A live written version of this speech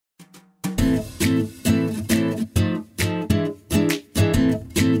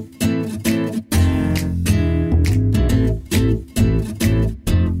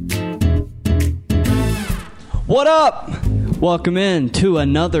What up? Welcome in to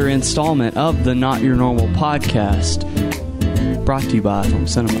another installment of the Not Your Normal podcast, brought to you by Film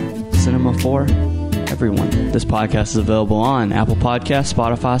Cinema. Cinema for everyone. This podcast is available on Apple Podcasts,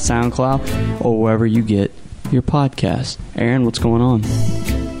 Spotify, SoundCloud, or wherever you get your podcast. Aaron, what's going on?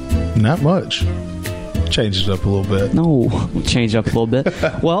 Not much. Changed it up a little bit. No, we'll change it up a little bit.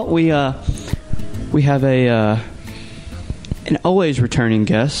 Well, we have an always returning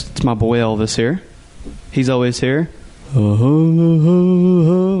guest. It's my boy Elvis here. He's always here. We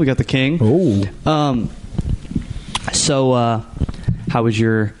got the king. Oh. So, how was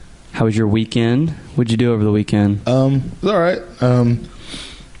your weekend? What'd you do over the weekend? It was all right. I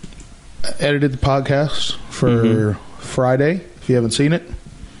edited the podcast for Friday. If you haven't seen it,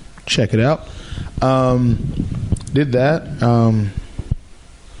 check it out. Did that.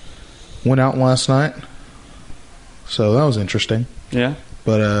 Went out last night. So that was interesting. Yeah.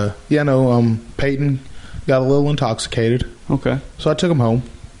 But Peyton got a little intoxicated. Okay. So I took him home.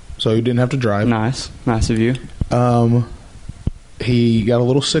 So he didn't have to drive. Nice of you. He got a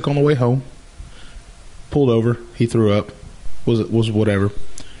little sick on the way home. Pulled over. He threw up. Was whatever.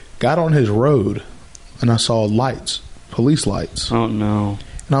 Got on his road, and I saw lights, police lights. Oh no!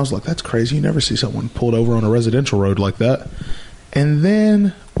 And I was like, "That's crazy. You never see someone pulled over on a residential road like that." And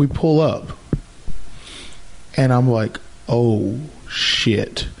then we pull up, and I'm like, "Oh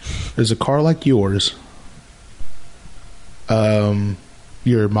shit! There's a car like yours.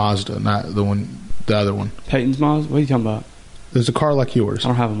 Your Mazda, not the other one. Peyton's Mazda? What are you talking about? There's a car like yours. I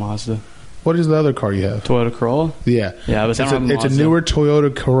don't have a Mazda. What is the other car you have? Toyota Corolla? Yeah. Yeah, it's a newer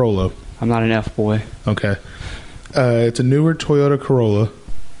Toyota Corolla. I'm not an F-boy. Okay. It's a newer Toyota Corolla,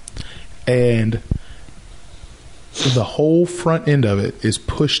 and the whole front end of it is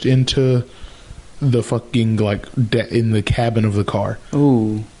pushed into the fucking, in the cabin of the car.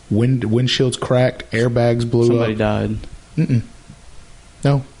 Ooh. Windshield's cracked, airbags blew Somebody up. died. Mm-mm.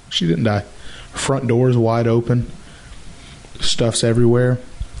 No, she didn't die. Front door's wide open. Stuff's everywhere.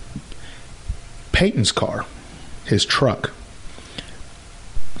 Peyton's car, his truck,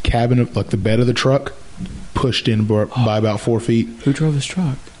 cabin of the bed of the truck, pushed in by about 4 feet. Who drove his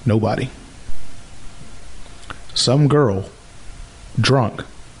truck? Nobody. Some girl, drunk,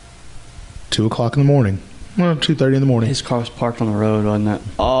 2 o'clock in the morning. Well, 2:30 in the morning. His car was parked on the road, wasn't it?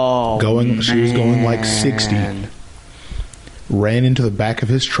 Oh, She was going like 60. Ran into the back of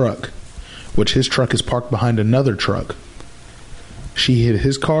his truck, which his truck is parked behind another truck. She hit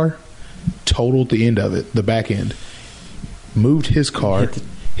his car, totaled the end of it, the back end. Moved his car,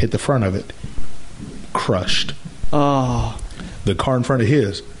 hit the front of it, crushed. Oh. The car in front of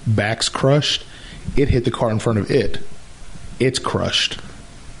his, back's crushed. It hit the car in front of it. It's crushed.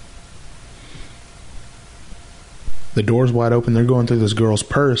 The door's wide open. They're going through this girl's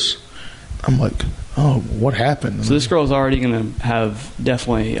purse. I'm like, oh, what happened? So this girl's already going to have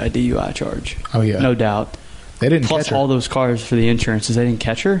definitely a DUI charge. Oh, yeah. No doubt. They didn't catch her. Plus all those cars for the insurances. They didn't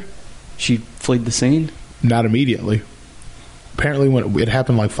catch her? She fled the scene? Not immediately. Apparently, when it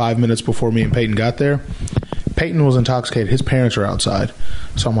happened 5 minutes before me and Peyton got there, Peyton was intoxicated. His parents are outside.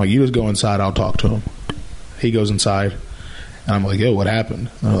 So I'm like, you just go inside. I'll talk to him. He goes inside. And I'm like, yo, what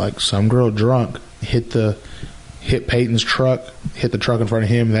happened? And they're like, some girl drunk hit Peyton's truck, hit the truck in front of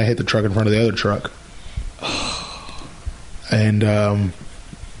him, and that hit the truck in front of the other truck. And I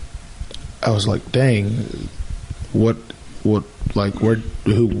was like, dang, who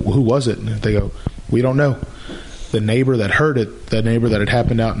was it? And they go, we don't know. The neighbor that heard it, the neighbor that it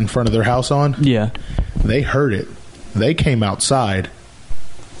happened out in front of their house on, yeah, they heard it. They came outside,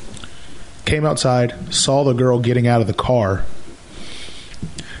 saw the girl getting out of the car,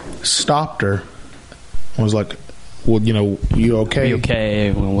 stopped her, was like, well, you okay? Be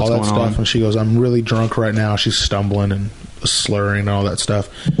okay. Well, what's all that going stuff. on? And she goes, I'm really drunk right now. She's stumbling and slurring and all that stuff.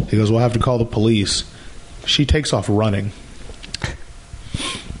 He goes, we'll have to call the police. She takes off running.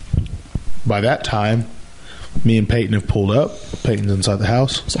 By that time, me and Peyton have pulled up. Peyton's inside the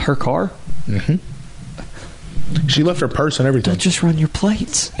house. Is it her car? Mm-hmm. She left her purse and everything. They'll just run your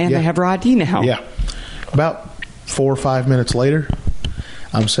plates. And Yeah. they have her ID now. Yeah. About 4 or 5 minutes later,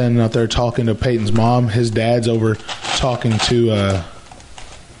 I'm standing out there talking to Peyton's mom. His dad's over talking to...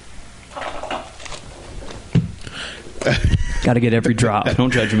 Got to get every drop.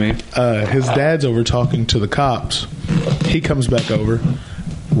 Don't judge me. His dad's over talking to the cops. He comes back over.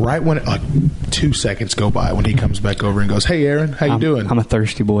 Right when 2 seconds go by when he comes back over and goes, hey, Aaron, how you doing? I'm a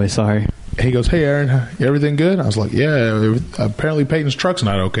thirsty boy, sorry. He goes, hey, Aaron, everything good? I was like, yeah, apparently Peyton's truck's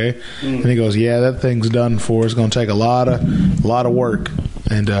not okay. And he goes, yeah, that thing's done for. It's going to take a lot of work.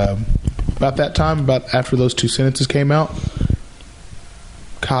 And about that time, after those 2 sentences came out,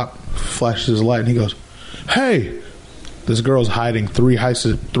 cop flashes his light and he goes, Hey, this girl's hiding three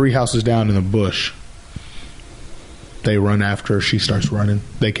houses down in the bush. They run after her. She starts running.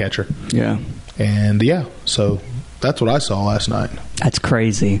 They catch her. Yeah. And yeah, so that's what I saw last night. That's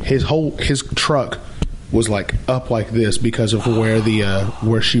crazy. His truck was like up like this because of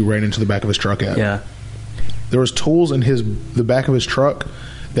where she ran into the back of his truck at. Yeah. There was tools in the back of his truck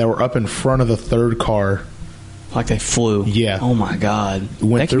that were up in front of the third car. Like they flew. Yeah. Oh my God.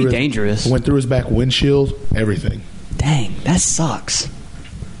 That could be dangerous. Went through his back windshield, everything. Dang, that sucks.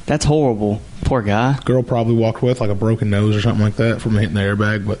 That's horrible. Poor guy. Girl probably walked with like a broken nose or something like that from hitting the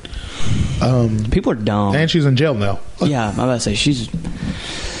airbag, but people are dumb. and she's in jail now. Yeah, I'm about to say she's.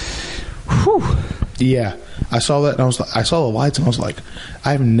 Whew. Yeah, I saw that and I saw the lights and I was like,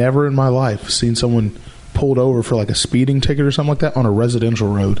 I've never in my life seen someone pulled over for like a speeding ticket or something like that on a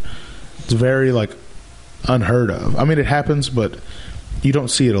residential road. It's very like unheard of. I mean, it happens, but you don't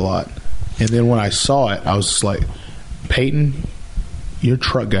see it a lot. And then when I saw it, I was just like, Peyton, your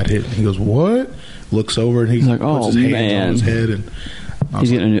truck got hit. And he goes, what? Looks over and he's like, puts his hands on his head and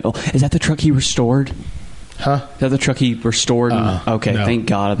he's getting a new. Oh, is that the truck he restored? Huh? Is that the truck he restored? Okay, no. thank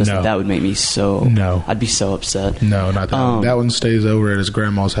God. No. That would make me so. No. I'd be so upset. No, not that one. That one stays over at his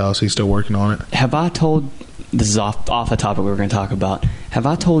grandma's house. He's still working on it. Have I told? This is off the topic we were going to talk about. Have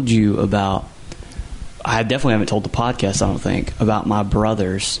I told you about? I definitely haven't told the podcast, I don't think, about my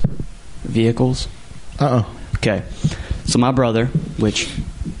brother's vehicles. Okay. So my brother, which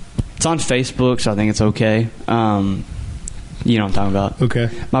it's on Facebook, so I think it's okay. You know what I'm talking about.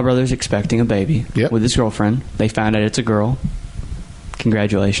 Okay. My brother's expecting a baby with his girlfriend. They found out it's a girl.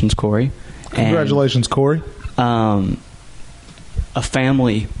 Congratulations, Corey. Congratulations, Corey. A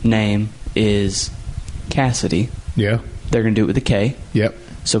family name is Cassidy. Yeah. They're going to do it with a K. Yep.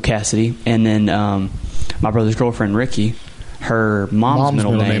 So Cassidy. And then my brother's girlfriend, Ricky, her mom's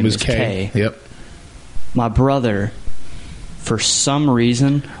middle name is Kay. Yep. My brother, for some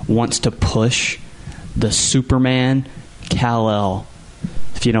reason, wants to push the Superman Kal-El.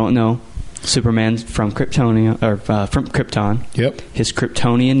 If you don't know, Superman's from Kryptonia, or from Krypton. Yep. His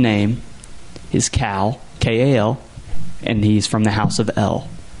Kryptonian name is Kal, K-A-L, and he's from the House of El.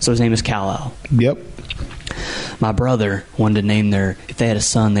 So his name is Kal-El. Yep. My brother wanted to name if they had a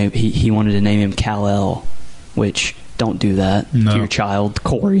son, he wanted to name him Kal-El, which, don't do that to your child,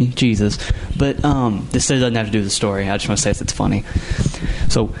 Corey, Jesus. But this doesn't have to do with the story. I just want to say it's funny.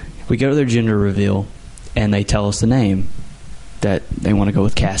 So we go to their gender reveal, and they tell us the name that they want to go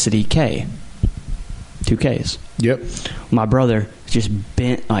with Cassidy K. 2 Ks. Yep. My brother is just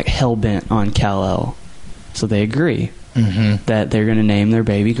hell bent on Kal-El. So they agree that they're going to name their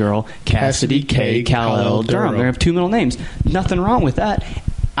baby girl Cassidy K. Kal-El Durham. They're going to have 2 middle names. Nothing wrong with that.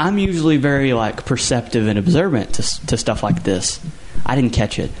 I'm usually very perceptive and observant to stuff like this. I didn't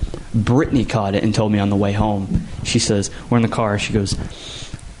catch it. Brittany caught it and told me on the way home. She says, we're in the car. She goes,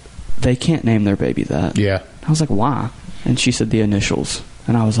 they can't name their baby that. Yeah. I was like, why? And she said the initials.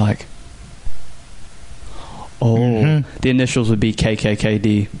 And I was like, the initials would be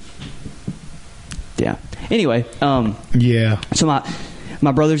KKKD. Yeah. Anyway. Yeah. So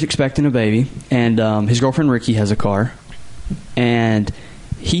my brother's expecting a baby, and his girlfriend Ricky has a car, and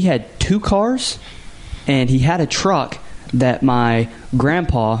he had 2 cars, and he had a truck that my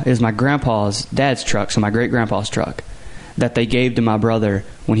grandpa's dad's truck, so my great-grandpa's truck, that they gave to my brother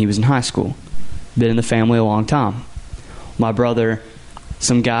when he was in high school. Been in the family a long time. My brother,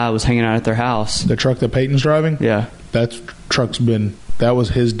 some guy was hanging out at their house. The truck that Peyton's driving? Yeah. That was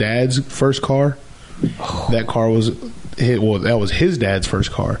his dad's first car. That car was that was his dad's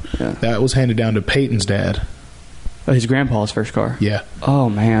first car. Yeah. That was handed down to Peyton's dad. Oh, his grandpa's first car? Yeah. Oh,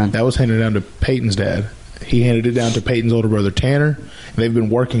 man. That was handed down to Peyton's dad. He handed it down to Peyton's older brother, Tanner. And they've been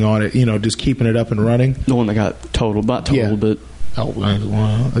working on it, just keeping it up and running. The one that got totaled, but... Oh,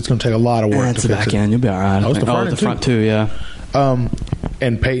 well, it's going to take a lot of work to fix it. That's the back end. You'll be all right. Oh, the front too, yeah.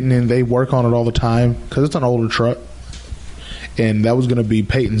 And Peyton, and they work on it all the time because it's an older truck. And that was going to be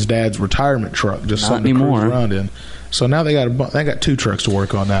Peyton's dad's retirement truck, just something to cruise around in. So now they got 2 trucks to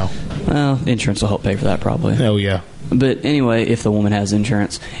work on now. Well, insurance will help pay for that probably. Oh, yeah. But anyway, if the woman has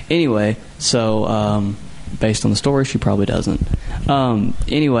insurance. Anyway, so based on the story, she probably doesn't.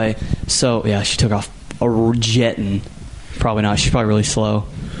 Anyway, so yeah, she took off jetting. Probably not. She's probably really slow.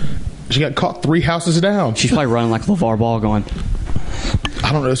 She got caught 3 houses down. She's probably running like LeVar Ball going.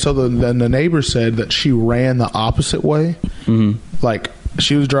 I don't know. So the neighbor said that she ran the opposite way. Mm-hmm. Like,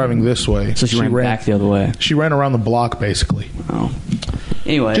 she was driving this way. So she ran back the other way. She ran around the block, basically. Oh.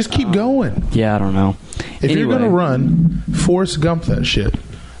 Anyway. Just keep going. Yeah, I don't know. If you're going to run, Forrest Gump that shit.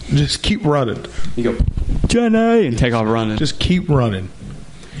 Just keep running. You go, Jenny, and take off running. Just keep running.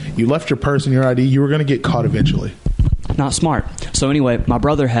 You left your purse and your ID. You were going to get caught eventually. Not smart. So anyway, my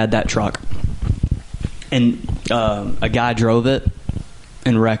brother had that truck, and a guy drove it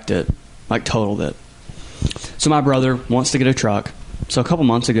and wrecked it, like totaled it. So my brother wants to get a truck. So a couple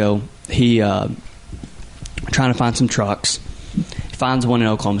months ago, he trying to find some trucks. He finds one in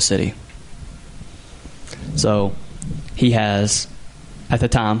Oklahoma City. So he has, at the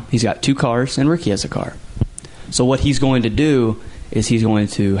time, he's got 2 cars, and Ricky has a car. So what he's going to do is he's going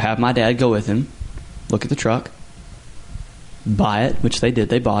to have my dad go with him, look at the truck, buy it, which they did.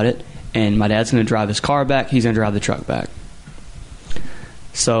 They bought it. And my dad's going to drive his car back. He's going to drive the truck back.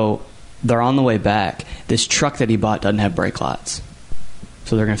 So they're on the way back. This truck that he bought doesn't have brake lights.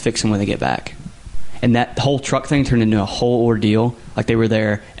 So they're going to fix them when they get back. And that whole truck thing turned into a whole ordeal. Like, they were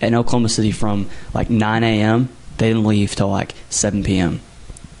there in Oklahoma City from like 9 a.m. They didn't leave till like 7 p.m.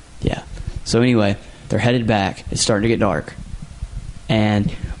 Yeah. So anyway, they're headed back. It's starting to get dark.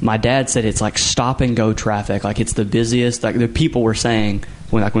 And my dad said it's like stop and go traffic. Like, it's the busiest. Like, the people were saying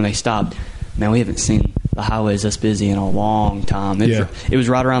when they stopped, man, we haven't seen the highways this busy in a long time. It was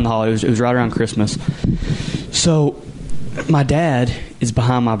right around the holidays. It was right around Christmas. So my dad is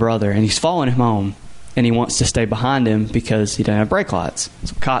behind my brother, and he's following him home, and he wants to stay behind him because he doesn't have brake lights.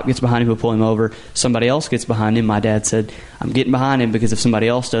 So a cop gets behind him, he'll pull him over. Somebody else gets behind him. My dad said, I'm getting behind him because if somebody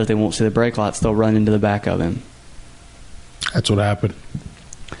else does, they won't see the brake lights. They'll run into the back of him. That's what happened.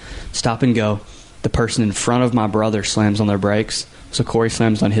 Stop and go. The person in front of my brother slams on their brakes. So Corey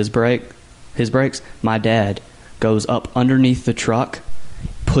slams on his brakes. My dad goes up underneath the truck,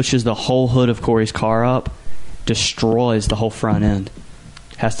 pushes the whole hood of Corey's car up, destroys the whole front end.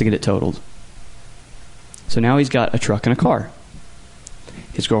 Has to get it totaled. So now he's got a truck and a car.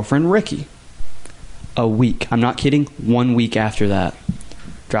 His girlfriend, Ricky, a week. I'm not kidding. 1 week after that.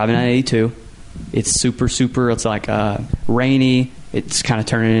 Driving at 82. It's super, it's like rainy. It's kind of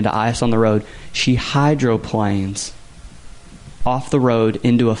turning into ice on the road. She hydroplanes off the road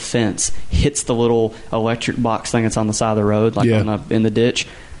into a fence, hits the little electric box thing that's on the side of the road, like in the ditch,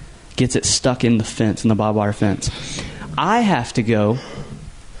 gets it stuck in the fence, in the barbed wire fence. I have to go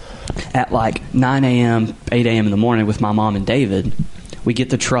at like 9 a.m., 8 a.m. in the morning with my mom and David. We get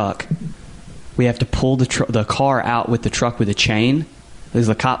the truck. We have to pull the car out with the truck with a chain. There's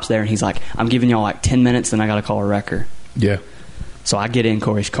the cops there, and he's like, I'm giving y'all like 10 minutes, then I got to call a wrecker. Yeah. So I get in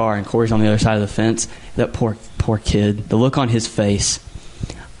Corey's car, and Corey's on the other side of the fence. That poor kid, the look on his face.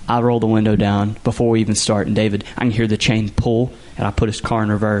 I roll the window down before we even start, and David, I can hear the chain pull, and I put his car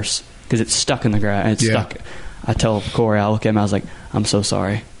in reverse because it's stuck in the grass. It's stuck. I tell Corey, I look at him, I was like, I'm so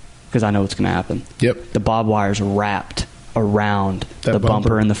sorry, because I know what's going to happen. Yep. The barbed wire's wrapped around the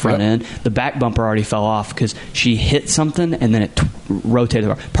bumper in the front end. The back bumper already fell off because she hit something, and then it rotated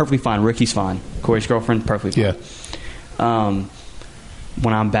the car. Perfectly fine. Ricky's fine. Corey's girlfriend, perfectly fine. Yeah.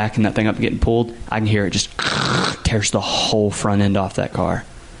 When I'm backing that thing up and getting pulled, I can hear it just tears the whole front end off that car.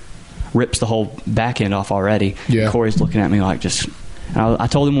 Rips the whole back end off already. Yeah. Corey's looking at me like just... I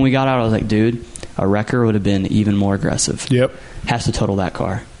told him when we got out, I was like, dude, a wrecker would have been even more aggressive. Yep. Has to total that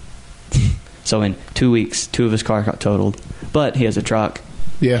car. So in 2 weeks, 2 of his cars got totaled. But he has a truck.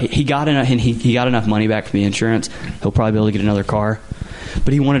 Yeah. He got enough, and he got enough money back from the insurance. He'll probably be able to get another car.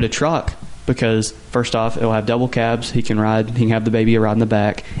 But he wanted a truck. Because, first off, it'll have double cabs. He can have the baby ride in the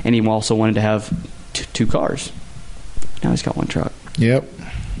back. And he also wanted to have 2 cars. Now he's got 1 truck. Yep.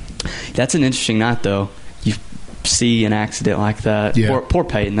 That's an interesting night, though. You see an accident like that. Yeah. Poor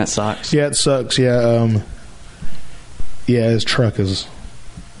Peyton. That sucks. Yeah, it sucks. Yeah. His truck is...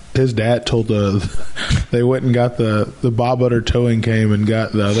 His dad told they went and got the Bob Butter Towing came and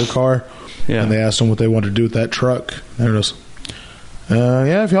got the other car. Yeah. And they asked him what they wanted to do with that truck. And they're just...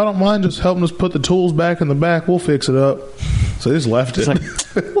 if y'all don't mind just helping us put the tools back in the back, we'll fix it up. So they just left it.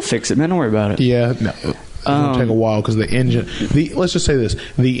 It's like, we'll fix it, man. Don't worry about it. Yeah, no. It's going to take a while because the engine... let's just say this.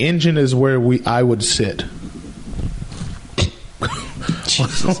 The engine is where I would sit.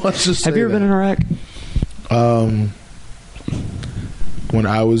 Let's just Have you ever been in a wreck? When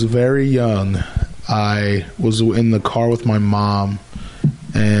I was very young, I was in the car with my mom,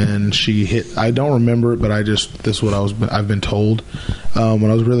 and she hit... I don't remember it, but this is what I've been told. When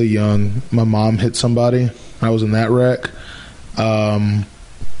I was really young, my mom hit somebody. I was in that wreck. I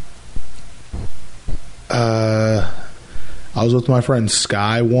was with my friend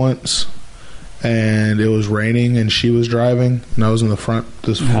Sky once, and it was raining, and she was driving, and I was in the front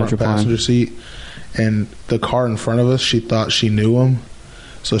passenger seat. And the car in front of us, she thought she knew him,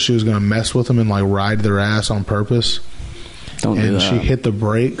 so she was going to mess with them and like ride their ass on purpose. Don't do that. And she hit the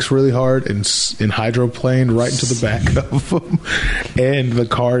brakes really hard and hydroplaned right into the back of them. And the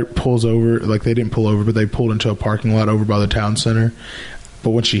car pulls over. Like, they didn't pull over, but they pulled into a parking lot over by the town center.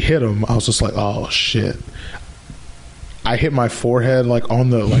 But when she hit him, I was just like, oh shit. I hit my forehead like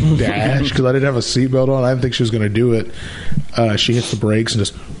on the like dash because I didn't have a seatbelt on. I didn't think she was going to do it. She hits the brakes and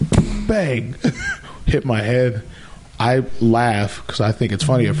just bang, hit my head. I laugh because I think it's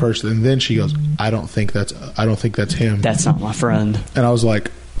funny at first, and then she goes, I don't think that's him. That's not my friend. And I was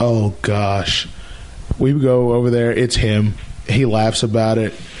like, oh gosh. We go over there, it's him. He laughs about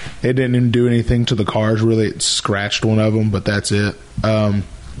it. It didn't even do anything to the cars really. It scratched one of them, but that's it.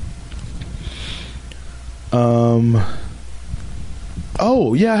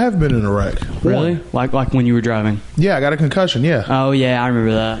 Oh yeah, I have been in a wreck. Really? Like when you were driving? Yeah, I got a concussion. Yeah. Oh yeah, I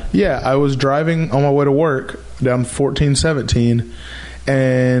remember that. Yeah, I was driving on my way to work down 1417,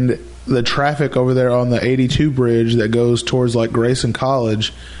 and the traffic over there on the 82 bridge that goes towards like Grayson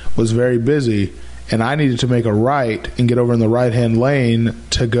College was very busy, and I needed to make a right and get over in the right-hand lane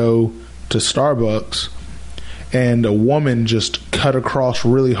to go to Starbucks, and a woman just cut across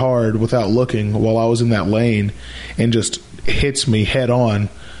really hard without looking while I was in that lane and just hits me head on,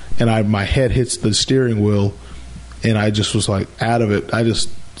 and my head hits the steering wheel, and I just was like out of it. I just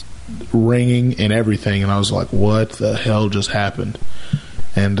ringing and everything, and I was like, what the hell just happened?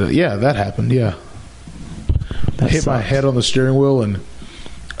 And yeah, that happened. Yeah, hit my head on the steering wheel, and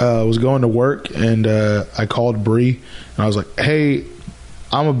was going to work, and I called Bree, and I was like, hey,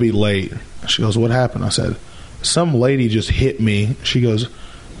 I'm gonna be late. She goes, what happened? I said, some lady just hit me. She goes,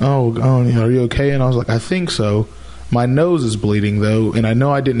 oh, are you okay? And I was like, I think so. My nose is bleeding, though, and I know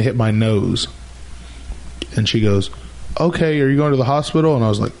I didn't hit my nose. And she goes, okay, are you going to the hospital? And I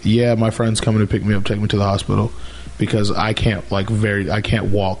was like, yeah, my friend's coming to pick me up, take me to the hospital, because I can't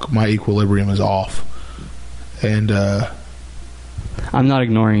walk. My equilibrium is off. And I'm not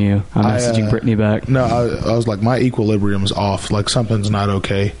ignoring you. I'm messaging Brittany back. No, I was like, my equilibrium is off. Like, something's not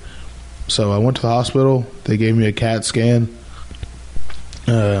okay. So I went to the hospital. They gave me a CAT scan.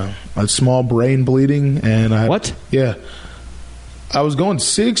 A small brain bleeding, and what? Yeah, I was going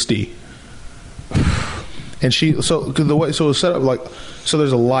 60, and it was set up like, so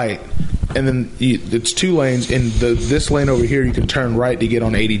there's a light, and then it's two lanes. In this lane over here, you can turn right to get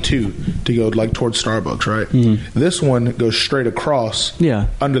on 82 to go like towards Starbucks, right? Mm-hmm. This one goes straight across,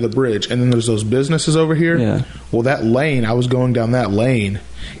 under the bridge, and then there's those businesses over here. Yeah. Well, that lane, I was going down that lane,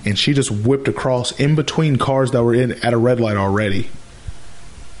 and she just whipped across in between cars that were at a red light already.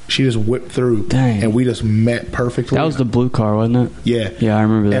 She just whipped through. Dang. And we just met perfectly. That was the blue car, wasn't it? Yeah. Yeah, I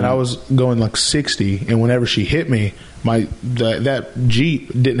remember that. And I was going like 60, and whenever she hit me, that Jeep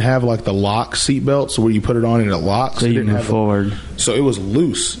didn't have like the lock seatbelt, so where you put it on and it locks. So it you didn't move forward. So it was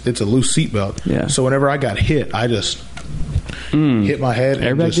loose. It's a loose seatbelt. Yeah. So whenever I got hit, I just hit my head.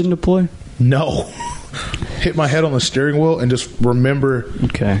 Airbag didn't deploy? No. Hit my head on the steering wheel and just remember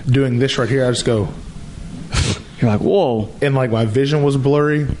doing this right here. I just go... You're like, whoa. And like my vision was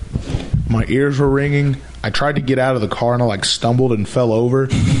blurry. My ears were ringing. I tried to get out of the car and I like stumbled and fell over.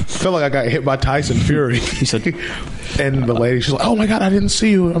 Felt like I got hit by Tyson Fury. He said, and the lady, she's like, oh my God, I didn't see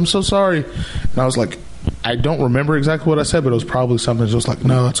you. I'm so sorry. And I was like, I don't remember exactly what I said, but it was probably something just like,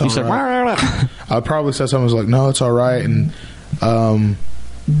 no, it's all right. I probably said something was like, no, it's all right. And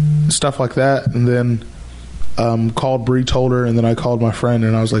stuff like that. And then called Bree, told her, and then I called my friend,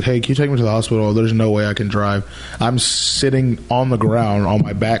 and I was like, hey, can you take me to the hospital? There's no way I can drive. I'm sitting on the ground on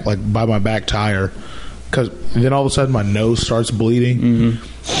my back, like by my back tire, because then all of a sudden my nose starts bleeding.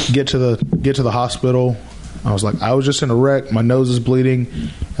 Mm-hmm. Get to the hospital. I was like, I was just in a wreck. My nose is bleeding,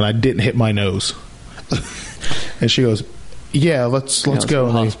 and I didn't hit my nose. And she goes, yeah, let's go. To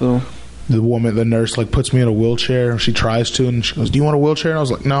the hospital. The nurse like puts me in a wheelchair. She tries to, and she goes, do you want a wheelchair? And I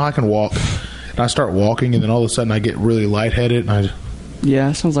was like, no, I can walk. And I start walking, and then all of a sudden I get really lightheaded. And yeah,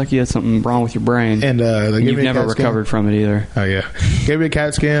 it sounds like you had something wrong with your brain. And you've never recovered from it either. Oh, yeah. Gave me a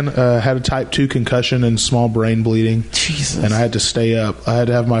CAT scan, had a type 2 concussion and small brain bleeding. Jesus. And I had to stay up. I had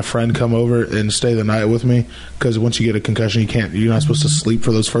to have my friend come over and stay the night with me, because once you get a concussion, you're not supposed to sleep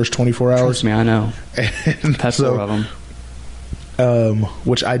for those first 24 hours. Trust me, I know. And that's four of them.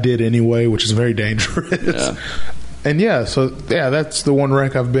 Which I did anyway, which is very dangerous. Yeah. And that's the one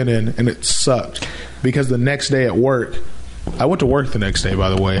wreck I've been in, and it sucked because the next day at work, I went to work the next day, by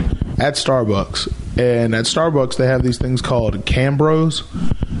the way, at Starbucks. And at Starbucks, they have these things called Cambros,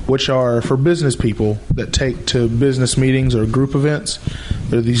 which are for business people that take to business meetings or group events.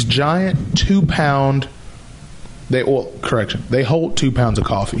 They're these giant 2-pound. They hold 2 pounds of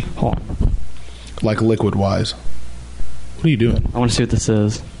coffee, like liquid wise. What are you doing? I want to see what this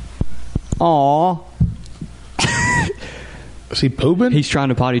is. Aww. Is he pooping? He's trying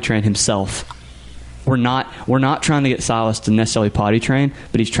to potty train himself. We're not trying to get Silas to necessarily potty train,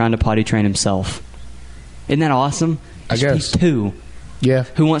 but he's trying to potty train himself. Isn't that awesome? I guess. He's 2. Yeah.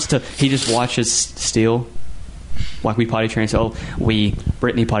 Who wants to? He just watches Steele. Like we potty trained. So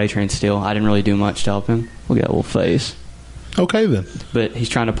Brittany potty trained Steele. I didn't really do much to help him. Look at that little face. Okay then. But he's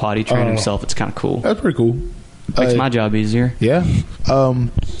trying to potty train himself. It's kind of cool. That's pretty cool. Makes my job easier. Yeah.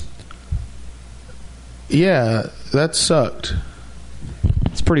 Yeah, that sucked.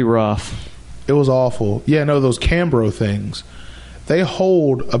 It's pretty rough. It was awful. Yeah, no, those Cambro things, they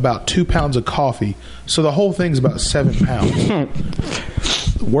hold about 2 pounds of coffee, so the whole thing's about 7 pounds.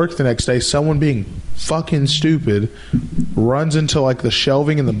 Work the next day, someone being fucking stupid runs into like the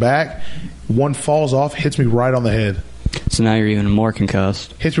shelving in the back, one falls off, hits me right on the head. So now you're even more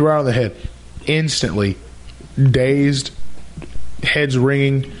concussed. Hits me right on the head. Instantly. Dazed. Head's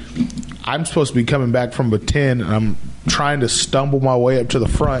ringing. I'm supposed to be coming back from a 10, and I'm trying to stumble my way up to the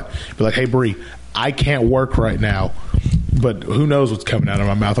front. Be like, hey, Bree, I can't work right now. But who knows what's coming out of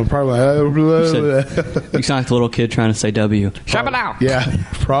my mouth. I'm probably like, you sound like a little kid trying to say W. Shove it out. Yeah,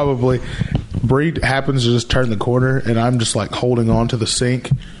 probably. Bree happens to just turn the corner, and I'm just like holding on to the sink.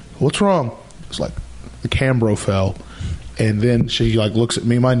 What's wrong? It's like the Cambro fell. And then she like looks at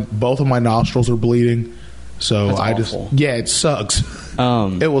me. Both of my nostrils are bleeding. So That's I awful. it sucks.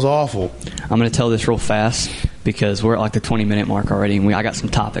 It was awful. I'm going to tell this real fast because we're at like the 20-minute mark already, and I got some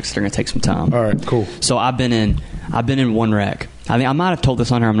topics that are going to take some time. All right, cool. So I've been in one wreck. I think I might have told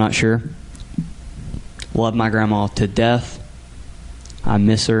this on her. I'm not sure. Love my grandma to death. I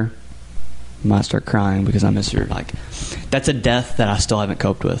miss her. I might start crying because I miss her. Like, that's a death that I still haven't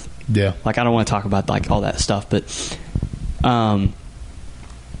coped with. Yeah. Like, I don't want to talk about like all that stuff, but have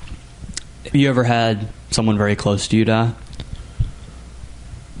you ever had someone very close to you die?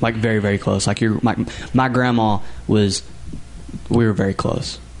 Like very, very close. Like my grandma we were very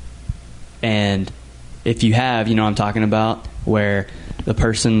close. And if you have, you know what I'm talking about, where the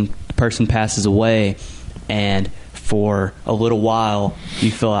person passes away, and for a little while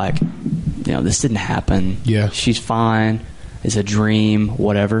you feel like, you know, this didn't happen. Yeah. She's fine. It's a dream,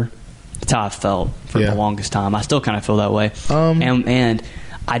 whatever. That's how I felt for the longest time. I still kind of feel that way. And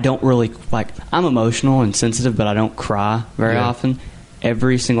I don't really, like, I'm emotional and sensitive, but I don't cry very often. I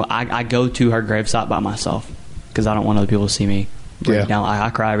go to her gravesite by myself because I don't want other people to see me break down. I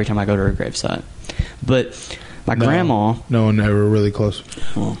cry every time I go to her gravesite. But my grandma... No one ever really close.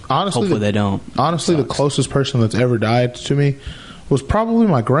 Well, honestly, hopefully they don't. Honestly, the closest person that's ever died to me was probably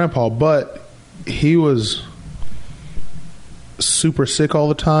my grandpa, but he was super sick all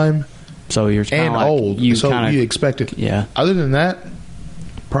the time. So you're kind and of like, old. You expected. Yeah. Other than that,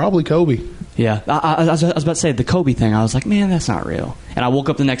 probably Kobe. Yeah. I was about to say the Kobe thing. I was like, man, that's not real. And I woke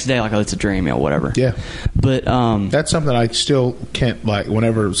up the next day like, oh, it's a dream, or whatever. Yeah. But that's something I still can't, like,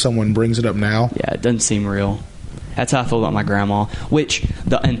 whenever someone brings it up now. Yeah, it doesn't seem real. That's how I feel about my grandma. Which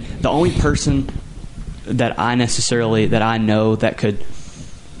the only person that I know that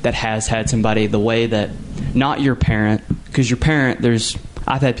has had somebody the way that, not your parent, because your parent,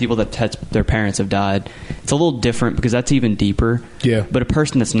 I've had people that their parents have died. It's a little different because that's even deeper. Yeah. But a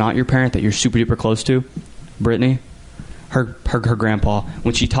person that's not your parent that you're super duper close to, Brittany, her grandpa,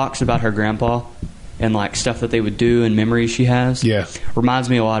 when she talks about her grandpa and like stuff that they would do and memories she has, reminds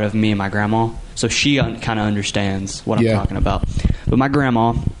me a lot of me and my grandma. So she kind of understands what I'm talking about. But my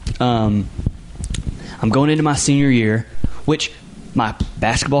grandma, I'm going into my senior year, which my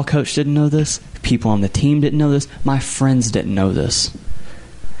basketball coach didn't know this. People on the team didn't know this. My friends didn't know this.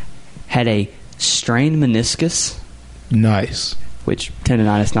 Had a strained meniscus. Nice. Which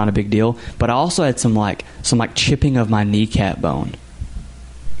tendonitis, not a big deal. But I also had some chipping of my kneecap bone.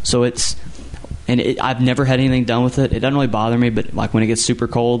 So I've never had anything done with it. It doesn't really bother me, but like when it gets super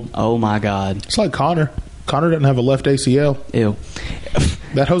cold, oh my God. It's like Connor. Connor doesn't have a left ACL. Ew.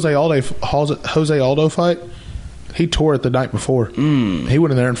 That Jose Aldo fight, he tore it the night before. He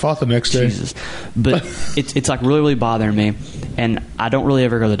went in there and fought the next day. Jesus. But it's like really, really bothering me. And I don't really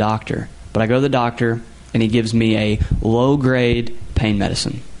ever go to the doctor. But I go to the doctor, and he gives me a low-grade pain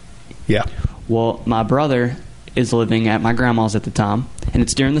medicine. Yeah. Well, my brother is living at my grandma's at the time, and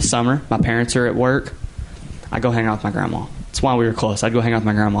it's during the summer. My parents are at work. I go hang out with my grandma. That's why we were close. I'd go hang out with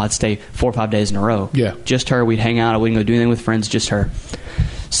my grandma. I'd stay 4 or 5 days in a row. Yeah. Just her. We'd hang out. I wouldn't go do anything with friends, just her.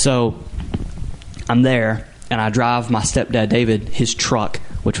 So I'm there, and I drive my stepdad, David, his truck,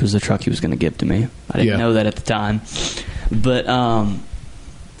 which was the truck he was going to give to me. I didn't know that at the time. But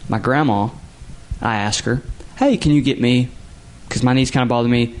my grandma, I asked her, hey, can you get me, because my knees kind of bother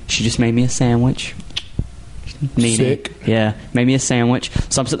me, she just made me a sandwich. Sick. Yeah, made me a sandwich.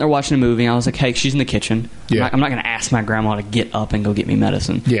 So I'm sitting there watching a movie, and I was like, hey, she's in the kitchen. Yeah. I'm not going to ask my grandma to get up and go get me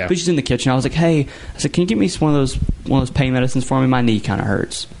medicine. Yeah. But she's in the kitchen. I was like, hey, can you get me one of those pain medicines for me? My knee kind of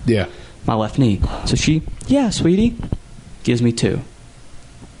hurts. Yeah. My left knee. So she, yeah, sweetie, gives me 2.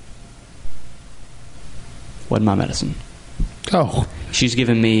 Wasn't my medicine. Oh. She's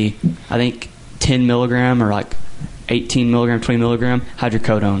given me, I think, 10 milligram or like 18 milligram, 20 milligram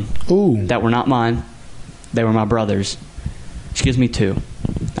hydrocodone. Ooh. That were not mine. They were my brother's. She gives me 2.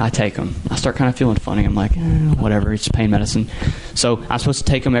 I take them. I start kind of feeling funny. I'm like, whatever, it's pain medicine. So I'm supposed to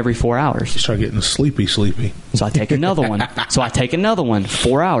take them every 4 hours. You start getting sleepy. So I take another one.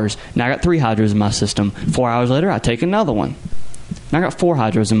 4 hours. Now I got 3 hydros in my system. 4 hours later, I take another one. Now I got 4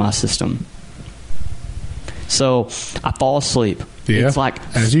 hydros in my system. So I fall asleep. Yeah, it's like,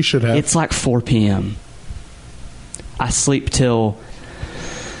 as you should have. It's like 4 p.m. I sleep till,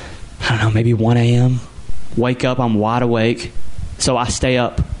 I don't know, maybe 1 a.m. Wake up, I'm wide awake. So I stay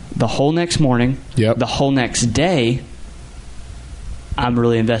up the whole next morning. Yep. The whole next day, I'm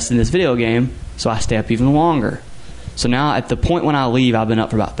really invested in this video game, so I stay up even longer. So now at the point when I leave, I've been up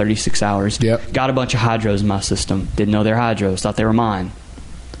for about 36 hours. Yep. Got a bunch of hydros in my system. Didn't know they're hydros. Thought they were mine.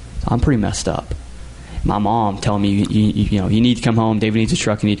 So I'm pretty messed up. My mom telling me, you need to come home. David needs a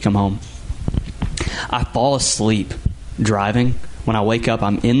truck. You need to come home. I fall asleep driving. When I wake up,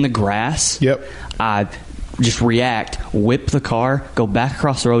 I'm in the grass. Yep. I just react, whip the car, go back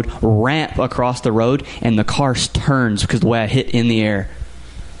across the road, ramp across the road, and the car turns because the way I hit in the air.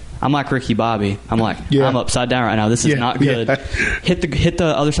 I'm like Ricky Bobby. I'm like, yeah. I'm upside down right now. This is not good. Yeah. Hit the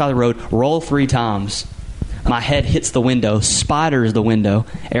other side of the road, roll 3 times. My head hits the window, spiders the window.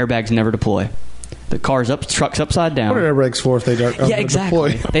 Airbags never deploy. The car's up, truck's upside down. What are airbags for if they don't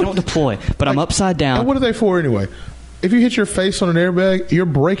exactly. deploy? They don't deploy, but I'm upside down. And what are they for anyway? If you hit your face on an airbag, you're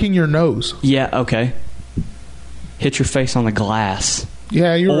breaking your nose. Yeah, okay. Hit your face on the glass.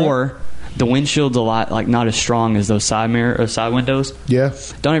 Yeah, or the windshield's a lot not as strong as those side windows. Yeah.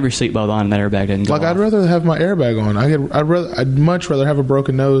 Don't have your seatbelt on and that airbag doesn't go off. I'd rather have my airbag on. I'd much rather have a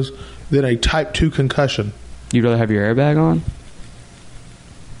broken nose than a type 2 concussion. You'd rather have your airbag on?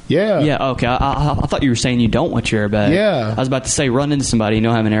 Yeah. Yeah, okay. I thought you were saying you don't want your airbag. Yeah. I was about to say run into somebody,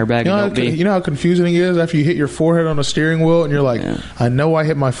 have an airbag. You know how confusing it is after you hit your forehead on a steering wheel and you're like, I know I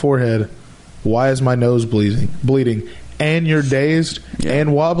hit my forehead. Why is my nose bleeding? And you're dazed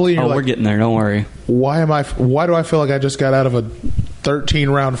and wobbly. And we're getting there. Don't worry. Why do I feel like I just got out of a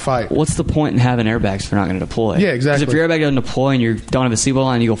 13-round fight? What's the point in having airbags if they're not going to deploy? Yeah, exactly. Because if your airbag doesn't deploy and you don't have a seatbelt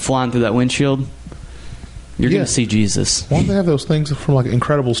on and you go flying through that windshield, you're going to see Jesus. Why don't they have those things from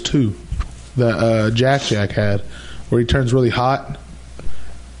Incredibles 2 that Jack had where he turns really hot?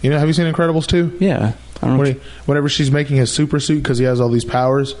 Have you seen Incredibles 2? Yeah. I don't know. Whenever she's making his super suit because he has all these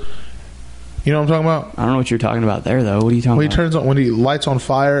powers. You know what I'm talking about? I don't know what you're talking about there, though. What are you talking about? When he lights on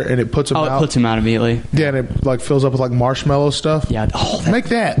fire and it puts him out. Oh, it puts him out immediately. Yeah, and it fills up with marshmallow stuff. Yeah. Make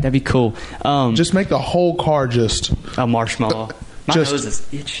that. That'd be cool. Just make the whole car just a marshmallow. My nose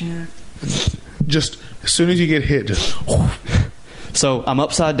is itching. Just as soon as you get hit, just. So I'm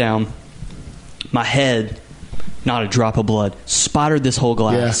upside down. My head, not a drop of blood, spidered this whole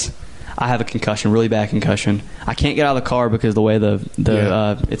glass. Yeah. I have a concussion, really bad concussion. I can't get out of the car because of the way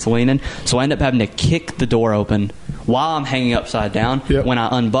it's leaning. So I end up having to kick the door open while I'm hanging upside down. Yep. When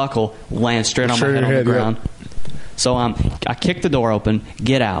I unbuckle, land straight on my head on the ground. Yep. So I kick the door open,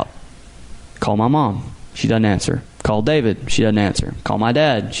 get out, call my mom. She doesn't answer. Call David. She doesn't answer. Call my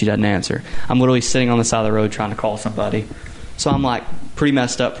dad. She doesn't answer. I'm literally sitting on the side of the road trying to call somebody. So I'm pretty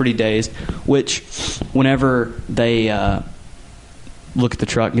messed up, pretty dazed, which whenever they look at the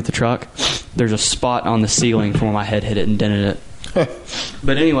truck, get the truck, there's a spot on the ceiling from where my head hit it and dented it.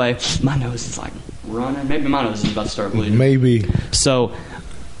 But anyway, my nose is running. Maybe my nose is about to start bleeding. Maybe. So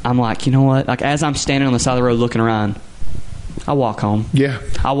I'm you know what? As I'm standing on the side of the road looking around, I walk home. Yeah.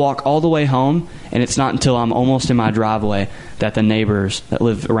 I walk all the way home, and it's not until I'm almost in my driveway that the neighbors that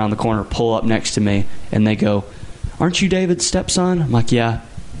live around the corner pull up next to me, and they go, "Aren't you David's stepson?" I'm like, "Yeah."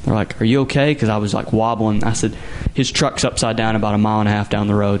 They're like, "Are you okay?" Because I was wobbling. I said, "His truck's upside down about 1.5 miles down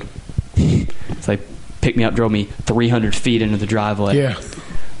the road." So they picked me up, drove me 300 feet into the driveway. Yeah.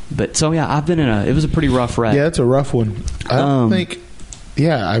 But so yeah, I've been it was a pretty rough wreck. Yeah, it's a rough one. I don't think.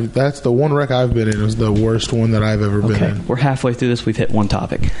 Yeah, that's the one wreck I've been in is the worst one that I've ever been in. We're halfway through this. We've hit one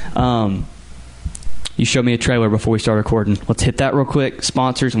topic. You showed me a trailer before we started recording. Let's hit that real quick.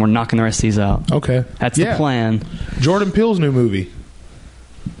 Sponsors, and we're knocking the rest of these out. Okay. That's the plan. Jordan Peele's new movie.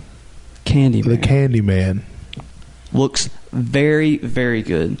 Candyman. The Candyman. Looks very, very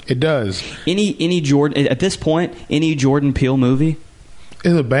good. It does. Any Jordan at this point, any Jordan Peele movie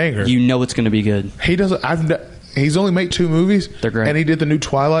is a banger. You know it's going to be good. He doesn't. He's only made 2 movies. They're great. And he did the new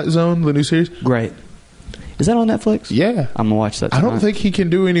Twilight Zone, the new series. Great. Is that on Netflix? Yeah. I'm gonna watch that tonight. I don't think he can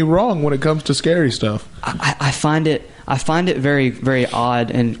do any wrong when it comes to scary stuff. I find it very, very odd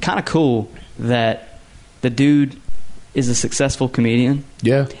and kind of cool that the dude is a successful comedian.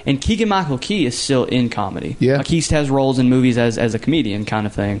 Yeah. And Keegan-Michael Key is still in comedy. Yeah. Like, he has roles in movies as a comedian kind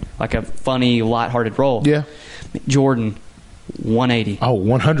of thing. Like a funny, lighthearted role. Yeah. Jordan, 180. Oh,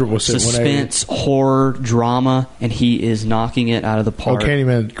 100%. Suspense, horror, drama, and he is knocking it out of the park. Oh,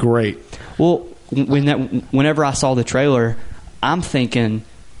 Candyman, great. Well, whenever I saw the trailer, I'm thinking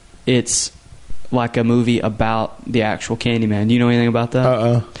it's like a movie about the actual Candyman. Do you know anything about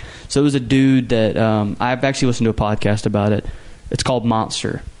that? So it was a dude that I've actually listened to a podcast about it. It's called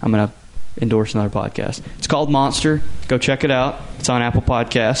Monster. I'm going to endorse another podcast. It's called Monster. Go check it out. It's on Apple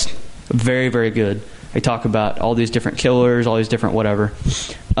Podcast. Very, very good. They talk about all these different killers, all these different whatever.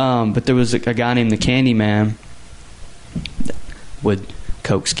 But there was a guy named the Candyman that would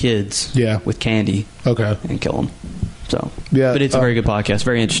coax kids with candy and kill them. So, yeah, but it's a very good podcast,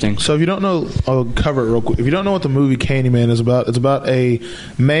 very interesting. So if you don't know, I'll cover it real quick. If you don't know what the movie Candyman is about, it's about a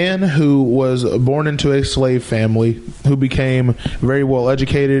man who was born into a slave family who became very well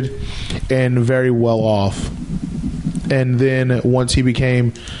educated and very well off. And then once he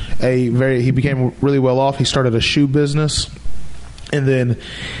became really well off, he started a shoe business. And then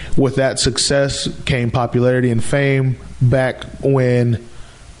with that success came popularity and fame back when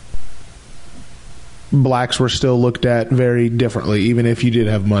blacks were still looked at very differently, even if you did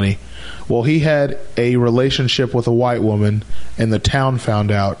have money. Well, he had a relationship with a white woman, and the town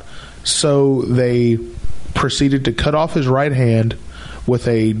found out. So they proceeded to cut off his right hand with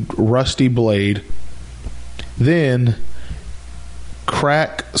a rusty blade, then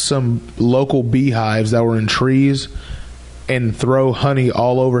crack some local beehives that were in trees and throw honey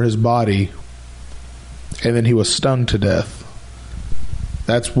all over his body, and then he was stung to death.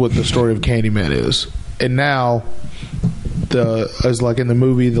 That's what the story of Candyman is. And now, as like in the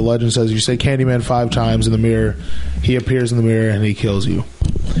movie, the legend says, you say Candyman 5 times in the mirror, he appears in the mirror and he kills you.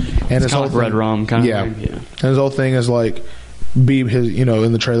 And it's kind of like Red Rum, kind of thing. Yeah. And his whole thing is like, in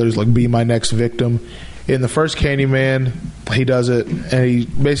the trailers, like, be my next victim. In the first Candyman, he does it, and he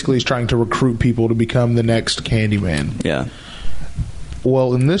basically is trying to recruit people to become the next Candyman. Yeah.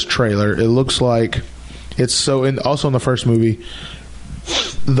 Well, in this trailer, it looks like it's so. Also in the first movie,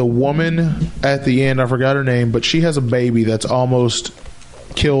 the woman at the end, I forgot her name, but she has a baby that's almost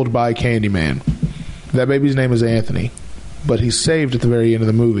killed by Candyman. That baby's name is Anthony, but he's saved at the very end of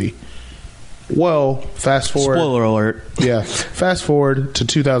the movie. Well, fast forward. Spoiler alert. Yeah. Fast forward to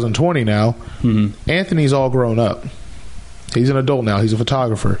 2020 now. Mm-hmm. Anthony's all grown up. He's an adult now. He's a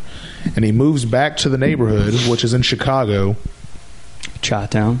photographer. And he moves back to the neighborhood, which is in Chicago.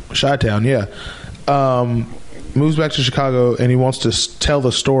 Chi-Town, yeah. Moves back to Chicago, and he wants to tell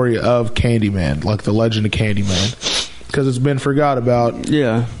the story of Candyman, like the legend of Candyman, because it's been forgot about.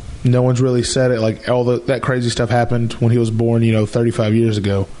 Yeah. No one's really said it. Like, all that crazy stuff happened when he was born, 35 years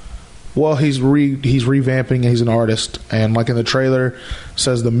ago. Well, he's revamping. He's an artist, and like in the trailer,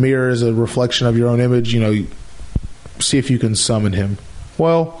 says the mirror is a reflection of your own image. See if you can summon him.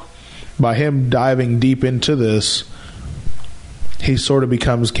 Well, by him diving deep into this, he sort of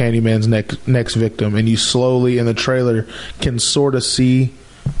becomes Candyman's next victim, and you slowly in the trailer can sort of see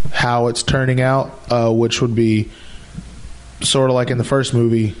how it's turning out, which would be sort of like in the first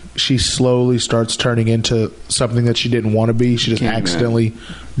movie. She slowly starts turning into something that she didn't want to be. She just accidentally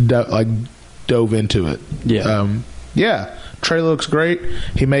dove into it. Yeah. Trailer looks great.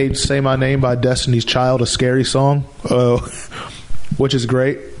 He made "Say My Name" by Destiny's Child a scary song, which is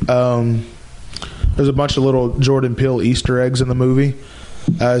great. There's a bunch of little Jordan Peele Easter eggs in the movie.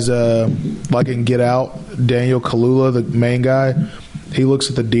 As like in Get Out, Daniel Kaluuya, the main guy, he looks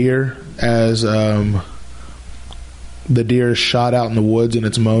at the deer as the deer is shot out in the woods and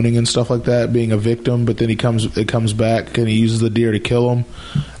it's moaning and stuff like that, being a victim. But then it comes back and he uses the deer to kill him,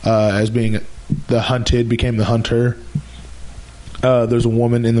 as being the hunted became the hunter. There's a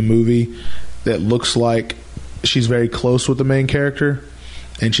woman in the movie that looks like she's very close with the main character,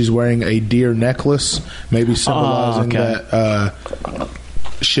 and she's wearing a deer necklace, maybe symbolizing that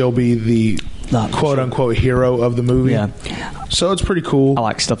she'll be the quote-unquote hero of the movie. Yeah. So it's pretty cool. I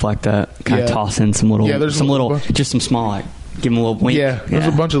like stuff like that. Kind of toss in some little, just some small, like, give him a little wink. Yeah, there's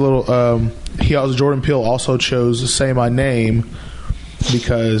a bunch of little... Jordan Peele also chose "Say My Name"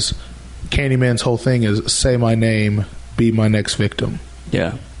 because Candyman's whole thing is "Say my name, be my next victim."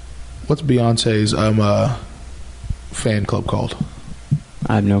 Yeah. What's Beyonce's fan club called?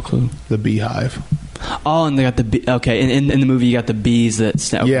 I have no clue. The Beehive. Oh, and they got the okay. In the movie, you got the bees that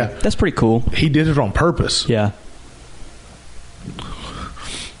snap. Okay. Yeah, that's pretty cool. He did it on purpose. Yeah,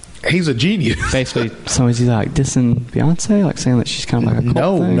 he's a genius. Basically, so is he like dissing Beyonce, like saying that she's kind of like a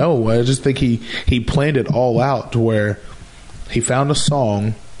cult thing? No. I just think he planned it all out to where he found a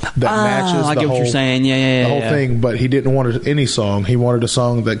song that matches I the get whole, what you're saying. Yeah, the whole thing. But he didn't want any song. He wanted a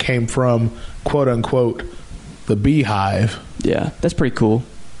song that came from, quote unquote, the Beehive. Yeah, that's pretty cool.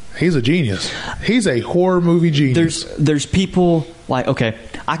 He's a genius. He's a horror movie genius. There's people like, okay,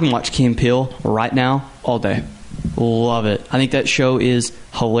 I can watch Key and Peele right now all day. Love it. I think that show is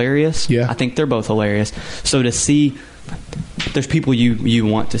hilarious. Yeah. I think they're both hilarious. So to see, there's people you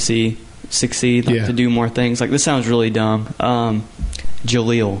want to see succeed, like to do more things. Like, this sounds really dumb.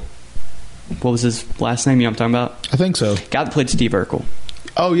 Jaleel. What was his last name? You know what I'm talking about? I think so. Guy that played Steve Urkel.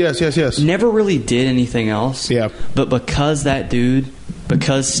 Oh, yes. Never really did anything else. Yeah. But because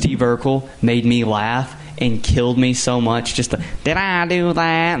Steve Urkel made me laugh and killed me so much, just the, did I do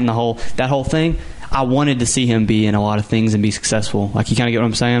that? And that whole thing, I wanted to see him be in a lot of things and be successful. Like, you kind of get what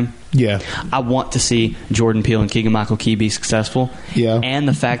I'm saying? Yeah. I want to see Jordan Peele and Keegan-Michael Key be successful. Yeah. And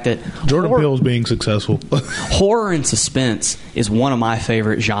the fact that Jordan Peele's being successful. horror and suspense is one of my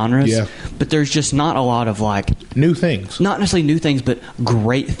favorite genres. Yeah. But there's just not a lot of, like, new things. not necessarily new things, but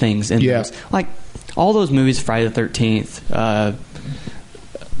great things in those. Like, all those movies, Friday the 13th,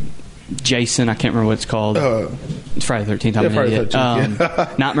 Jason, I can't remember what it's called. It's Friday the 13th. I'm an Friday the idiot.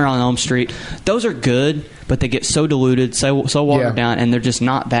 13th, Nightmare on Elm Street. Those are good, but they get so diluted, so watered down, and they're just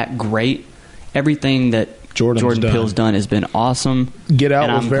not that great. Everything that Jordan Peele's done has been awesome. Get Out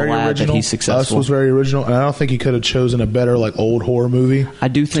and was I'm very glad original. That he's successful. Us was very original, and I don't think he could have chosen a better, like, old horror movie. I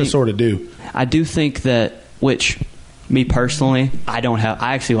do think to sort of do. I do think that, which me personally, I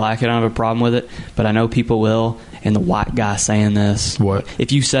actually like it. I don't have a problem with it, but I know people will. And the white guy saying this, what?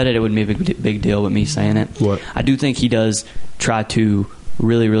 If you said it, it wouldn't be a big deal. But me saying it, what? I do think he does try to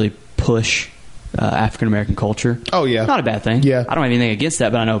really, really push African American culture. Oh yeah, not a bad thing. Yeah, I don't have anything against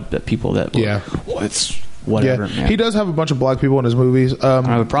that, but I know that people that well, it's whatever. Yeah. He does have a bunch of black people in his movies. I don't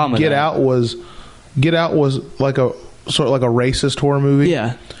have a problem with Get that. Get Out was like a sort of like a racist horror movie.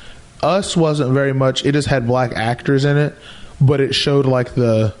 Yeah. Us wasn't very much. It just had black actors in it, but it showed like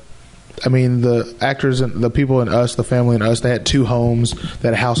the actors and the people in Us, the family in Us, they had two homes, they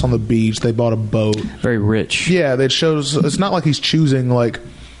had a house on the beach, they bought a boat. Very rich. Yeah, that shows. It's not like he's choosing like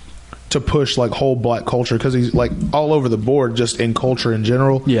to push like whole black culture, because he's like all over the board just in culture in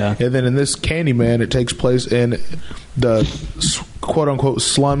general. Yeah. And then in this Candyman, it takes place in the quote unquote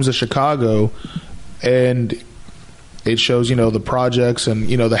slums of Chicago, and it shows, the projects and,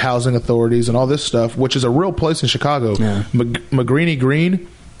 the housing authorities and all this stuff, which is a real place in Chicago. Yeah. McGreeny Green,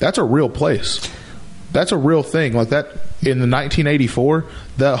 that's a real place. That's a real thing. Like that in the 1984,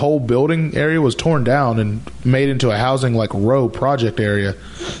 that whole building area was torn down and made into a housing like row project area.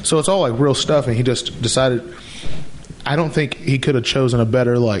 So it's all like real stuff. And he just decided, I don't think he could have chosen a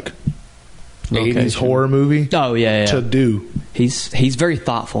better like location. 80s horror movie. Oh yeah. To do. He's very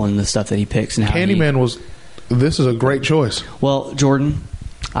thoughtful in the stuff that he picks and how Candyman this is a great choice. Well, Jordan,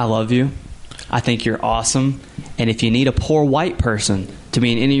 I love you. I think you're awesome. And if you need a poor white person to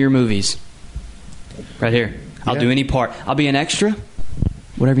be in any of your movies, right here, I'll do any part. I'll be an extra.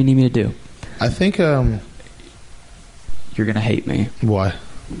 Whatever you need me to do. I think you're gonna hate me. Why?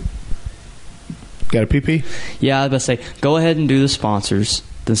 Got a PP? Yeah, I was about to say, go ahead and do the sponsors.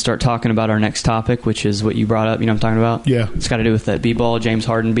 Then start talking about our next topic, which is what you brought up. You know what I'm talking about? Yeah. It's got to do with that B-ball, James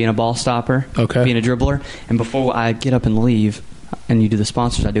Harden being a ball stopper, being a dribbler. And before I get up and leave and you do the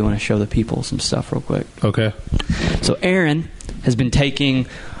sponsors, I do want to show the people some stuff real quick. Okay. So Aaron has been taking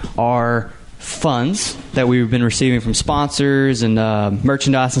our funds that we've been receiving from sponsors and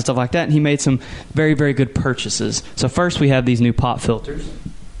merchandise and stuff like that, and he made some very, very good purchases. So first we have these new pop filters.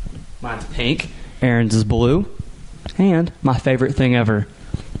 Mine's pink. Aaron's is blue. And my favorite thing ever,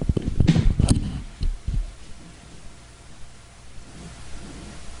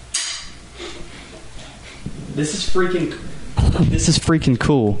 This is freaking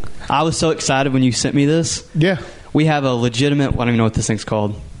cool. I was so excited when you sent me this. Yeah. We have a legitimate, I don't even know what this thing's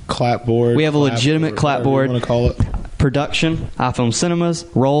called. Clapboard. We have a legitimate clapboard. You want to call it? Production, iFilm Cinemas,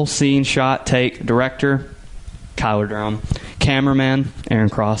 roll, scene, shot, take, director, Kyler Drum, cameraman, Aaron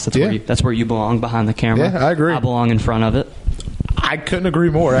Cross. That's where you belong, behind the camera. Yeah, I agree. I belong in front of it. I couldn't agree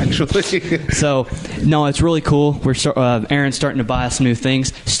more, actually. So, no, it's really cool. Aaron's starting to buy some new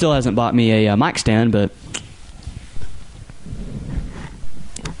things. Still hasn't bought me a mic stand, but...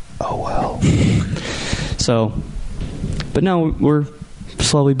 Oh, well. So, but no, we're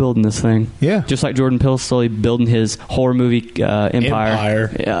slowly building this thing. Yeah. Just like Jordan Peele's slowly building his horror movie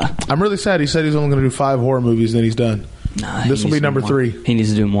empire. Yeah. I'm really sad. He said he's only going to do 5 horror movies, then he's done. Nah, this will be number 3. He needs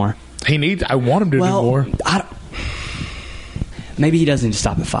to do more. I want him to do more. Maybe he doesn't need to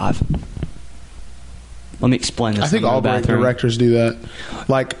stop at 5. Let me explain this. I think all great directors do that.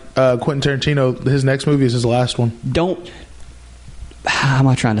 Like Quentin Tarantino, his next movie is his last one. how am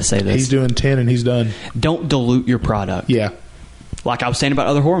I trying to say this? He's doing 10 and he's done. Don't dilute your product. Yeah. Like I was saying about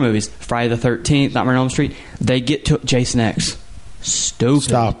other horror movies, Friday the 13th, Nightmare on Elm Street, they get to Jason X. Stupid.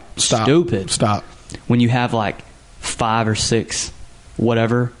 Stop. Stupid. Stop. When you have like 5 or 6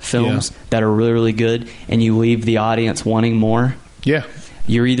 whatever films that are really, really good and you leave the audience wanting more, Yeah.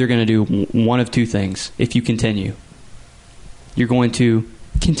 you're either going to do one of two things if you continue. You're going to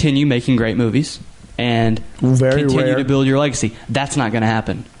continue making great movies and continue to build your legacy. That's not going to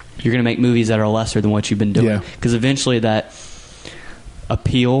happen. You're going to make movies that are lesser than what you've been doing. Because eventually that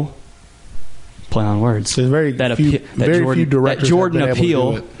appeal, play on words, There's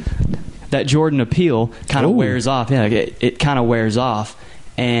that Jordan appeal kind of wears off. Yeah, it kind of wears off,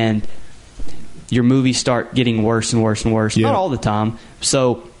 and your movies start getting worse and worse and worse. Yeah. Not all the time.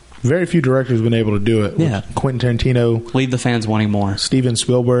 So very few directors have been able to do it. Yeah. Quentin Tarantino, leave the fans wanting more. Steven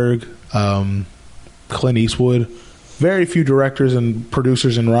Spielberg, Clint Eastwood. Very few directors and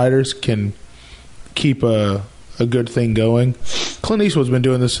producers and writers can keep a good thing going. Clint Eastwood's been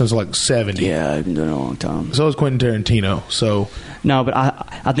doing this since like 70. Yeah, I've been doing it a long time. So is Quentin Tarantino. So no, but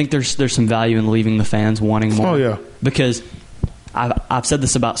I think there's some value in leaving the fans wanting more. Oh yeah, because I've said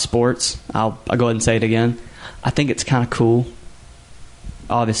this about sports. I'll go ahead and say it again. I think it's kind of cool.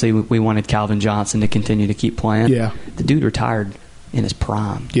 Obviously, we wanted Calvin Johnson to continue to keep playing. Yeah, the dude retired in his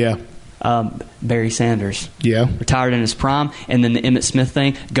prime. Yeah. Barry Sanders. Yeah. Retired in his prime, and then the Emmitt Smith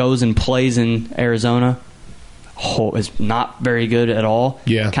thing, goes and plays in Arizona. Is not very good at all.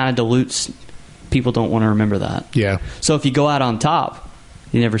 Yeah. Kind of dilutes. People don't want to remember that. Yeah. So if you go out on top,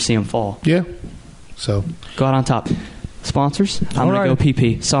 you never see them fall. Yeah. So go out on top. Sponsors? I'm going to go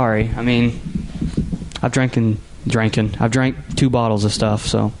PP. Sorry. I mean, I've drank 2 bottles of stuff,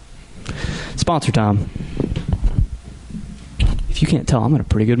 so. Sponsor time. If you can't tell, I'm in a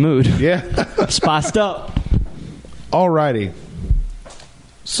pretty good mood. Yeah. Spiced up. Alrighty.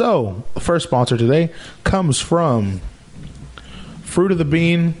 So, the first sponsor today comes from Fruit of the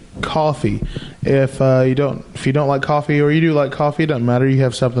Bean Coffee. If you don't like coffee, or you do like coffee, it doesn't matter. You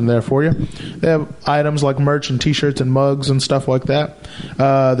have something there for you. They have items like merch and T-shirts and mugs and stuff like that.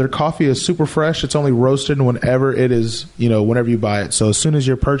 Their coffee is super fresh. It's only roasted whenever it is, whenever you buy it. So as soon as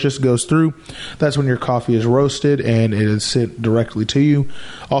your purchase goes through, that's when your coffee is roasted and it is sent directly to you.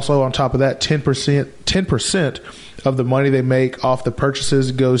 Also, on top of that, 10% of the money they make off the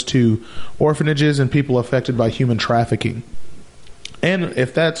purchases goes to orphanages and people affected by human trafficking. And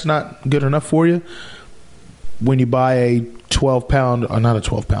if that's not good enough for you, when you buy a 1 pound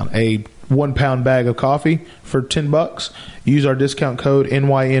bag of coffee for $10, use our discount code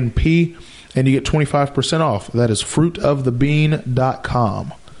NYNP and you get 25% off. That is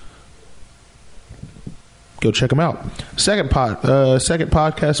fruitofthebean.com. Go check them out. Second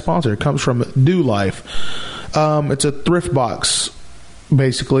podcast sponsor comes from Do Life. It's a thrift box,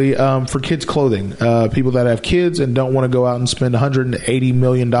 basically, for kids' clothing. People that have kids and don't want to go out and spend $180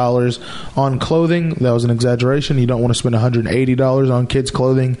 million on clothing. That was an exaggeration. You don't want to spend $180 on kids'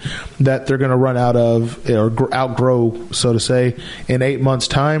 clothing that they're going to run out of or outgrow, so to say, in 8 months'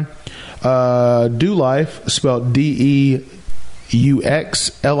 time. Do Life, spelled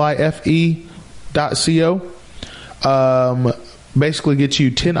DEUXLIFE.co. Basically gets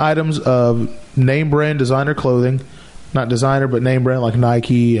you 10 items of name brand designer clothing. Not designer, but name brand like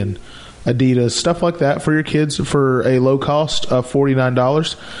Nike and Adidas, stuff like that for your kids for a low cost of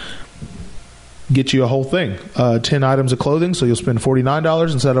 $49. Get you a whole thing. 10 items of clothing, so you'll spend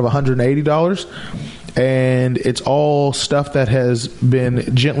 $49 instead of $180. And it's all stuff that has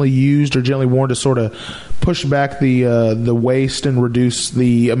been gently used or gently worn to sort of push back the waste and reduce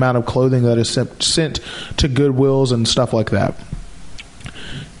the amount of clothing that is sent to Goodwills and stuff like that.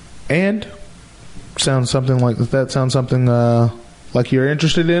 And sounds something like you're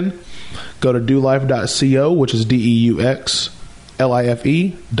interested in, go to dolife.co, which is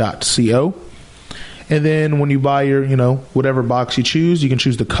DEUXLIFE.co. And then when you buy your, whatever box you choose, you can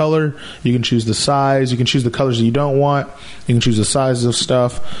choose the color, you can choose the size, you can choose the colors that you don't want, you can choose the sizes of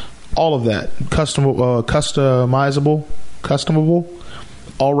stuff, all of that. Customable,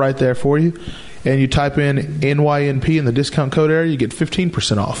 all right there for you. And you type in NYNP in the discount code area, you get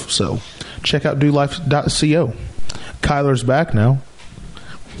 15% off. So check out dolife.co. Kyler's back now.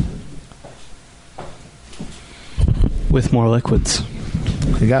 With more liquids.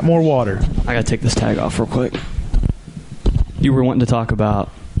 You got more water. I got to take this tag off real quick. You were wanting to talk about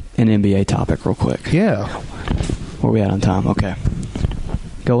an NBA topic real quick. Yeah. Where are we at on time? Okay.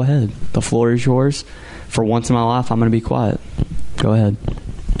 Go ahead. The floor is yours. For once in my life, I'm going to be quiet. Go ahead.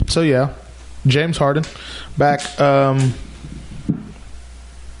 So, yeah. James Harden back.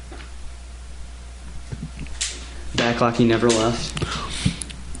 act like he never left.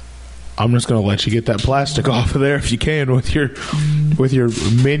 I'm just going to let you get that plastic off of there if you can with your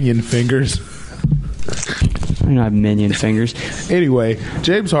minion fingers. I don't have minion fingers. Anyway,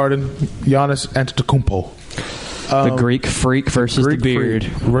 James Harden, Giannis Antetokounmpo. The Greek freak versus the beard.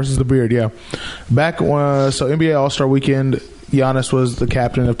 Versus the beard, yeah. Back so NBA All-Star Weekend, Giannis was the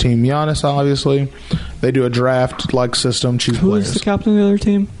captain of Team Giannis, obviously. They do a draft-like system, choose Who players. is the captain of the other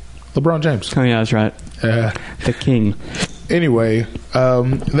team? LeBron James. Oh, yeah, that's right. The king. Anyway,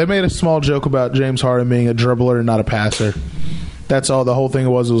 they made a small joke about James Harden being a dribbler and not a passer. That's all. The whole thing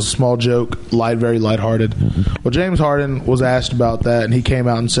was a small joke, very lighthearted. Well, James Harden was asked about that, and he came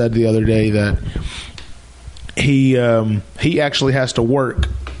out and said the other day that he actually has to work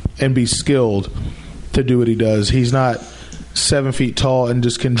and be skilled to do what he does. He's not 7 feet tall and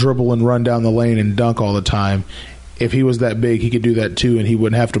just can dribble and run down the lane and dunk all the time. If he was that big, he could do that too, and he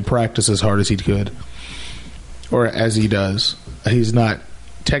wouldn't have to practice as hard as he could, or as he does. He's not.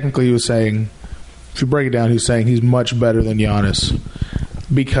 Technically, he was saying, if you break it down, he's saying he's much better than Giannis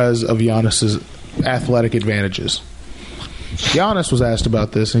because of Giannis's athletic advantages. Giannis was asked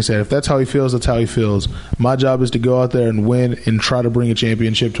about this, and he said, if that's how he feels, that's how he feels. My job is to go out there and win and try to bring a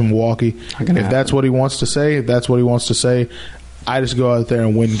championship to Milwaukee. If that's what he wants to say, I just go out there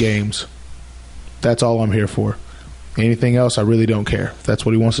and win games. That's all I'm here for. Anything else, I really don't care. If that's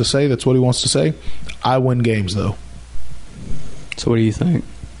what he wants to say, that's what he wants to say. I win games, though. So what do you think?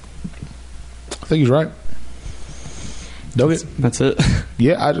 I think he's right. That's it?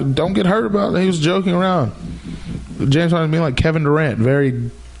 Yeah, don't get hurt about it. He was joking around. James Harden being like Kevin Durant,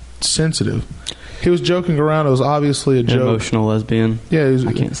 very sensitive. He was joking around. It was obviously a joke. Emotional lesbian. Yeah,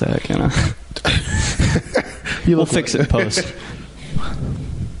 I can't say that, can I? We'll fix it post.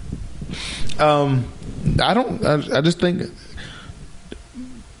 I just think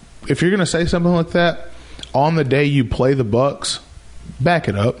if you're going to say something like that on the day you play the Bucks, back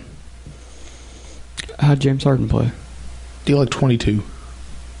it up. How'd James Harden play? He like 22.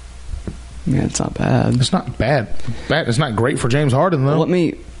 Yeah, it's not bad. It's not bad. It's not great for James Harden, though. I'm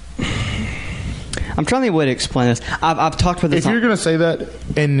trying to think of a way to explain this. I've talked about this. If you're going to say that,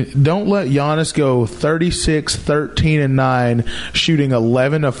 and don't let Giannis go 36, 13, and 9, shooting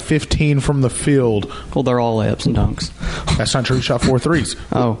 11 of 15 from the field. Well, they're all layups and dunks. That's not true. He shot 4 threes.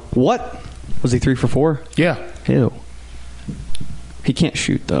 Oh, what? Was he 3 for 4? Yeah. Ew. He can't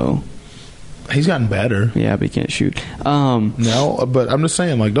shoot, though. He's gotten better. Yeah, but he can't shoot. No, but I'm just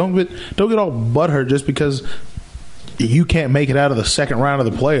saying, like, don't get all butthurt just because you can't make it out of the second round of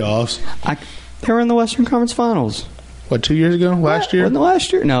the playoffs. They were in the Western Conference Finals. What, 2 years ago? Last year? Wasn't it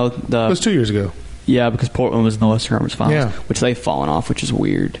last year? No. It was 2 years ago. Yeah, because Portland was in the Western Conference Finals, yeah. Which they've fallen off, which is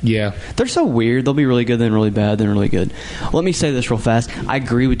weird. Yeah. They're so weird. They'll be really good, then really bad, then really good. Let me say this real fast. I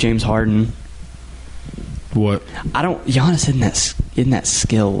agree with James Harden. What? Giannis isn't that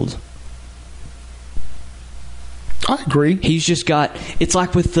skilled. I agree. He's just got. It's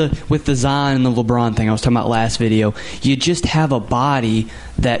like with the Zion and the LeBron thing I was talking about last video. You just have a body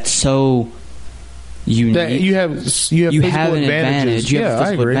that's so unique. That you have an advantage. You have a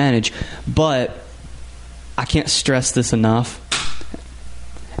physical advantage. But I can't stress this enough.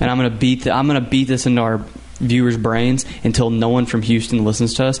 And I'm gonna beat this into our viewers' brains until no one from Houston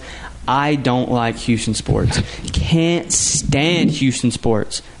listens to us. I don't like Houston sports. Can't stand Houston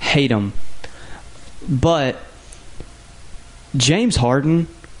sports. Hate them. But James Harden,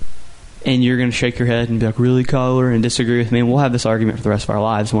 and you're going to shake your head and be like, really, Kyler, and disagree with me, and we'll have this argument for the rest of our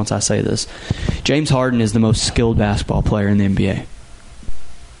lives once I say this. James Harden is the most skilled basketball player in the NBA.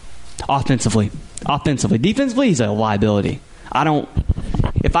 Offensively. Defensively, he's a liability.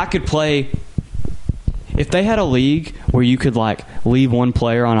 If they had a league where you could, like, leave one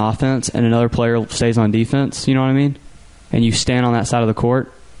player on offense and another player stays on defense, you know what I mean? And you stand on that side of the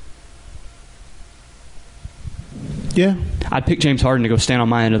court. Yeah. I'd pick James Harden to go stand on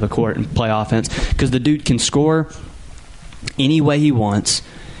my end of the court and play offense because the dude can score any way he wants.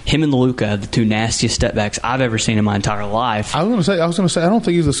 Him and Luka are the two nastiest step backs I've ever seen in my entire life. I was going to say I don't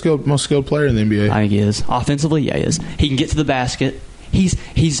think he's the most skilled player in the NBA. I think he is. Offensively, yeah, he is. He can get to the basket. He's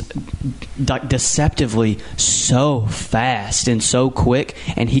deceptively so fast and so quick,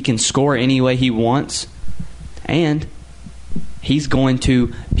 and he can score any way he wants. And he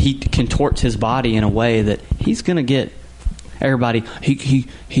contorts his body in a way that he's going to get everybody. He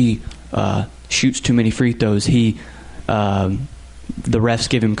shoots too many free throws. The refs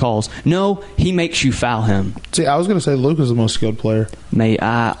give him calls. No, he makes you foul him. See, I was going to say Luka's the most skilled player.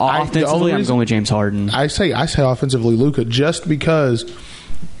 Offensively, I'm going with James Harden. I say offensively Luka just because,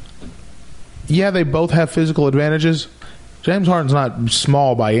 yeah, they both have physical advantages. James Harden's not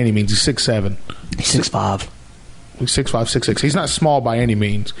small by any means. He's 6'7". He's 6'5". 6'5", 6'6". He's not small by any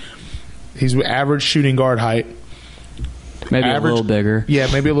means. He's average shooting guard height. Maybe a little bigger.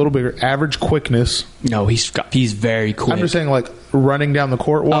 Yeah, maybe a little bigger. Average quickness. No, he's very quick. I'm just saying, like, running down the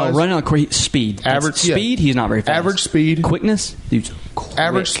court wise. Running on the court, speed. Average speed, he's not very fast. Average speed. Quickness, dude's quick.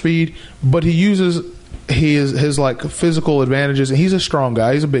 Average speed, but he uses his like physical advantages. He's a strong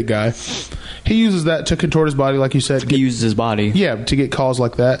guy. He's a big guy. He uses that to contort his body, like you said. He uses his body. Yeah, to get calls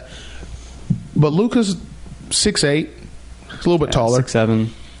like that. But Luka's 6'8". He's a little bit taller. 6'7",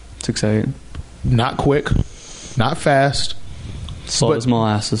 6'8". Not quick. Not fast. Slow as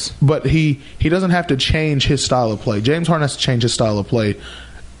molasses. But he doesn't have to change his style of play. James Harden has to change his style of play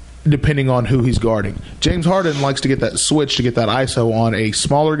depending on who he's guarding. James Harden likes to get that switch, to get that ISO on a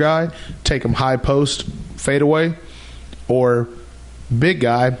smaller guy, take him high post, fade away, or big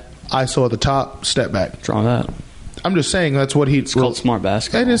guy, ISO at the top, step back. Draw that. I'm just saying that's what It's called smart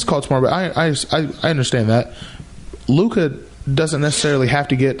basketball. It is called smart basketball. I understand that. Luka doesn't necessarily have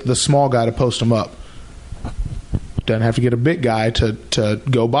to get the small guy to post him up. Doesn't have to get a big guy to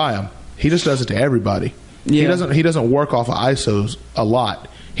go by him. He just does it to everybody. Yeah. He doesn't work off of ISOs a lot.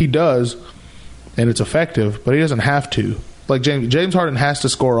 He does, and it's effective, but he doesn't have to. Like James Harden has to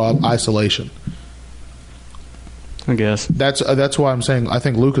score off isolation. I guess That's why I'm saying I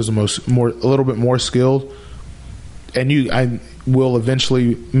think Luka's a little bit more skilled, and I will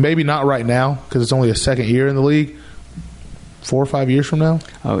eventually, maybe not right now because it's only a second year in the league. 4 or 5 years from now.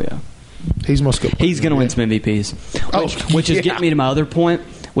 Oh yeah, he's most skilled. He's going to win some MVPs. Which is getting me to my other point.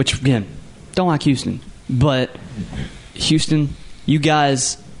 Which again, don't like Houston, but Houston, you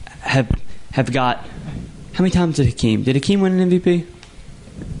guys have got how many times did Hakeem? Did Hakeem win an MVP?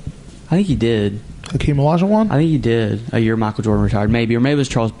 I think he did. Hakeem Olajuwon won? I think he did a year Michael Jordan retired, maybe, or maybe it was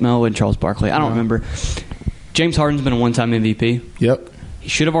Charles Barkley. I don't remember. James Harden's been a one-time MVP. Yep. He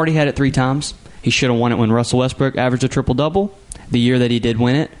should have already had it 3 times. He should have won it when Russell Westbrook averaged a triple-double, the year that he did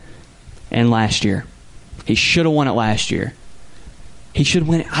win it, and last year. He should have won it last year. He should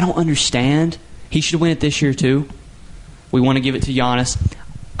win it. I don't understand. He should win it this year, too. We want to give it to Giannis.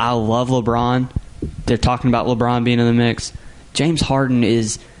 I love LeBron. They're talking about LeBron being in the mix. James Harden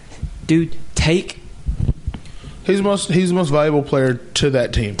is... Dude, take... He's the most valuable player to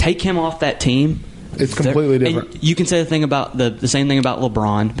that team. Take him off that team. It's completely different. And you can say the same thing about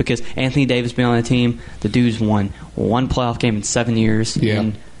LeBron, because Anthony Davis being on the team, the dude's won 1 playoff game in 7 years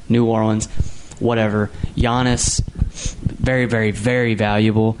in New Orleans. Whatever. Giannis, very, very, very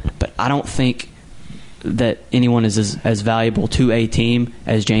valuable, but I don't think that anyone is as valuable to a team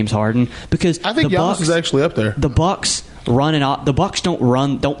as James Harden, because I think Giannis is actually up there. The Bucks running off. The Bucks don't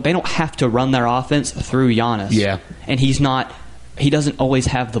have to run their offense through Giannis. Yeah, and he doesn't always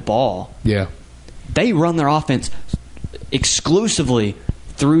have the ball. Yeah. They run their offense exclusively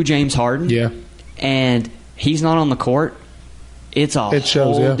through James Harden. Yeah. And he's not on the court. It's a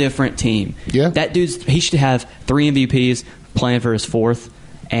whole different team. Yeah. That he should have 3 MVPs playing for his 4th.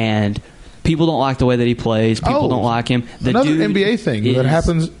 And people don't like the way that he plays. People don't like him. Another NBA thing that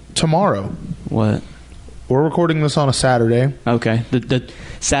happens tomorrow. What? We're recording this on a Saturday. Okay. The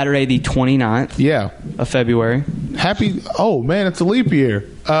Saturday the 29th of February. Oh, man, it's a leap year.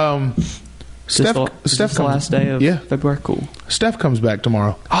 Steph comes, the last day of February? Cool. Steph comes back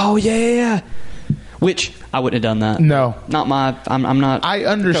tomorrow. Oh, yeah. Which, I wouldn't have done that. No. Not my... I'm not... I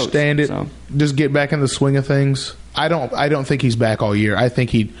understand coach, it. So. Just get back in the swing of things. I don't think he's back all year. I think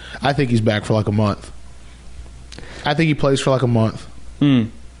he's back for like a month. I think he plays for like a month.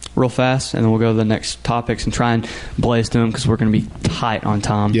 Real fast, and then we'll go to the next topics and try and blaze through them because we're going to be tight on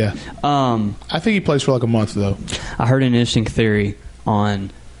time. Yeah. I think he plays for like a month, though. I heard an interesting theory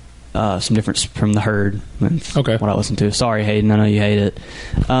on some difference from the herd. Okay. What I listened to. Sorry, Hayden. I know you hate it.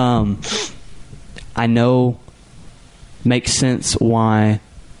 I know makes sense why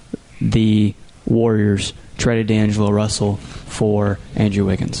the Warriors traded D'Angelo Russell for Andrew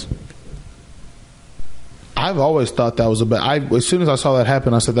Wiggins. I've always thought that was as soon as I saw that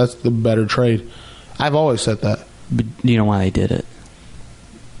happen, I said that's the better trade. I've always said that. But do you know why they did it?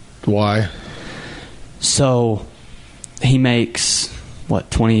 Why? So he makes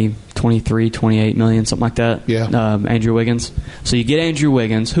 23, 28 million, something like that. Yeah. Andrew Wiggins. So you get Andrew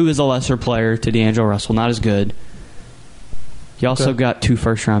Wiggins, who is a lesser player to D'Angelo Russell, not as good. You also got 2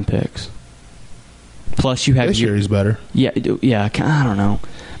 first-round picks. Plus you have this year he's better. Yeah. I don't know,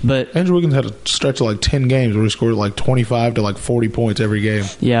 but Andrew Wiggins had a stretch of like 10 games where he scored like 25 to like 40 points every game.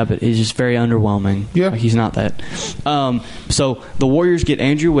 Yeah, but he's just very underwhelming. Yeah, he's not that. So the Warriors get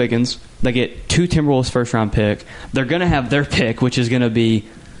Andrew Wiggins. They get 2 Timberwolves first-round pick. They're going to have their pick, which is going to be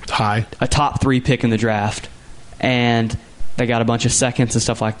high, a top 3 pick in the draft, and they got a bunch of seconds and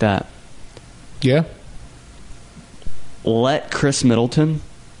stuff like that. Yeah. let Chris Middleton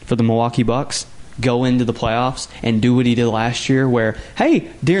for the Milwaukee Bucks go into the playoffs and do what he did last year where, hey,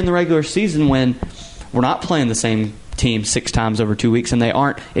 during the regular season when we're not playing the same team 6 times over 2 weeks and they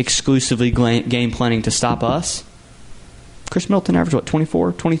aren't exclusively game planning to stop us, Chris Middleton averaged, what,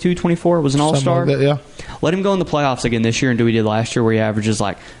 24, 22, 24, was an all-star? Like that, yeah. Let him go in the playoffs again this year and do what he did last year where he averages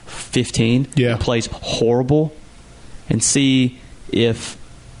like 15, plays horrible, and see if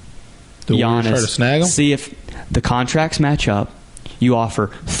Giannis try to snag him? See if the contracts match up. You offer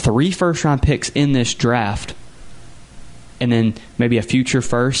 3 first-round picks in this draft and then maybe a future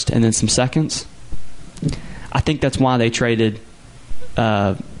first and then some seconds. I think that's why they traded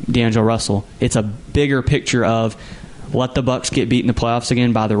D'Angelo Russell. It's a bigger picture of let the Bucks get beat in the playoffs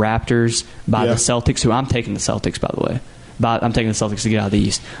again by the Raptors, by the Celtics, who I'm taking the Celtics, by the way. I'm taking the Celtics to get out of the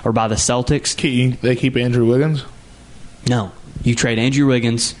East. Or by the Celtics. They keep Andrew Wiggins? No. You trade Andrew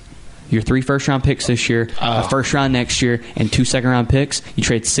Wiggins, your 3 first-round picks this year, a first-round next year, and 2 second-round picks. You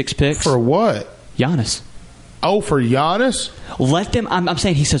trade 6 picks. For what? Giannis. Oh, for Giannis? Let them. I'm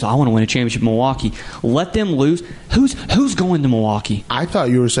saying he says, I want to win a championship in Milwaukee. Let them lose. Who's going to Milwaukee? I thought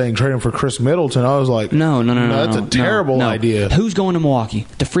you were saying trading for Chris Middleton. I was like, no. That's a terrible idea. Who's going to Milwaukee?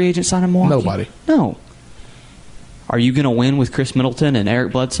 The free agent sign in Milwaukee? Nobody. No. Are you going to win with Chris Middleton and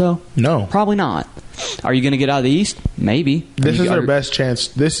Eric Bledsoe? No. Probably not. Are you going to get out of the East? Maybe. This is their best chance.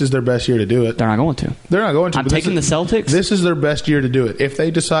 This is their best year to do it. They're not going to. They're not going to. I'm taking the Celtics. This is their best year to do it. If they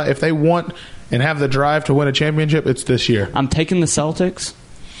decide, if they want and have the drive to win a championship, it's this year. I'm taking the Celtics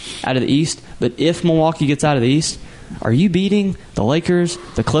out of the East, but if Milwaukee gets out of the East, are you beating the Lakers,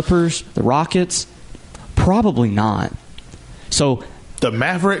 the Clippers, the Rockets? Probably not. So the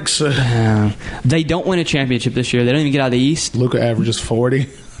Mavericks, they don't win a championship this year. They don't even get out of the East. Luka averages 40.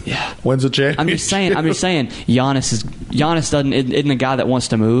 Yeah, wins a championship. I'm just saying. Giannis isn't a guy that wants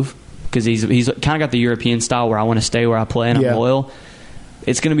to move because he's kind of got the European style where I want to stay where I play and I'm loyal.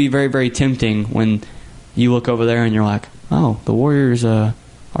 It's going to be very, very tempting when you look over there and you're like, oh, the Warriors are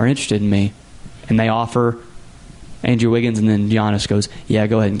interested in me, and they offer Andrew Wiggins, and then Giannis goes, yeah,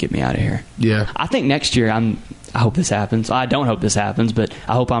 go ahead and get me out of here. Yeah, I think next year I hope this happens. I don't hope this happens, but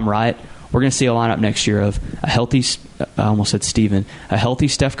I hope I'm right. We're going to see a lineup next year of a healthy, I almost said Steven, a healthy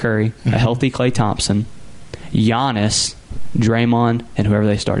Steph Curry, a healthy Klay Thompson, Giannis, Draymond, and whoever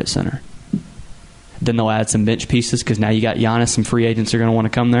they start at center. Then they'll add some bench pieces because now you got Giannis, some free agents are going to want to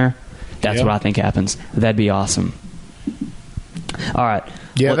come there. That's what I think happens. That'd be awesome. All right.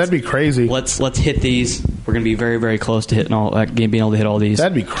 Yeah, that'd be crazy. Let's hit these. We're going to be very, very close to hitting being able to hit all these.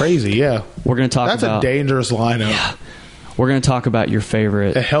 That'd be crazy, yeah. We're going to talk about... That's a dangerous lineup. Yeah. We're going to talk about your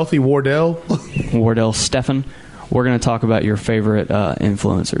favorite... A healthy Wardell. Wardell Stephen. We're going to talk about your favorite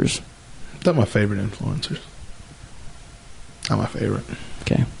influencers. Not my favorite influencers. Not my favorite.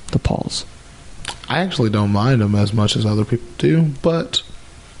 Okay. The Pauls. I actually don't mind them as much as other people do, but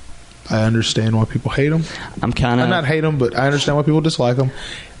I understand why people hate them. I'm not hate them, but I understand why people dislike them.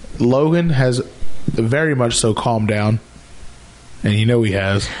 Logan has very much so calmed down, and you know he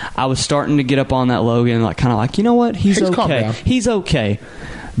has. I was starting to get up on that Logan, kind of like, you know what? He's okay. He's okay.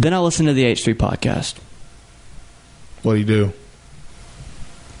 Then I listened to the H3 podcast. What do you do?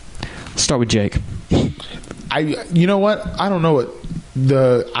 Let's start with Jake. You know what? I don't know what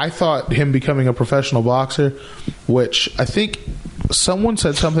I thought him becoming a professional boxer, which I think someone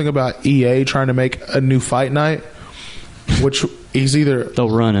said something about EA trying to make a new fight night, which is either they'll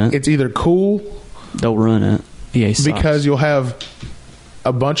run it. It's either cool, they'll run it. EA sucks. Because you'll have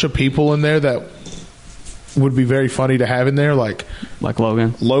a bunch of people in there that would be very funny to have in there, like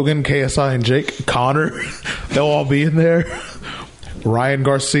Logan, KSI, and Jake, Connor. They'll all be in there. Ryan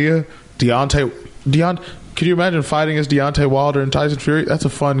Garcia, Deontay. Could you imagine fighting as Deontay Wilder and Tyson Fury? That's a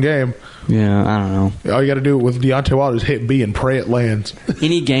fun game. Yeah, I don't know. All you got to do with Deontay Wilder is hit B and pray it lands.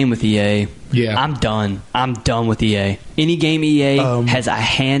 Any game with EA, yeah, I'm done. I'm done with EA. Any game EA has a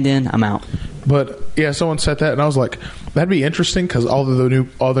hand in, I'm out. But yeah, someone said that, and I was like, that'd be interesting because all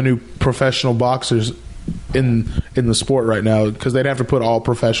the new professional boxers in the sport right now, because they'd have to put all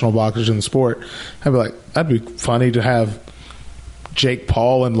professional boxers in the sport. I'd be like, that'd be funny to have Jake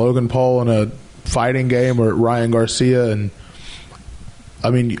Paul and Logan Paul in a fighting game, or Ryan Garcia and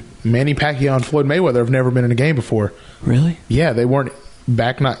Manny Pacquiao and Floyd Mayweather have never been in a game before. Really? Yeah, they weren't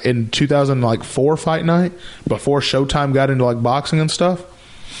back in 2004 fight night before Showtime got into boxing and stuff.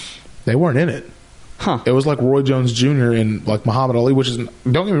 They weren't in it. Huh. It was like Roy Jones Jr. and Muhammad Ali, which is,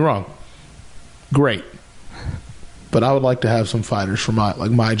 don't get me wrong, great. But I would like to have some fighters from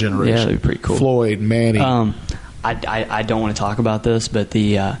my generation. Yeah, that'd be pretty cool. Floyd, Manny. I don't want to talk about this, but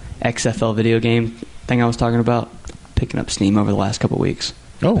the XFL video game thing I was talking about, picking up steam over the last couple of weeks.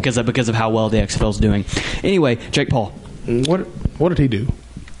 Oh. Because of how well the XFL is doing. Anyway, Jake Paul. What did he do?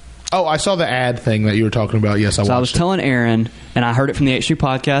 Oh, I saw the ad thing that you were talking about. Yes, I watched. So I was telling Aaron, and I heard it from the H3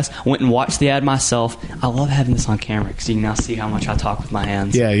 podcast. I went and watched the ad myself. I love having this on camera because you can now see how much I talk with my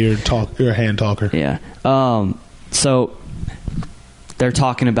hands. Yeah, you're a hand talker. Yeah. So they're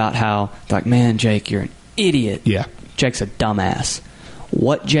talking about how, like, man, Jake, you're an idiot. Yeah. Jake's a dumbass.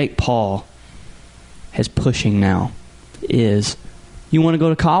 What Jake Paul is pushing now is, you want to go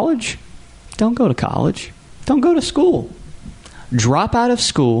to college? Don't go to college. Don't go to school. Drop out of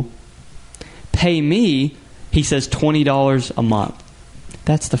school. Pay me, he says, $20 a month.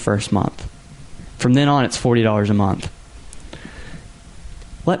 That's the first month. From then on, it's $40 a month.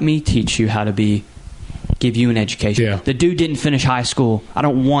 Let me teach you how to give you an education. Yeah. The dude didn't finish high school. I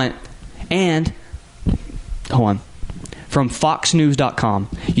don't want... And, hold on. From FoxNews.com,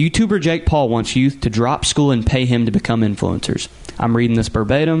 YouTuber Jake Paul wants youth to drop school and pay him to become influencers. I'm reading this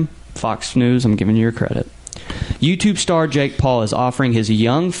verbatim. Fox News, I'm giving you your credit. YouTube star Jake Paul is offering his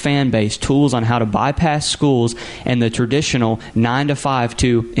young fan base tools on how to bypass schools and the traditional 9-to-5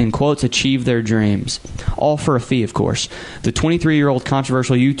 to, in quotes, achieve their dreams. All for a fee, of course. The 23-year-old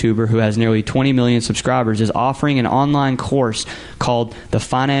controversial YouTuber who has nearly 20 million subscribers is offering an online course called the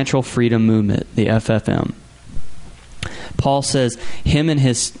Financial Freedom Movement, the FFM. Paul says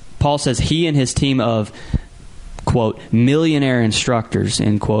he and his team of, quote, millionaire instructors,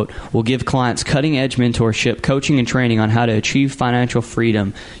 end quote, will give clients cutting-edge mentorship, coaching, and training on how to achieve financial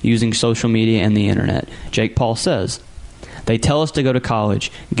freedom using social media and the internet. Jake Paul says, they tell us to go to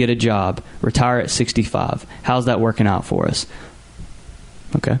college, get a job, retire at 65. How's that working out for us?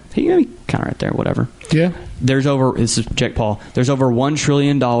 Okay. He kind of right there, whatever. Yeah. This is Jake Paul, there's over $1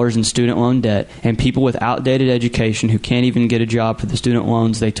 trillion in student loan debt and people with outdated education who can't even get a job for the student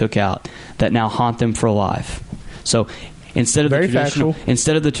loans they took out that now haunt them for life. So instead of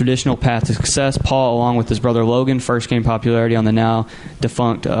the traditional path to success, Paul, along with his brother Logan, first gained popularity on the now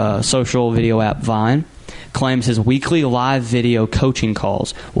defunct social video app Vine, claims his weekly live video coaching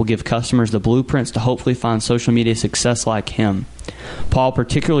calls will give customers the blueprints to hopefully find social media success like him. Paul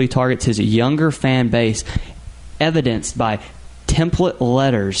particularly targets his younger fan base, evidenced by template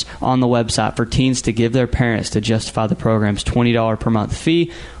letters on the website for teens to give their parents to justify the program's $20 per month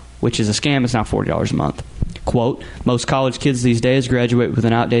fee, which is a scam. It's now $40 a month. Quote, most college kids these days graduate with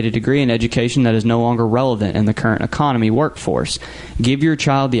an outdated degree in education that is no longer relevant in the current economy workforce. Give your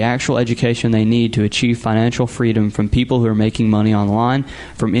child the actual education they need to achieve financial freedom from people who are making money online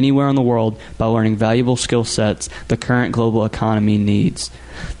from anywhere in the world by learning valuable skill sets the current global economy needs.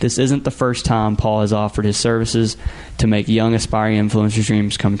 This isn't the first time Paul has offered his services to make young aspiring influencers'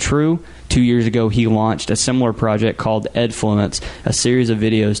 dreams come true. 2 years ago, he launched a similar project called Edfluence, a series of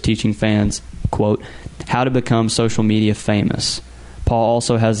videos teaching fans, quote, how to become social media famous. Paul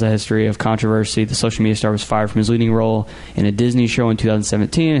also has a history of controversy. The social media star was fired from his leading role in a Disney show in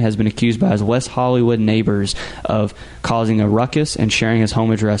 2017 and has been accused by his West Hollywood neighbors of causing a ruckus and sharing his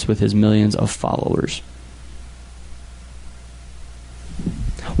home address with his millions of followers.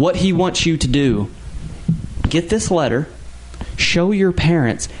 What he wants you to do, get this letter, show your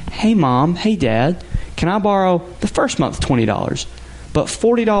parents, hey mom, hey dad, can I borrow the first month $20, but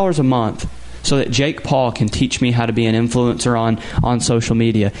 $40 a month so that Jake Paul can teach me how to be an influencer on social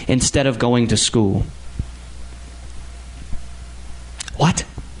media instead of going to school. What?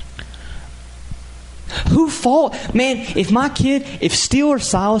 Who fault? Man, if Steele or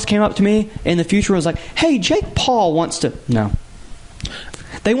Silas came up to me in the future and was like, hey, Jake Paul wants to... No.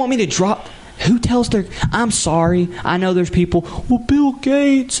 They want me to drop... Who tells their... I'm sorry. I know there's people... Well, Bill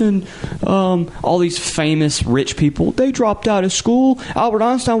Gates and all these famous rich people, they dropped out of school. Albert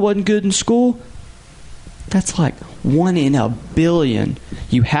Einstein wasn't good in school. That's like 1 in a billion.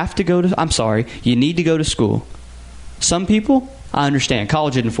 You have to go to... I'm sorry. You need to go to school. Some people, I understand.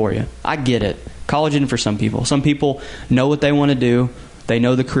 College isn't for you. I get it. College isn't for some people. Some people know what they want to do. They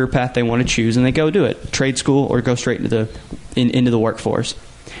know the career path they want to choose, and they go do it. Trade school or go straight into the workforce.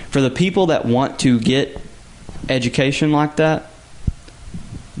 For the people that want to get education like that,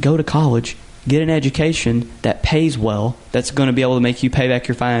 go to college, get an education that pays well, that's going to be able to make you pay back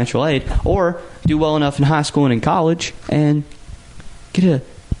your financial aid, or do well enough in high school and in college and get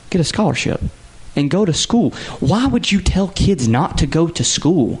a scholarship and go to school. Why would you tell kids not to go to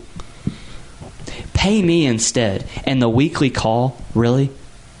school? Pay me instead. And the weekly call, really?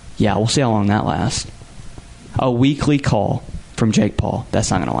 Yeah, we'll see how long that lasts. A weekly call from Jake Paul. That's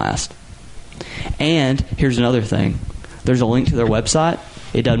not going to last. And here's another thing. There's a link to their website.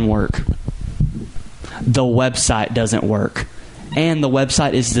 It doesn't work. The website doesn't work. And the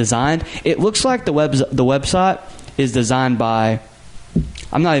website is designed... It looks like the website is designed by...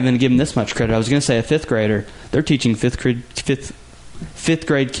 I'm not even going to give him this much credit. I was going to say a 5th grader. They're teaching fifth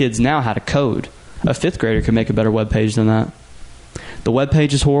grade kids now how to code. A fifth grader can make a better web page than that. The web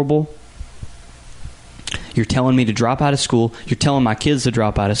page is horrible. You're telling me to drop out of school. You're telling my kids to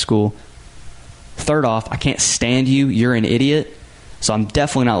drop out of school. Third off, I can't stand you. You're an idiot. So I'm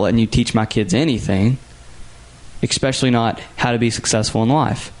definitely not letting you teach my kids anything, especially not how to be successful in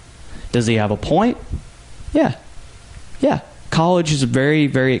life. Does he have a point? Yeah. College is very,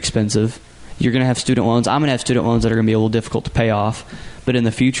 very expensive. You're going to have student loans. I'm going to have student loans that are going to be a little difficult to pay off. But in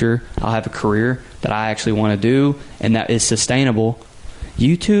the future, I'll have a career that I actually want to do and that is sustainable.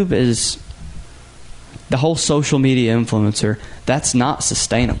 YouTube is the whole social media influencer. That's not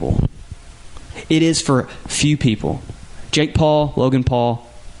sustainable. It is for few people. Jake Paul, Logan Paul,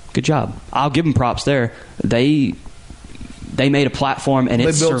 good job. I'll give them props there. They made a platform and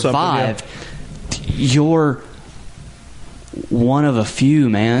it survived. Yeah. You're one of a few,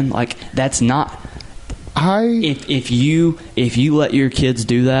 man. Like, that's not... If you let your kids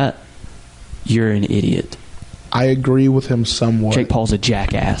do that, you're an idiot. I agree with him somewhat. Jake Paul's a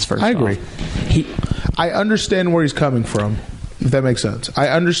jackass, first I agree. off. I understand where he's coming from, if that makes sense. I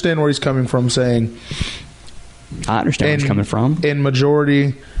understand where he's coming from saying... I understand where he's coming from. In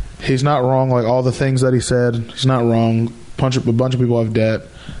majority, he's not wrong. Like, all the things that he said, he's not wrong. A bunch of people have debt,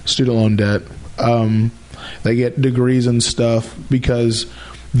 student loan debt. They get degrees and stuff because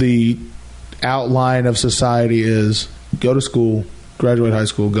the outline of society is go to school, graduate high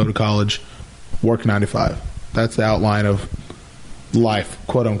school, go to college, work 9 to 5. That's the outline of life,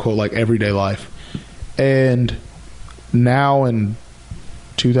 quote unquote, like everyday life. And now in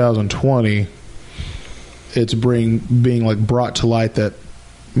 2020, it's being like brought to light that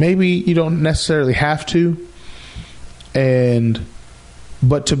maybe you don't necessarily have to.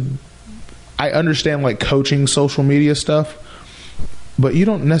 I understand like coaching social media stuff, but you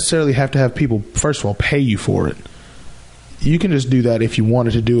don't necessarily have to have people, first of all, pay you for it. You can just do that if you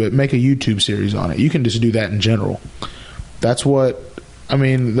wanted to do it. Make a YouTube series on it. You can just do that in general. That's what, I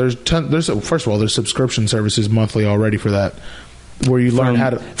mean, first of all, there's subscription services monthly already for that, where you learn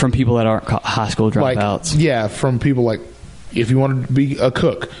how to... From people that aren't high school dropouts. From people like, if you want to be a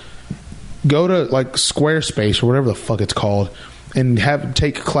cook, go to like Squarespace or whatever the fuck it's called, and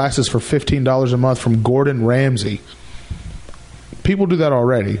take classes for $15 a month from Gordon Ramsay. People do that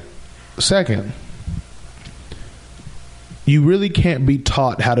already. Second, you really can't be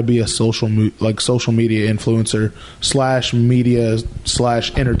taught how to be a social media influencer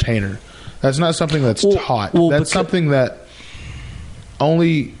 / entertainer. That's not something that's taught. That's something that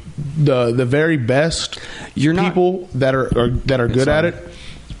only the very best people that are good at it.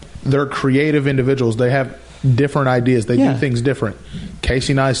 They're creative individuals. They have different ideas. They do things different.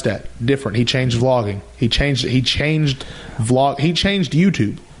 Casey Neistat, different. He changed vlogging. He changed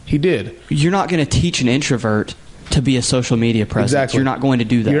YouTube. He did. You're not going to teach an introvert to be a social media presence. Exactly. You're not going to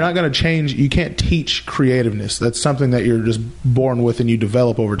do that. You're not going to change. You can't teach creativeness. That's something that you're just born with and you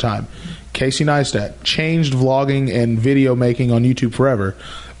develop over time. Casey Neistat changed vlogging and video making on YouTube forever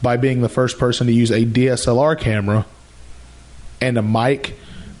by being the first person to use a DSLR camera and a mic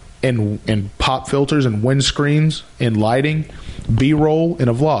and pop filters and windscreens and lighting, B-roll in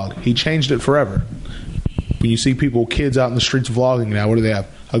a vlog. He changed it forever. When you see kids out in the streets vlogging now, what do they have?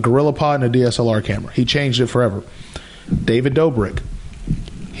 A GorillaPod and a DSLR camera. He changed it forever. David Dobrik.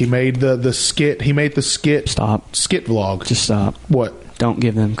 He made the skit. He made the skit. Stop. Skit vlog. Just stop. What? Don't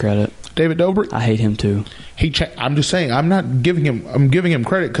give them credit. David Dobrik? I hate him too. I'm just saying. I'm not giving him. I'm giving him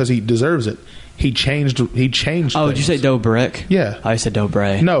credit because he deserves it. He changed. Oh, things. Did you say Dobrik? Yeah. I said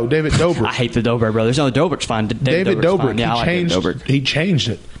Dobrik. No, David Dobrik. I hate the Dobrik brothers. No, Dobrik's fine. David Dobrik. Yeah, He changed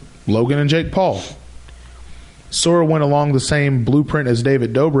it. Logan and Jake Paul. Sora went along the same blueprint as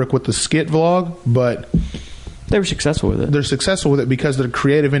David Dobrik with the skit vlog, but they were successful with it. They're successful with it because they're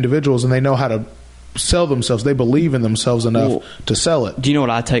creative individuals and they know how to sell themselves. They believe in themselves enough to sell it. Do you know what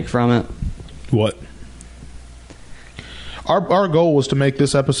I take from it? What? Our goal was to make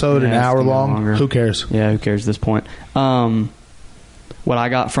this episode an hour long. Longer. Who cares? Yeah, who cares at this point? What I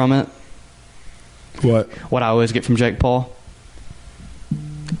got from it? What I always get from Jake Paul?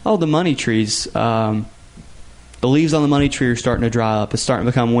 Oh, the money trees. The leaves on the money tree are starting to dry up. It's starting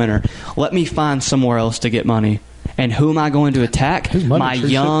to become winter. Let me find somewhere else to get money. And who am I going to attack? His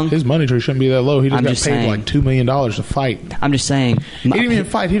money tree shouldn't be that low. He just got paid like $2 million to fight. I'm just saying. He didn't even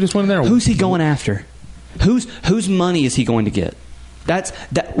fight. He just went in there. Who's he going after? Whose money is he going to get? That's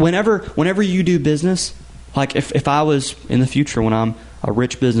that. Whenever you do business, like if I was in the future when I'm a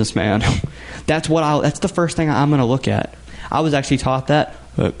rich businessman, that's the first thing I'm going to look at. I was actually taught that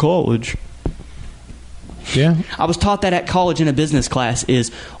at college. Yeah. I was taught that at college in a business class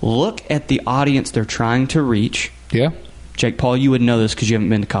is look at the audience they're trying to reach. Yeah. Jake Paul, you wouldn't know this because you haven't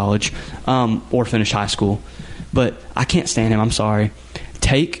been to college or finished high school. But I can't stand him. I'm sorry.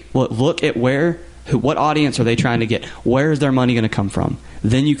 Look at what audience are they trying to get? Where is their money going to come from?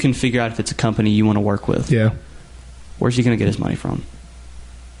 Then you can figure out if it's a company you want to work with. Yeah. Where's he going to get his money from?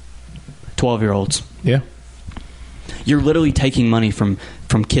 12-year-olds. Yeah. You're literally taking money from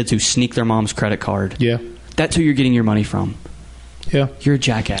kids who sneak their mom's credit card. Yeah. That's who you're getting your money from. Yeah. You're a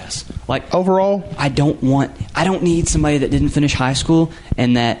jackass. Like, overall, I don't need somebody that didn't finish high school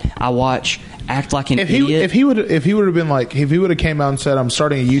and that I watch act like an idiot. If he would have been like, if he would have came out and said, I'm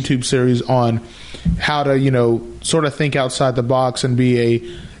starting a YouTube series on how to, sort of think outside the box and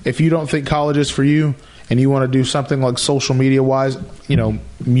if you don't think college is for you and you want to do something like social media wise,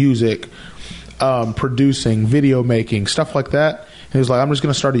 music, producing, video making, stuff like that. And he was like, I'm just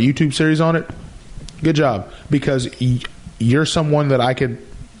going to start a YouTube series on it. Good job. Because you're someone that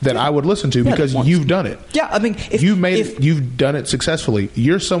I would listen to because you've done it. Yeah, I mean, you've done it successfully.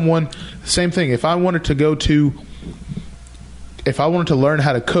 You're someone, same thing. If I wanted to learn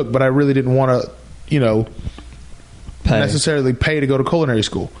how to cook, but I really didn't want to, necessarily pay to go to culinary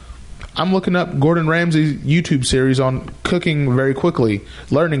school, I'm looking up Gordon Ramsay's YouTube series on cooking very quickly,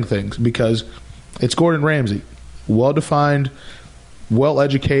 learning things, because it's Gordon Ramsay. Well-defined,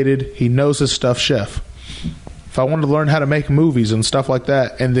 well-educated, he knows his stuff chef. If I wanted to learn how to make movies and stuff like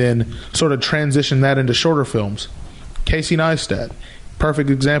that and then sort of transition that into shorter films, Casey Neistat, perfect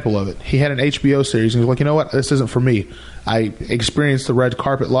example of it. He had an HBO series and he was like, you know what, this isn't for me. I experienced the red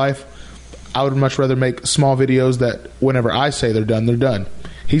carpet life. I would much rather make small videos that whenever I say they're done, they're done.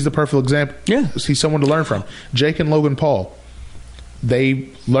 He's the perfect example. Yeah. He's someone to learn from. Jake and Logan Paul, they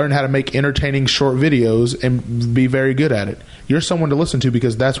learn how to make entertaining short videos and be very good at it. You're someone to listen to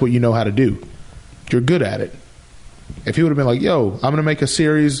because that's what you know how to do. You're good at it. If he would have been like, yo, I'm going to make a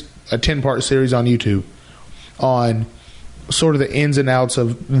 10-part series on YouTube on sort of the ins and outs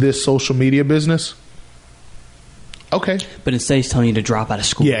of this social media business, okay. But instead he's telling you to drop out of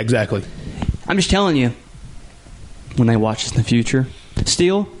school. Yeah, exactly. I'm just telling you, when they watch this in the future,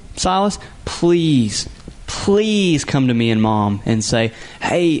 Steele, Silas, please come to me and Mom and say,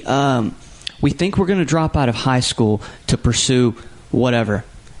 hey, we think we're going to drop out of high school to pursue whatever.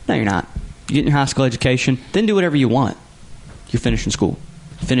 No, you're not. You get your high school education, then do whatever you want. You're finishing school.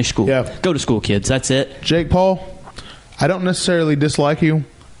 Finish school. Yeah. Go to school, kids. That's it. Jake Paul, I don't necessarily dislike you.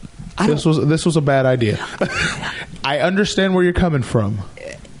 This was a bad idea. I understand where you're coming from.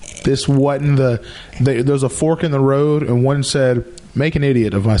 This wasn't there's a fork in the road, and one said, make an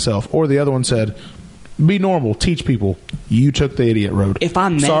idiot of myself. Or the other one said, be normal, teach people. You took the idiot road.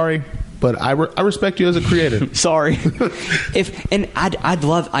 Sorry. But I respect you as a creator. Sorry. I'd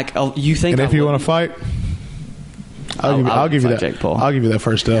love you think. And if you want to fight, I'll give you that. Jake Paul. I'll give you that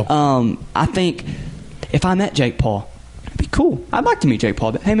first L. I think if I met Jake Paul, it'd be cool. I'd like to meet Jake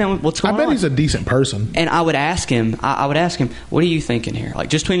Paul. But hey man, what's going on? I bet he's a decent person. And I would ask him. What are you thinking here?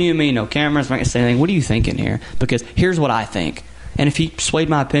 Like just between you and me, no cameras, I'm not gonna say anything. What are you thinking here? Because here's what I think. And if he swayed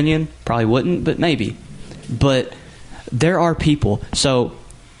my opinion, probably wouldn't, but maybe. But there are people. So.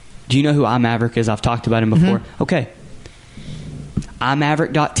 Do you know who iMaverick is? I've talked about him before. Mm-hmm. Okay.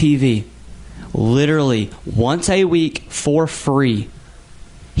 iMaverick.tv. Literally, once a week for free,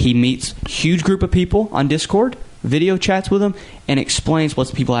 he meets a huge group of people on Discord, video chats with them, and explains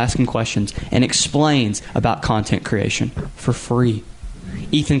what's people asking questions, and explains about content creation for free.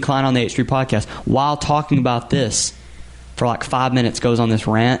 Ethan Klein on the H3 podcast, while talking about this for like 5 minutes, goes on this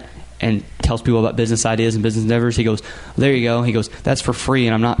rant and tells people about business ideas and business endeavors. He goes, there you go. He goes, that's for free,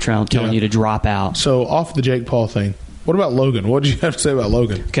 and I'm not telling you to drop out. So, off the Jake Paul thing, what about Logan? What did you have to say about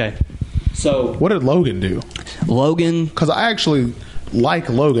Logan? Okay. So, what did Logan do? Logan... Because I actually like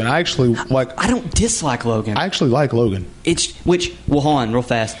Logan. I don't dislike Logan. I actually like Logan. Hold on, real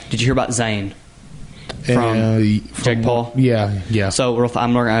fast. Did you hear about Zayn? From Jake Paul? Yeah. So, we're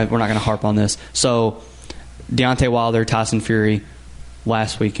not going to harp on this. So, Deontay Wilder, Tyson Fury...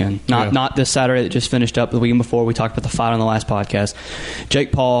 last weekend. Not this Saturday that just finished up. The weekend before, we talked about the fight on the last podcast.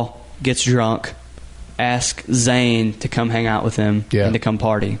 Jake Paul gets drunk, asks Zayn to come hang out with him and to come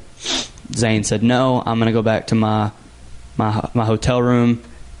party. Zayn said, no, I'm going to go back to my hotel room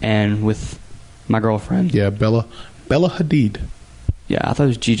and with my girlfriend. Yeah, Bella Hadid. Yeah, I thought it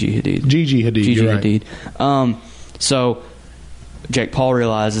was Gigi Hadid. Gigi Hadid. Right. So Jake Paul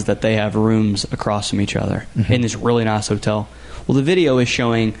realizes that they have rooms across from each other in this really nice hotel. Well, the video is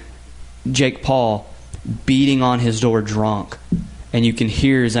showing Jake Paul beating on his door drunk, and you can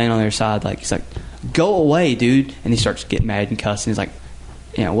hear Zayn on their side, he's like, go away, dude. And he starts getting mad and cussing. He's like,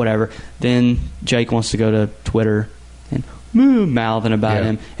 whatever. Then Jake wants to go to Twitter and mouthing about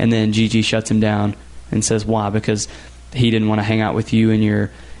him, and then Gigi shuts him down and says why? Because he didn't want to hang out with you and your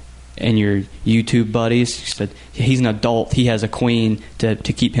YouTube buddies. She said he's an adult. He has a queen to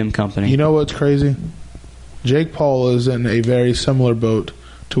keep him company. You know what's crazy? Jake Paul is in a very similar boat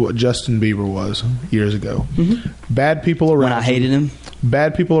to what Justin Bieber was years ago. Mm-hmm. Bad people around when I hated him.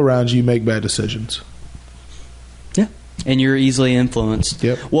 Bad people around you make bad decisions. Yeah. And you're easily influenced.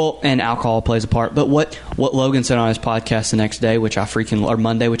 Yep. Well, and alcohol plays a part. But what Logan said on his podcast the next day, which I or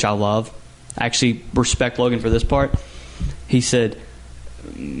Monday, which I love. I actually respect Logan for this part. He said,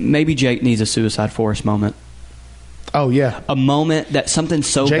 maybe Jake needs a Suicide Forest moment. Oh, yeah. A moment that something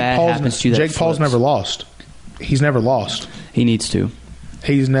so bad happens to you that Jake Paul's never lost. He's never lost. He needs to.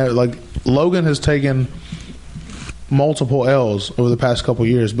 He's never, Logan has taken multiple L's over the past couple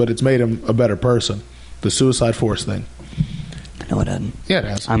years, but it's made him a better person. The Suicide Forest thing. No, it hasn't. Yeah, it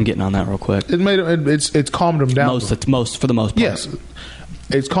has. I'm getting on that real quick. It made him. It's calmed him down. For the most part. Yes,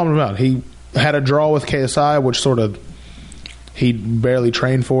 it's calmed him down. He had a draw with KSI, which sort of he barely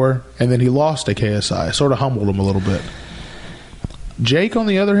trained for, and then he lost to KSI. Sort of humbled him a little bit. Jake, on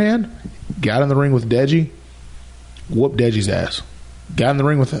the other hand, got in the ring with Deji, whooped Deji's ass. Got in the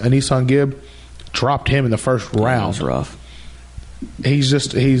ring with Anisan Gibb, dropped him in the first round. That was rough. He's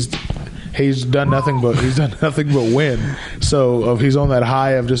done nothing but win. So he's on that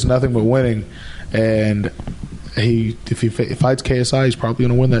high of just nothing but winning, and if he fights KSI, he's probably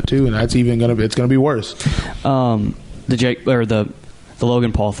going to win that too, and that's even going to be worse. The Jake or the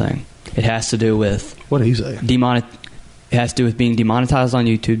Logan Paul thing. It has to do with what did he say? It has to do with being demonetized on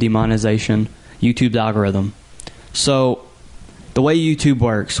YouTube, demonetization, YouTube's algorithm. So the way YouTube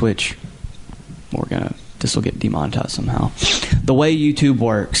works, which this will get demonetized somehow. The way YouTube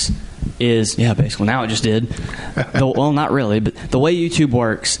works is, basically, now it just did. Well, not really, but the way YouTube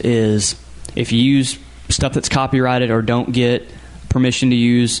works is if you use stuff that's copyrighted or don't get permission to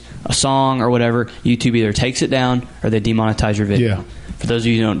use a song or whatever, YouTube either takes it down or they demonetize your video. Yeah. For those of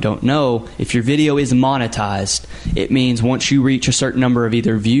you who don't know, if your video is monetized, it means once you reach a certain number of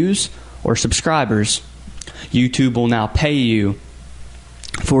either views or subscribers, YouTube will now pay you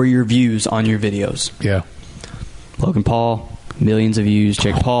for your views on your videos. Yeah. Logan Paul, millions of views.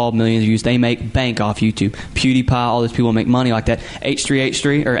 Jake Paul, millions of views. They make bank off YouTube. PewDiePie, all these people make money like that.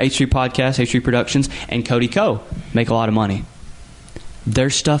 H3 or H3 Podcast, H3 Productions, and Cody Co. make a lot of money. Their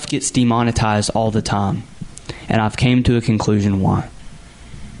stuff gets demonetized all the time. And I've came to a conclusion why.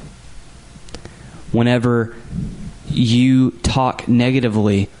 Whenever you talk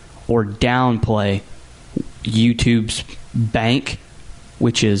negatively or downplay YouTube's bank,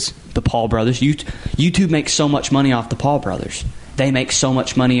 which is the Paul brothers. YouTube makes so much money off the Paul brothers. They make so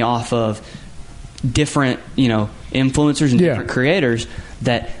much money off of different, influencers and different creators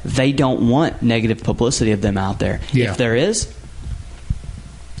that they don't want negative publicity of them out there. Yeah. If there is,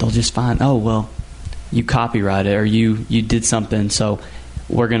 they'll just find, you copyrighted or you did something, so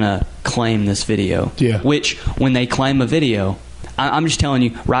we're going to claim this video. Yeah. Which, when they claim a video, I'm just telling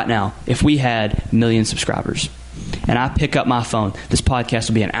you right now, if we had 1 million subscribers and I pick up my phone, this podcast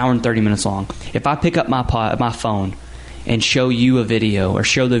will be an hour and 30 minutes long. If I pick up my phone and show you a video or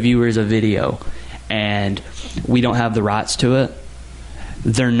show the viewers a video and we don't have the rights to it,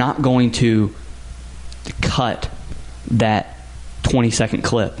 they're not going to cut that 20-second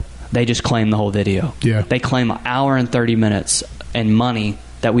clip. They just claim the whole video. Yeah. They claim an hour and 30 minutes and money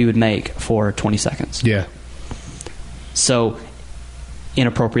that we would make for 20 seconds. Yeah. So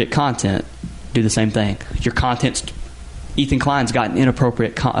inappropriate content, do the same thing. Your content's... Ethan Klein's gotten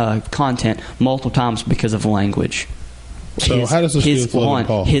inappropriate content multiple times because of language. So how does this feel with Logan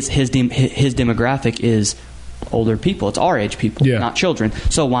Paul? His demographic is older people. It's our age people, not children.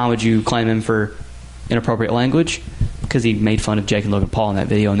 So why would you claim him for inappropriate language? Because he made fun of Jake and Logan Paul in that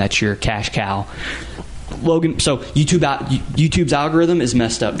video, and that's your cash cow. So YouTube's algorithm is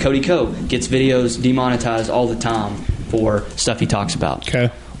messed up. Cody Co gets videos demonetized all the time for stuff he talks about.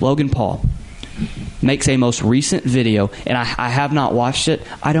 Okay. Logan Paul makes a most recent video, and I have not watched it.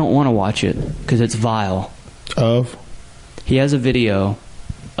 I don't want to watch it because it's vile. He has a video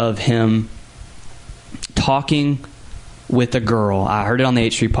of him talking with a girl. I heard it on the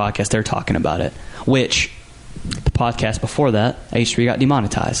H3 podcast. They're talking about it. Which, the podcast before that, H3 got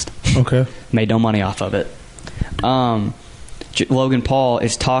demonetized. Okay. Made no money off of it. Logan Paul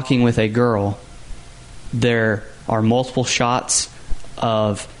is talking with a girl. There are multiple shots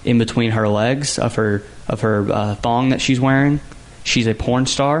of in between her legs of her thong that she's wearing. She's a porn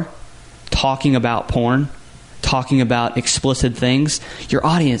star, talking about porn, talking about explicit things. Your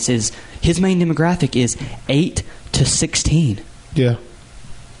audience his main demographic is 8 to 16. Yeah.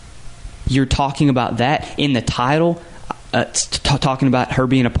 you're talking about that in the title, talking about her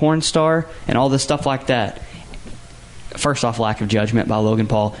being a porn star and all this stuff like that. First off, lack of judgment by Logan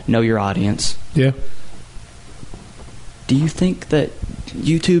Paul. Know your audience. Yeah. Do you think that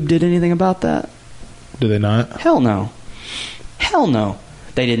YouTube did anything about that? Do they not? Hell no. Hell no.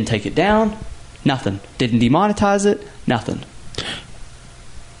 They didn't take it down. Nothing. Didn't demonetize it. Nothing.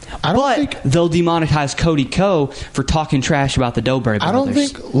 But they'll demonetize Cody Ko for talking trash about the Dobrik brothers. I don't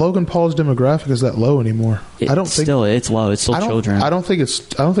think Logan Paul's demographic is that low anymore. It's low. It's still children. I don't think it's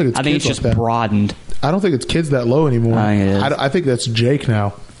it's just like broadened. I don't think it's kids that low anymore. I think that's Jake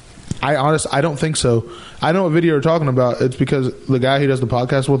now. I don't think so. I know what video you're talking about. It's because the guy he does the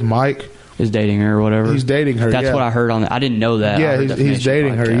podcast with, Mike, is dating her or whatever. He's dating her. That's what I heard on. I didn't know that. Yeah, he's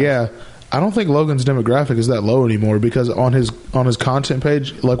dating her. Yeah. I don't think Logan's demographic is that low anymore, because on his content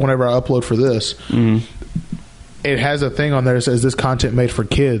page, like whenever I upload for this, it has a thing on there that says this content made for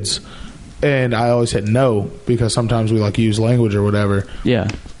kids, and I always hit no because sometimes we like use language or whatever. Yeah.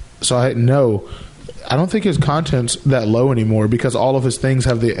 So I hit no. I don't think his content's that low anymore because all of his things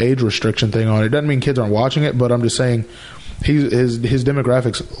have the age restriction thing on it. Doesn't mean kids aren't watching it, but I'm just saying his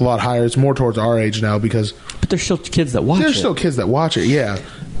demographics a lot higher. It's more towards our age now because. But there's still kids that watch it. There's still kids that watch it. Yeah.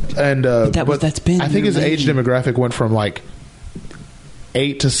 And that's been. I think his age demographic went from like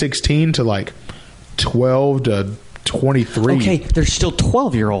 8 to 16 to like 12 to 23. Okay, there's still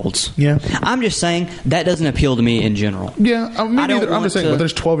 12-year-olds. Yeah, I'm just saying that doesn't appeal to me in general. Yeah, I'm just saying, but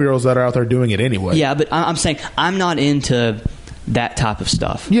there's 12-year-olds that are out there doing it anyway. Yeah, but I'm saying I'm not into that type of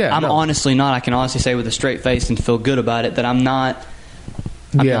stuff. Yeah, I'm honestly not. I can honestly say with a straight face and feel good about it that I'm not.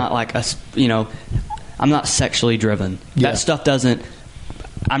 I'm not like I'm not sexually driven. That stuff doesn't.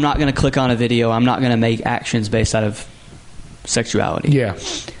 I'm not going to click on a video. I'm not going to make actions based out of sexuality. Yeah.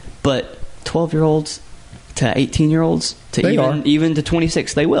 But 12-year-olds to 18-year-olds to even to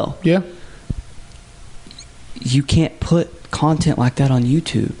 26, they will. Yeah. You can't put content like that on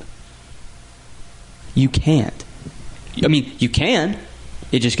YouTube. You can't. I mean, you can.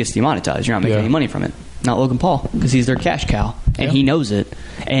 It just gets demonetized. You're not making any money from it. Not Logan Paul, because he's their cash cow, and he knows it.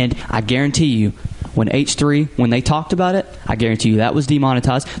 And I guarantee you, when H3, when they talked about it, I guarantee you that was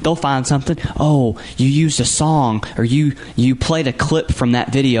demonetized. They'll find something. Oh, you used a song, or you played a clip from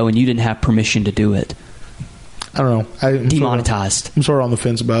that video and you didn't have permission to do it. I don't know. Demonetized. I'm sort of on the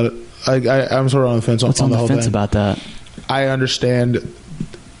fence about it. I'm sort of on the fence on the whole thing. What's on the fence about that? I understand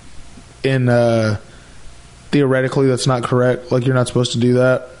theoretically that's not correct. Like, you're not supposed to do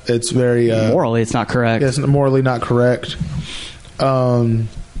that. It's very... morally, it's not correct. It's morally not correct.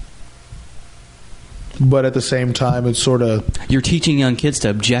 But at the same time, it's sort of... You're teaching young kids to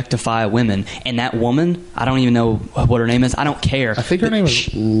objectify women. And that woman, I don't even know what her name is. I don't care. I think her name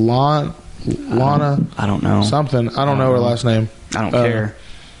is Lana. I don't know. Something. I don't know her last name. I don't care.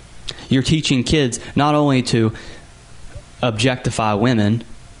 You're teaching kids not only to objectify women,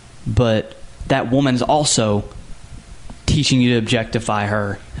 but that woman's also teaching you to objectify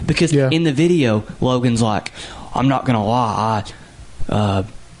her. Because in the video, Logan's like, I'm not going to lie,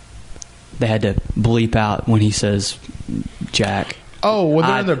 they had to bleep out when he says Jack. Oh, well,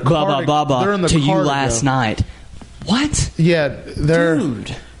 they're in the car. They're in the to car you last night. What? Yeah,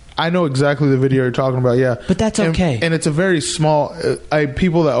 dude. I know exactly the video you're talking about. Yeah, but that's okay. And it's a very small.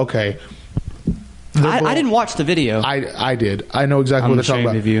 People that I didn't watch the video. I did. I know exactly what they're talking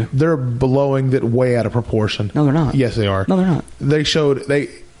about. Of you. They're blowing that way out of proportion. No, they're not. Yes, they are. No, they're not. They showed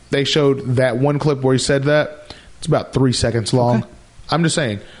that one clip where he said that. It's about 3 seconds long. Okay. I'm just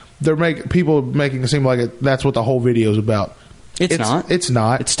saying. They're making it seem like that's what the whole video is about. It's not. It's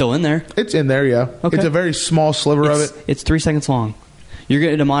not. It's still in there. It's in there, yeah. Okay. It's a very small sliver of it. It's 3 seconds long. You're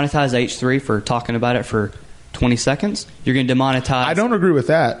going to demonetize H3 for talking about it for 20 seconds? You're going to demonetize... I don't agree with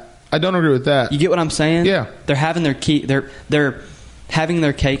that. You get what I'm saying? Yeah. They're having their they're having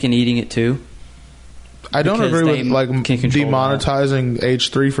their cake and eating it too. I don't agree with demonetizing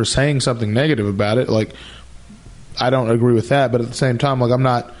H3 for saying something negative about it. Like, I don't agree with that, but at the same time, like, I'm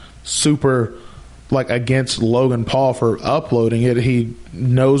not super against Logan Paul for uploading it. He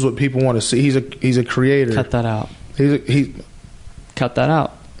knows what people want to see. He's a creator. Cut that out. Cut that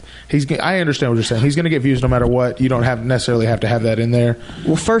out. I understand what you're saying. He's going to get views no matter what. You don't necessarily have to have that in there.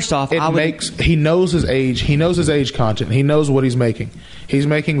 Well, first off, he knows his age. He knows his age content. He knows what he's making. He's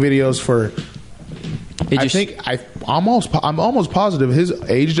making videos for. I'm almost positive his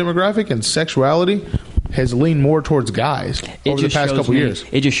age demographic and sexuality has leaned more towards guys over the past couple years.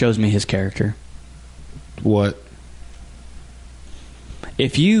 It just shows me his character. What?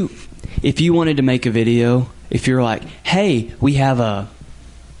 If you wanted to make a video, if you're like, hey, we have a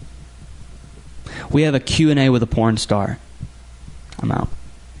Q&A with a porn star, I'm out.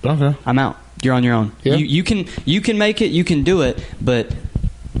 Okay. I'm out. You're on your own. Yeah. You can make it. You can do it. But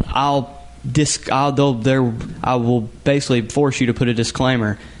I will basically force you to put a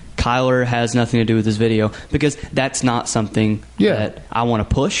disclaimer. Kyler has nothing to do with this video, because that's not something that I want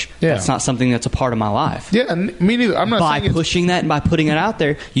to push. Yeah. That's not something that's a part of my life. Yeah, and me neither. I'm not by saying pushing that and by putting it out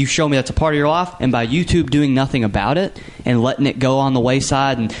there, you show me that's a part of your life, and by YouTube doing nothing about it and letting it go on the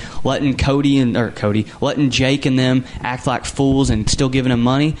wayside and letting letting Jake and them act like fools and still giving them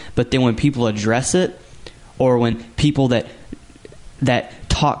money, but then when people address it, or when people that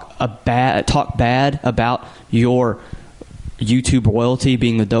talk bad about your YouTube royalty,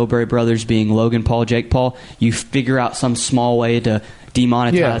 being the Dobray brothers, being Logan Paul, Jake Paul, you figure out some small way to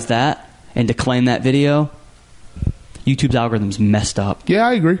demonetize that and to claim that video. YouTube's algorithm's messed up. Yeah,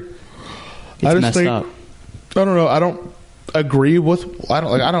 I agree. It's messed up. I don't know. I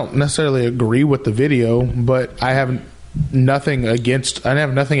don't necessarily agree with the video, but I have nothing against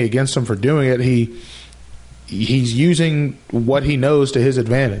him for doing it. He's using what he knows to his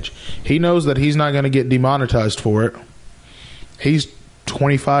advantage. He knows that he's not going to get demonetized for it. He's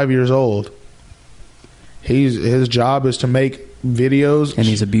 25 years old. His job is to make videos, and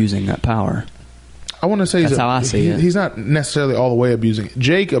he's abusing that power. I want to say that's how I see it. He's not necessarily all the way abusing it.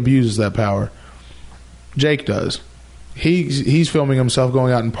 Jake abuses that power. Jake does. He's filming himself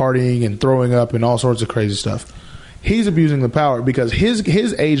going out and partying and throwing up and all sorts of crazy stuff. He's abusing the power because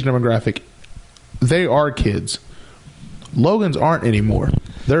his age demographic, they are kids. Logan's aren't anymore.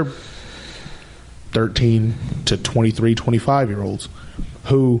 They're 13 to 23, 25-year-olds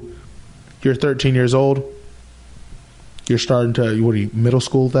who, you're 13 years old, you're starting to, middle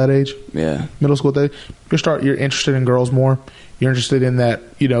school at that age? Yeah. Middle school at that age? You're interested in girls more. You're interested in that,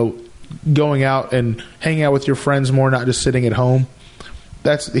 going out and hanging out with your friends more, not just sitting at home.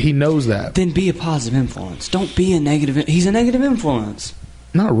 He knows that. Then be a positive influence. Don't be a negative. He's a negative influence.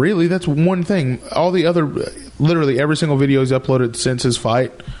 Not really. That's one thing. All the other, literally every single video he's uploaded since his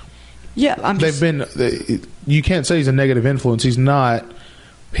fight, yeah, you can't say he's a negative influence. He's not.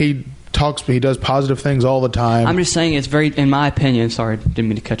 He does positive things all the time. I'm just saying it's very, in my opinion, sorry, didn't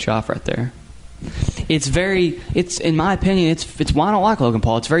mean to cut you off right there. It's in my opinion, it's why I don't like Logan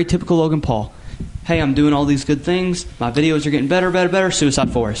Paul. It's very typical Logan Paul. Hey, I'm doing all these good things. My videos are getting better.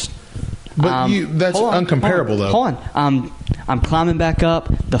 Suicide Forest. But that's uncomparable, though. Hold on. I'm climbing back up.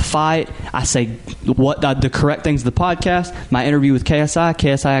 The fight. I say what the correct things of the podcast. My interview with KSI.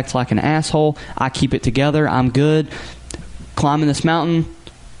 KSI acts like an asshole. I keep it together. I'm good. Climbing this mountain.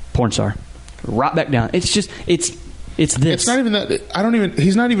 Porn star. Right back down. It's just it's this. It's not even that.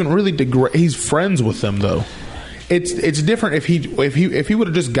 He's not even really he's friends with them though. It's different if he would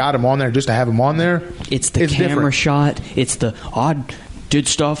have just got him on there just to have him on there. It's the camera different. Shot. It's the odd did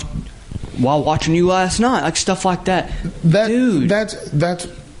stuff while watching you last night, like stuff like that. Dude, that's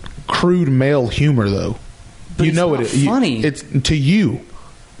crude male humor, though. But it's not funny. It's to you.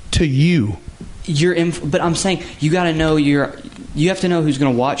 But I'm saying you got to know you have to know who's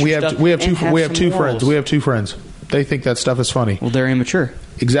going to watch. We have two friends. They think that stuff is funny. Well, they're immature.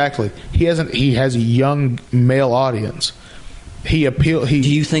 Exactly. He has a young male audience. Do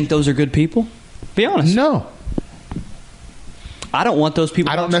you think those are good people? Be honest. No. I don't want those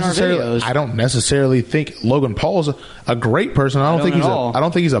people. I don't necessarily think Logan Paul's a great person. I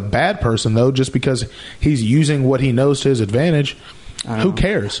don't think he's a bad person though. Just because he's using what he knows to his advantage, who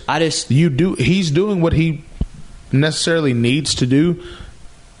cares? He's doing what he necessarily needs to do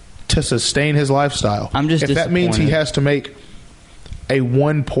to sustain his lifestyle. If that means he has to make a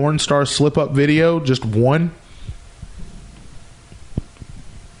one porn star slip up video, just one,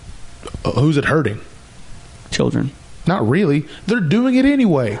 who's it hurting? Children. Not really. They're doing it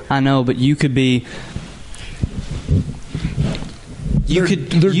anyway. I know, but you could be. They're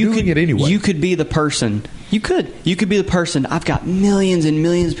doing it anyway. You could be the person. You could be the person. I've got millions and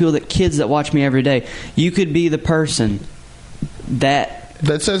millions of people, kids that watch me every day. You could be the person that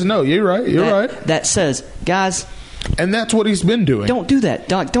says no. You're right. You're right. That says, guys, and that's what he's been doing. Don't do that.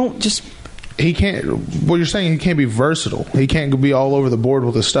 Don't just. He can't. What you're saying, he can't be versatile. He can't be all over the board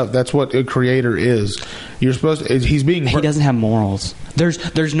with his stuff. That's what a creator is. You're supposed to. He doesn't have morals.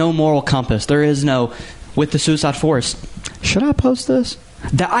 There's no moral compass. There is no. With the Suicide Forest, should I post this?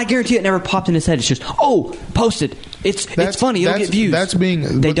 I guarantee it never popped in his head. It's just, post it. It's funny. It'll get views.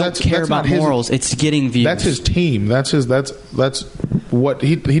 They don't care about morals. It's getting views. That's his team. That's what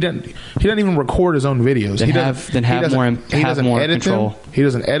he doesn't even record his own videos. He doesn't edit control. He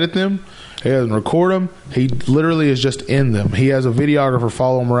doesn't edit them. He doesn't record them. He literally is just in them. He has a videographer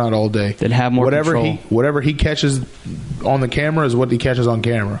follow him around all day. Then have more control. Whatever he catches on the camera is what he catches on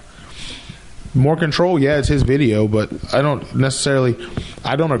camera. More control, yeah, it's his video, but I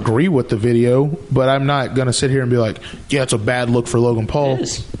don't agree with the video, but I'm not going to sit here and be like, yeah, it's a bad look for Logan Paul. It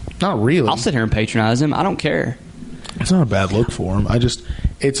is. Not really. I'll sit here and patronize him. I don't care. It's not a bad look for him.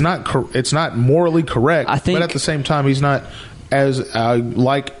 It's not morally correct, but at the same time, he's not as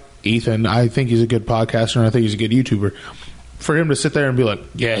like Ethan. I think he's a good podcaster, and I think he's a good YouTuber. For him to sit there and be like,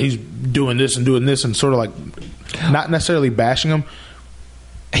 yeah, he's doing this and sort of like not necessarily bashing him.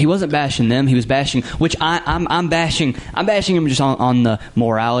 He wasn't bashing them. He was bashing, which I'm bashing. I'm bashing him just on the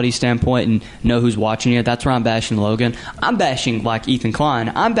morality standpoint and know who's watching it. That's where I'm bashing Logan. I'm bashing like Ethan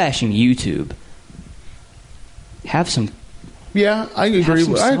Klein. I'm bashing YouTube. Have some. Yeah, I agree.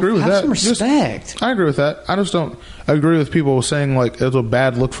 I agree with that. Have some respect. I agree with that. I just don't agree with people saying like it's a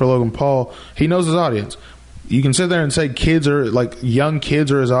bad look for Logan Paul. He knows his audience. You can sit there and say young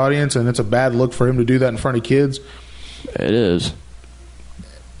kids are his audience, and it's a bad look for him to do that in front of kids. It is.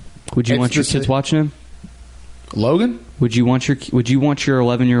 Would you want your kids watching him? Logan? Would you want your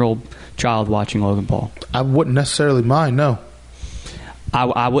 11-year-old child watching Logan Paul? I wouldn't necessarily mind. No.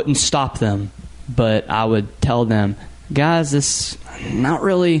 I wouldn't stop them, but I would tell them, guys, this not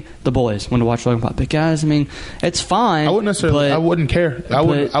really the boys want to watch Logan Paul. But guys, I mean, it's fine. I wouldn't necessarily. I wouldn't care.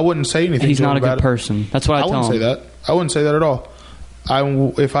 I wouldn't say anything. He's to not him a about good person. That's what I tell him. I wouldn't say that. I wouldn't say that at all.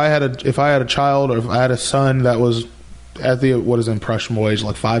 If I had a child or if I had a son that was at the impressionable age,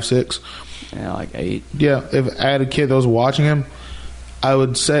 like 5, 6, yeah, like 8. Yeah, if I had a kid that was watching him, I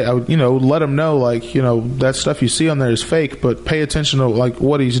would let him know, like, that stuff you see on there is fake, but pay attention to like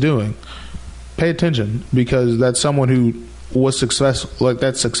what he's doing. Pay attention, because that's someone who was successful. Like,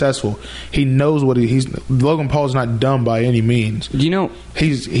 that's successful. He knows what he's. Logan Paul's not dumb by any means.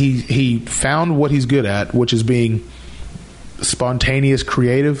 He found what he's good at, which is being spontaneous,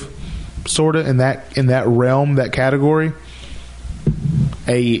 creative, sort of in that realm, that category.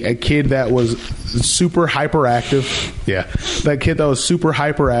 A kid that was super hyperactive. Yeah, that kid that was super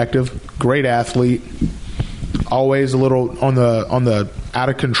hyperactive, great athlete, always a little on the out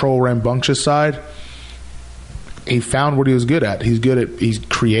of control, rambunctious side. He found what he was good at. He's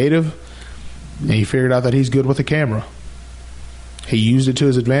creative, and he figured out that he's good with a camera. He used it to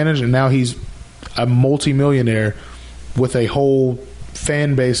his advantage, and now he's a multimillionaire with a whole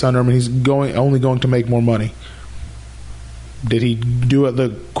fan base under him, and he's only going to make more money. Did he do it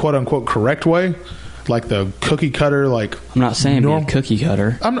the quote unquote correct way, like the cookie cutter? Like, I'm not saying be a cookie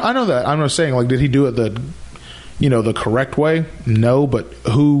cutter. I know that. I'm not saying like did he do it the correct way? No, but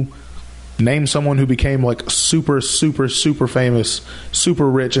name someone who became like super, super, super famous, super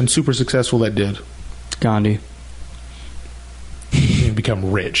rich, and super successful that did. Gandhi. He didn't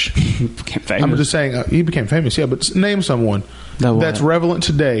become rich. He became famous. I'm just saying he became famous. Yeah, but name someone that's relevant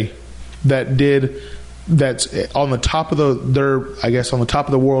today that's on the top of on the top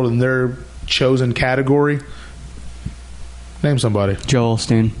of the world in their chosen category. Name somebody. Joel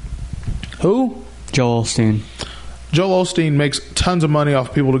Osteen. Who? Joel Osteen. Joel Osteen makes tons of money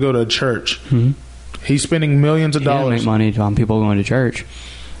off people to go to church. Mm-hmm. He's spending millions of dollars. He doesn't make money on people going to church.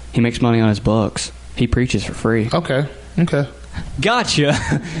 He makes money on his books. He preaches for free. Okay. Gotcha.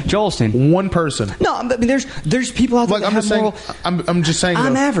 Joel Osteen. One person. No, I mean, there's people out there like, I'm just saying.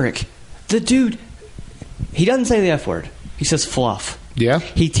 I'm Maverick. The dude, he doesn't say the F word. He says fluff. Yeah.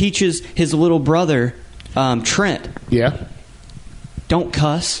 He teaches his little brother, Trent. Yeah. Don't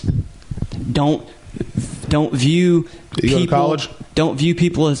cuss. Don't view people. Did he go to college? Don't view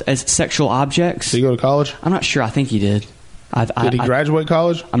people as sexual objects. Did he go to college? I'm not sure. I think he did. Did he graduate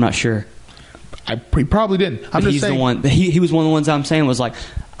college? I'm not sure. He probably didn't. I'm just saying. The one. He was one of the ones I'm saying was like,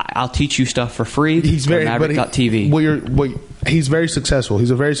 I'll teach you stuff for free. He's very Maverick.tv. He's very successful.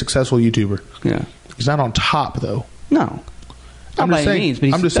 He's a very successful YouTuber. Yeah. He's not on top though. No. Not by any means, but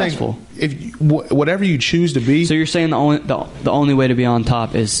he's successful. Saying, whatever you choose to be. So you're saying the only way to be on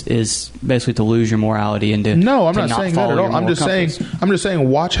top is basically to lose your morality and to no, I'm not saying that at all. I'm just saying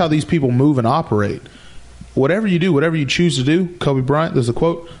watch how these people move and operate. Whatever you do, whatever you choose to do, Kobe Bryant, there's a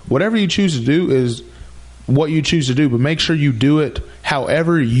quote, whatever you choose to do is what you choose to do, but make sure you do it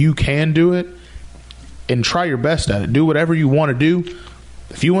however you can do it and try your best at it. Do whatever you want to do.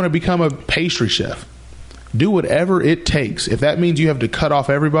 If you want to become a pastry chef, do whatever it takes. If that means you have to cut off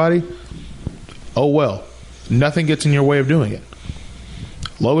everybody, oh well. Nothing gets in your way of doing it.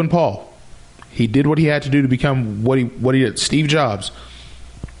 Logan Paul, he did what he had to do to become what he did. Steve Jobs.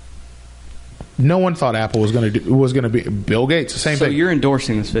 No one thought Apple was going to be Bill Gates. The same thing. So you're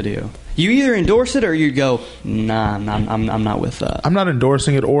endorsing this video. You either endorse it or you go, nah, I'm not with that. I'm not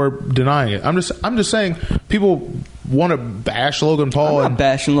endorsing it or denying it. I'm just saying people want to bash Logan Paul. I'm not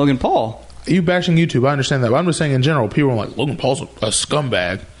bashing Logan Paul. You bashing YouTube, I understand that. But I'm just saying in general, people are like, Logan Paul's a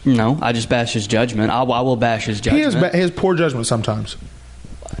scumbag. No, I just bash his judgment. I will bash his judgment. He has poor judgment sometimes.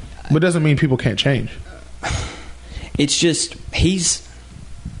 But it doesn't mean people can't change. It's just,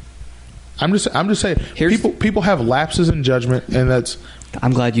 I'm just saying, people have lapses in judgment, and that's...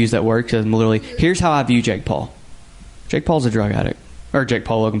 I'm glad you used that word, because here's how I view Jake Paul. Jake Paul's a drug addict. Or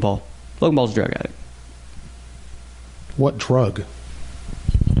Logan Paul. Logan Paul's a drug addict. What drug?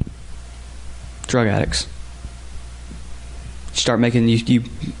 Drug addicts. You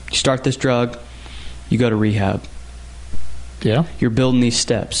start this drug, you go to rehab. Yeah. You're building these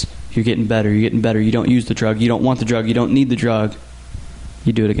steps. You're getting better. You don't use the drug. You don't want the drug. You don't need the drug.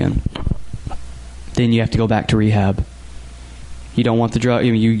 You do it again. Then you have to go back to rehab. You don't want the drug.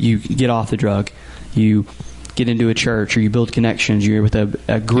 You get off the drug. You get into a church, or you build connections. You're with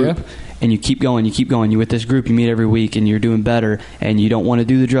a group, and you keep going. You're with this group. You meet every week, and you're doing better. And you don't want to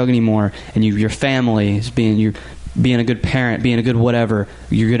do the drug anymore. And your family is you're being a good parent, being a good whatever.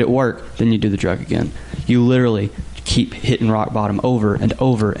 You're good at work. Then you do the drug again. You literally keep hitting rock bottom over and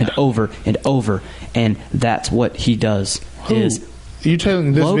over and over and over. And that's what he does. You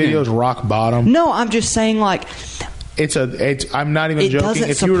telling this video is rock bottom? No, I'm just saying, like, I'm not even joking.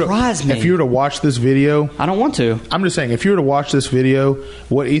 Doesn't surprise me. If you were to watch this video, I don't want to. I'm just saying, if you were to watch this video,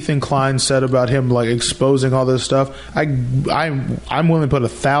 what Ethan Klein said about him, like exposing all this stuff, I'm willing to put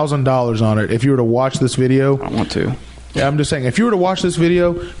 $1,000 on it. If you were to watch this video, I don't want to. Yeah, I'm just saying, if you were to watch this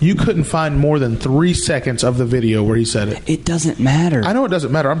video, you couldn't find more than 3 seconds of the video where he said it. It doesn't matter. I know it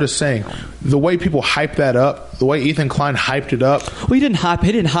doesn't matter. I'm just saying, the way people hype that up, the way Ethan Klein hyped it up. Well, he didn't hype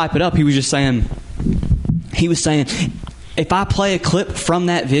it up. He was just saying, if I play a clip from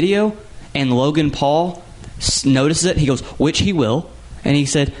that video and Logan Paul notices it, he goes, which he will, and he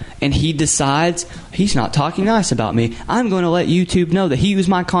said, and he decides he's not talking nice about me, I'm going to let YouTube know that he used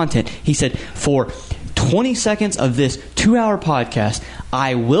my content. He said, for 20 seconds of this 2-hour podcast,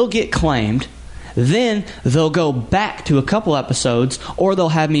 I will get claimed. Then they'll go back to a couple episodes, or they'll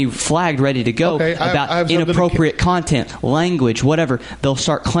have me flagged ready to go about inappropriate content, language, whatever. They'll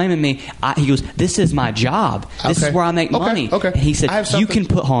start claiming me. He goes, this is my job. This is where I make money. And he said, you can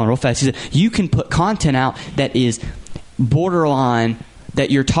put, hold on real fast. He said, you can put content out that is borderline, that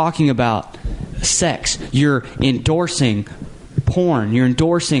you're talking about sex. You're endorsing porn. You're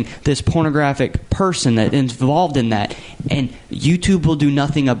endorsing this pornographic person that is involved in that, and YouTube will do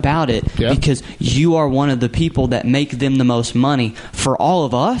nothing about it because you are one of the people that make them the most money. For all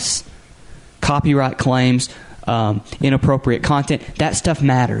of us, copyright claims, inappropriate content, that stuff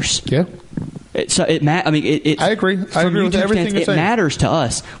matters. Yeah. I agree. I agree with everything you're saying. It matters to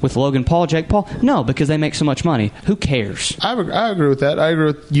us. With Logan Paul, Jake Paul, no, because they make so much money. Who cares? I agree with that. I agree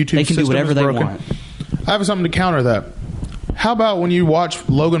with YouTube. They can do whatever they want. I have something to counter that. How about when you watch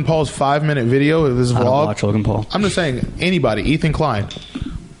Logan Paul's 5-minute video of his vlog? I don't watch Logan Paul. I'm just saying, anybody, Ethan Klein.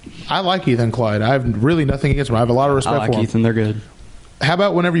 I like Ethan Klein. I have really nothing against him. I have a lot of respect for him. I like Ethan. They're good. How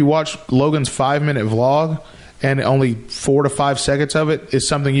about whenever you watch Logan's 5-minute vlog and only 4 to 5 seconds of it is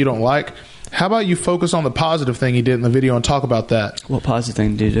something you don't like? How about you focus on the positive thing he did in the video and talk about that? What positive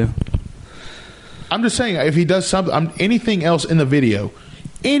thing did he do? I'm just saying, if he does something, anything else in the video,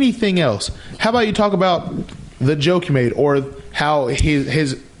 anything else. How about you talk about the joke he made, or how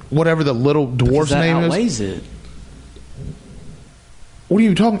his whatever the little dwarf's name is. That outweighs it. What are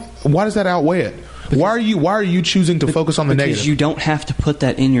you talking? Why does that outweigh it? Why are you choosing to focus on the negative? Because you don't have to put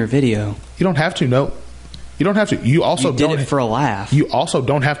that in your video. You don't have to. No, you don't have to. You also did it for a laugh. You also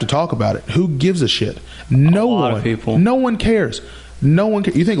don't have to talk about it. Who gives a shit? No one. A lot of people. No one cares. No one.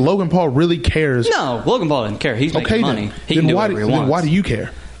 You think Logan Paul really cares? No, Logan Paul doesn't care. He's making money. He can do whatever he wants. Then why do you care?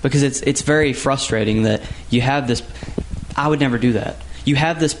 Because it's very frustrating that you have this. I would never do that. You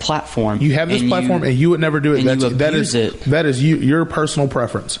have this platform. You have this platform, and you would never do it. That is your personal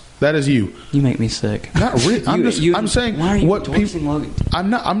preference. That is you. You make me sick. Not really. I'm saying why are you endorsing Logan?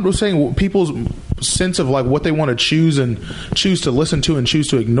 I'm just saying people's sense of like what they want to choose to listen to and choose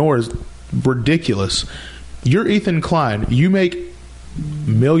to ignore is ridiculous. You're Ethan Klein. You make $1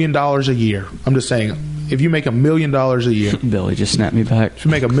 million a year. I'm just saying. If you make $1 million a year, Billy just snapped me back. If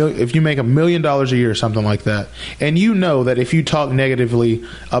you make $1 million a year, something like that, and you know that if you talk negatively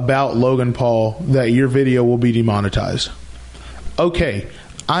about Logan Paul, that your video will be demonetized. Okay,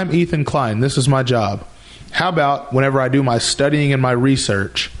 I'm Ethan Klein. This is my job. How about whenever I do my studying and my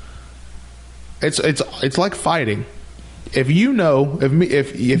research? It's like fighting. If you know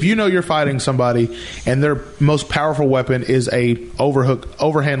you're fighting somebody and their most powerful weapon is a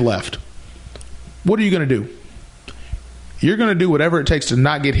overhand left. What are you going to do? You're going to do whatever it takes to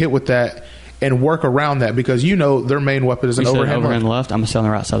not get hit with that and work around that because you know their main weapon is an overhand left. I'm going to stay on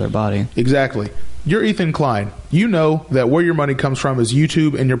the right side of their body. Exactly. You're Ethan Klein. You know that where your money comes from is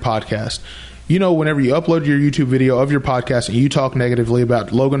YouTube and your podcast. You know, whenever you upload your YouTube video of your podcast and you talk negatively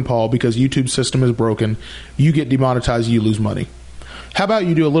about Logan Paul because YouTube's system is broken, you get demonetized, you lose money. How about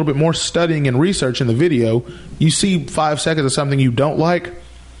you do a little bit more studying and research in the video? You see 5 seconds of something you don't like.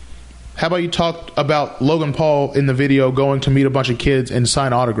 How about you talk about Logan Paul in the video going to meet a bunch of kids and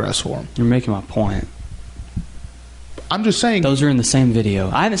sign autographs for them? You're making my point. I'm just saying those are in the same video.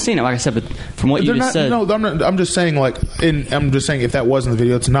 I haven't seen it, like I said, but from what you just said, no, I'm just saying I'm just saying if that was in the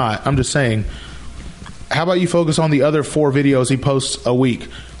video, it's not. I'm just saying. How about you focus on the other 4 videos he posts a week,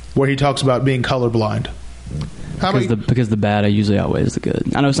 where he talks about being colorblind? Because the bad usually outweighs the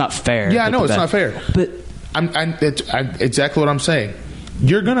good. I know it's not fair. Yeah, I know it's not fair, but it's exactly what I'm saying.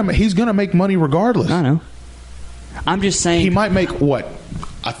 He's gonna make money regardless. I know. I'm just saying he might make what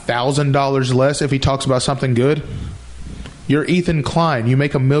 $1,000 less if he talks about something good. You're Ethan Klein. You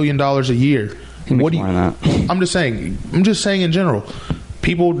make $1 million a year. What do you? I'm just saying in general.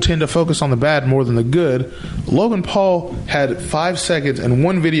 People tend to focus on the bad more than the good. Logan Paul had 5 seconds in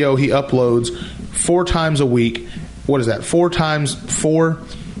one video he uploads 4 times a week. What is that? 4 times 4,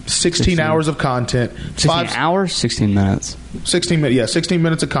 16 hours of content. 16 hours? 16 minutes. 16 minutes. Yeah, 16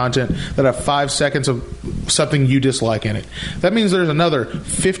 minutes of content that have 5 seconds of something you dislike in it. That means there's another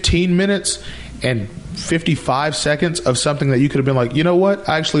 15 minutes and 55 seconds of something that you could have been like, you know what?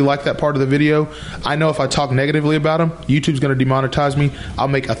 I actually like that part of the video. I know if I talk negatively about him, YouTube's going to demonetize me. I'll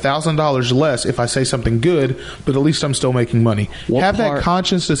make $1,000 less if I say something good, but at least I'm still making money. That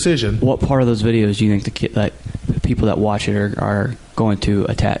conscious decision. What part of those videos do you think the people that watch it are going to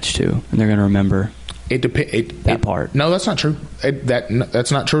attach to, and they're going to remember? That part. No, that's not true.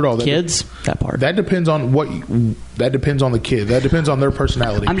 That's not true at all. That part. That depends on that depends on the kid. That depends on their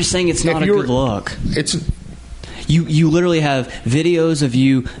personality. I'm just saying it's not a good look. You literally have videos of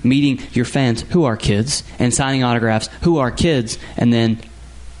you meeting your fans who are kids and signing autographs who are kids, and then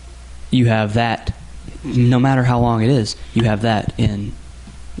you have that. No matter how long it is, you have that in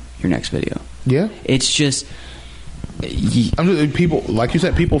your next video. Yeah. It's just. People, like you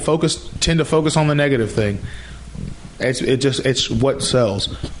said, people tend to focus on the negative thing. It's what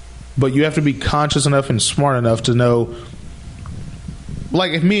sells. But you have to be conscious enough and smart enough to know.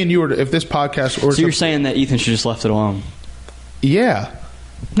 Like if me and you if this podcast, so you're saying that Ethan should just left it alone? Yeah.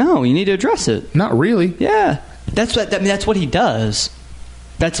 No, you need to address it. Not really. Yeah, that's what he does.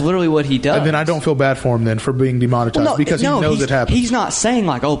 That's literally what he does. And then I don't feel bad for him then for being demonetized because he knows it happens. He's not saying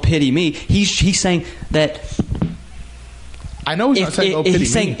like, "Oh, pity me." He's saying that. I know he's not saying, "Oh, pity me."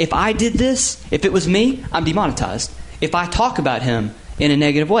 He's saying, if I did this, if it was me, I'm demonetized. If I talk about him in a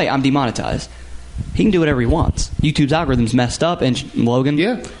negative way, I'm demonetized. He can do whatever he wants. YouTube's algorithm's messed up, and Logan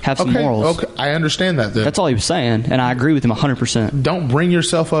have some morals. Okay, I understand that. Then that's all he was saying, and I agree with him 100%. Don't bring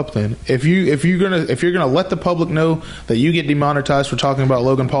yourself up. Then if you're gonna let the public know that you get demonetized for talking about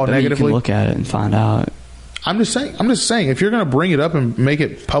Logan Paul negatively, you can look at it and find out. I'm just saying, if you're gonna bring it up and make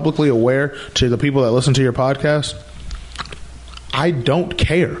it publicly aware to the people that listen to your podcast, I don't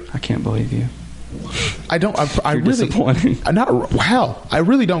care. I can't believe you. I don't. I You're really disappointing. Wow. I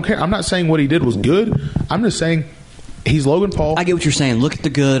really don't care. I'm not saying what he did was good. I'm just saying he's Logan Paul. I get what you're saying. Look at the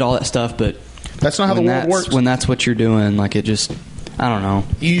good, all that stuff, but that's not how the world works. When that's what you're doing, like it just, I don't know.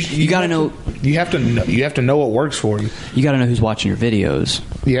 You got to know. You have to know what works for you. You got to know who's watching your videos.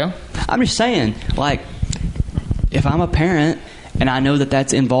 Yeah. I'm just saying, like, if I'm a parent and I know that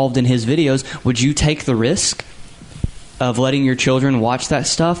that's involved in his videos, would you take the risk of letting your children watch that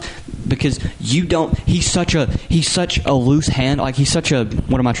stuff? Because you don't. He's such a loose hand. Like he's such a,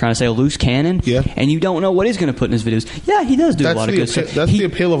 what am I trying to say? A loose cannon. Yeah. And you don't know what he's going to put in his videos. Yeah, he does do a lot of good stuff. That's the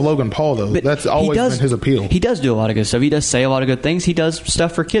appeal of Logan Paul, though. That's always been his appeal. He does do a lot of good stuff. He does say a lot of good things. He does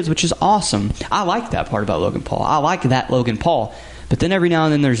stuff for kids, which is awesome. I like that part about Logan Paul. I like that Logan Paul. But then every now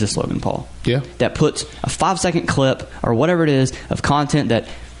and then there's this Logan Paul. Yeah. That puts a 5-second clip or whatever it is of content that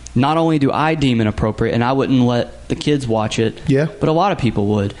not only do I deem inappropriate, and I wouldn't let the kids watch it, but a lot of people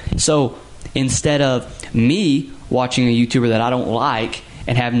would. So instead of me watching a YouTuber that I don't like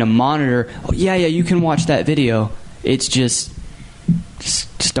and having to monitor, you can watch that video, it's just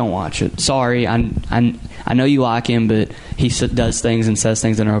don't watch it. Sorry, I know you like him, but he does things and says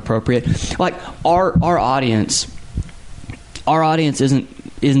things that are inappropriate. Like our audience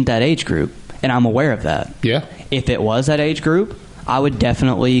isn't that age group, and I'm aware of that. Yeah. If it was that age group, I would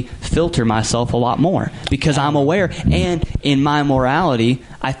definitely filter myself a lot more because I'm aware. And in my morality,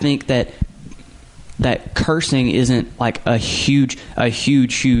 I think that cursing isn't like a huge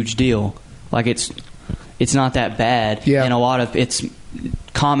deal. Like it's not that bad. Yeah. And a lot of it's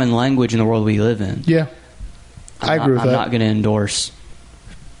common language in the world we live in. Yeah. I agree with that. I'm not going to endorse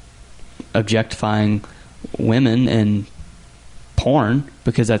objectifying women in porn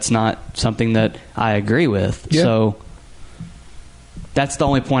because that's not something that I agree with. Yeah. So that's the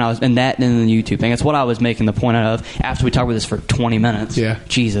only point I was, and that and the YouTube thing. That's what I was making the point out of after we talked about this for 20 minutes. Yeah.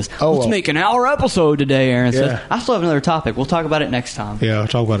 Jesus. Oh, Let's make an hour episode today, Aaron says. Yeah. I still have another topic. We'll talk about it next time. Yeah, I'll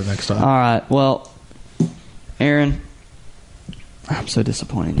talk about it next time. All right. Well, Aaron, I'm so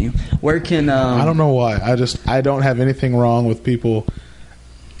disappointed in you. Where can... I don't know why. I don't have anything wrong with people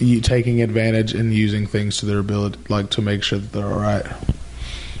taking advantage and using things to their ability, like to make sure that they're all right.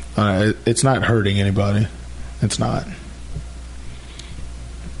 It's not hurting anybody. It's not.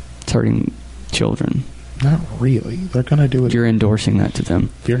 It's hurting children. Not really. They're gonna do it. You're endorsing that to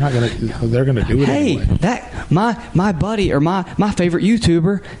them. You're not gonna. They're gonna do it anyway. Hey, that my buddy or my favorite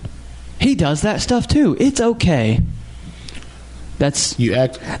YouTuber, he does that stuff too. It's okay.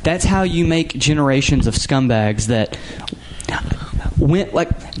 That's how you make generations of scumbags that went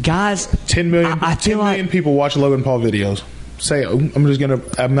like guys. 10 million. 10 million people watch Logan Paul videos.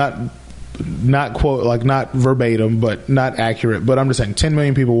 I'm not quote, like not verbatim, but not accurate. But I'm just saying 10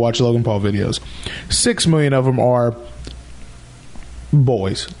 million people watch Logan Paul videos. 6 million of them are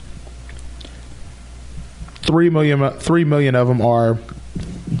boys. 3 million of them are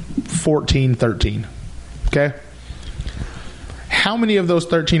 14, 13. Okay? How many of those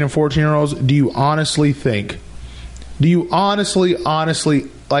 13 and 14-year-olds do you honestly think? Do you honestly,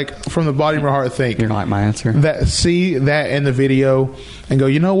 like from the bottom of your heart think? You're not like my answer. That see that in the video and go,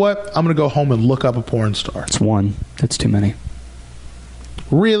 you know what? I'm going to go home and look up a porn star. It's one. That's too many.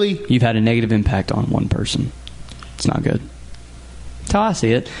 Really? You've had a negative impact on one person. It's not good. That's how I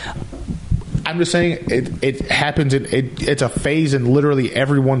see it. I'm just saying it happens. It's a phase in literally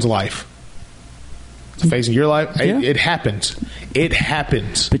everyone's life. It's a phase in your life. Yeah. It happens. It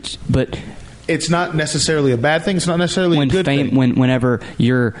happens. But it's not necessarily a bad thing. It's not necessarily a good thing. Whenever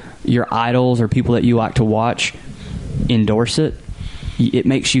your idols or people that you like to watch endorse it, it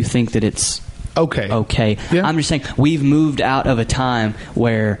makes you think that it's okay. Yeah. I'm just saying we've moved out of a time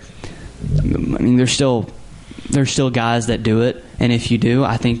where, I mean, there's still guys that do it, and if you do,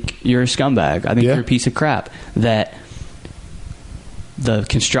 I think you're a scumbag. I think you're a piece of crap. That the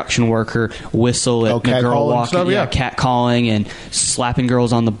construction worker whistle at the girl walking, catcalling and slapping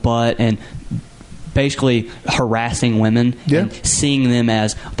girls on the butt and basically harassing women and seeing them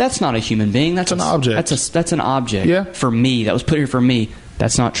as that's not a human being. That's an object. That's an object. Yeah. For me, that was put here for me.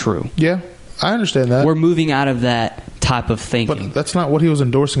 That's not true. Yeah, I understand that. We're moving out of that type of thinking. But that's not what he was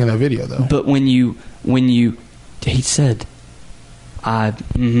endorsing in that video, though. But when you he said, I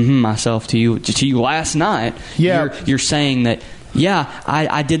myself to you last night. Yeah. You're saying that. Yeah,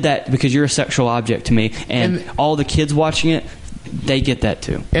 I did that because you're a sexual object to me, and all the kids watching it, they get that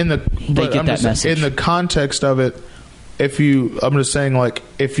too. They get that message. In the context of it, I'm just saying, like,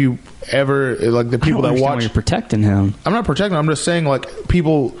 if you ever, like, the people that watch, you're protecting him. I'm not protecting him. I'm just saying, like,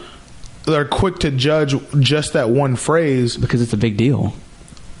 people that are quick to judge just that one phrase because it's a big deal.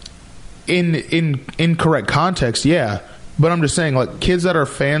 In incorrect context, yeah. But I'm just saying, like, kids that are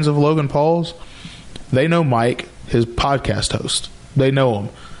fans of Logan Paul's, they know Mike, his podcast host. They know him.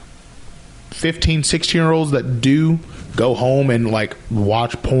 15, 16-year-olds that do go home and, like,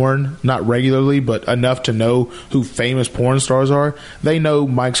 watch porn, not regularly, but enough to know who famous porn stars are, they know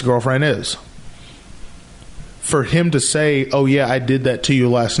Mike's girlfriend is. For him to say, oh, yeah, I did that to you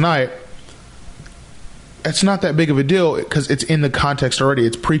last night, it's not that big of a deal because it's in the context already.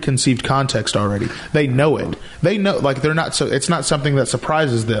 It's preconceived context already. They know it. They know, like, they're not, so it's not something that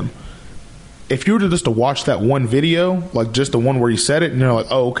surprises them. If you were to watch that one video, like just the one where he said it, and you're like,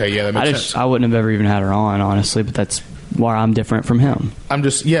 oh, okay, yeah, that makes sense. I wouldn't have ever even had her on, honestly, but that's why I'm different from him. I'm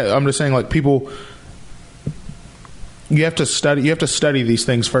just saying, like, people, you have to study these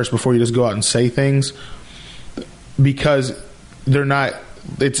things first before you just go out and say things, because they're not.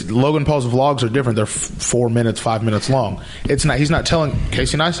 It's Logan Paul's vlogs are different. They're 4 minutes, 5 minutes long. It's not. He's not telling.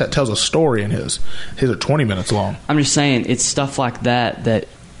 Casey Neistat tells a story in his. His are 20 minutes long. I'm just saying, it's stuff like that.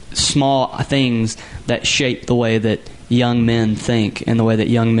 Small things that shape the way that young men think and the way that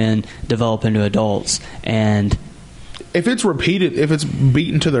young men develop into adults. And if it's repeated, if it's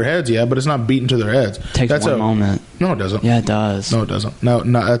beaten to their heads, yeah, but it's not beaten to their heads. It takes one moment. No, it doesn't. Yeah, it does. No, it doesn't. No,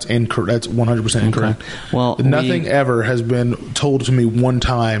 that's incorrect. That's 100% incorrect. Okay. Well, nothing ever has been told to me one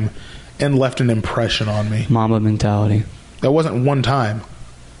time and left an impression on me. Mamba mentality. That wasn't one time.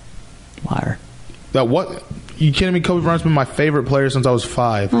 Liar. That what? You kidding me? Kobe Bryant's been my favorite player since I was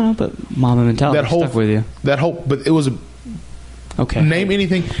 5. I know, but Mamba mentality stuck with you. But it was a... Okay. Name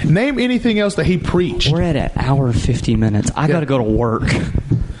anything else that he preached. We're at an hour 50 minutes. I got to go to work.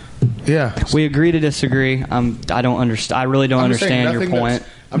 Yeah. We agree to disagree. I don't understand. I really don't understand your point.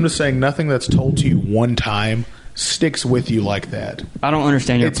 I'm just saying nothing that's told to you one time sticks with you like that. I don't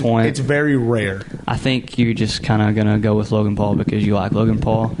understand your point. It's very rare. I think you're just kind of going to go with Logan Paul because you like Logan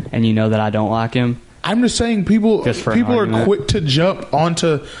Paul and you know that I don't like him. I'm just saying people are quick to jump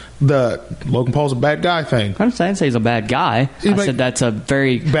onto the Logan Paul's a bad guy thing. I didn't say he's a bad guy. I said that's a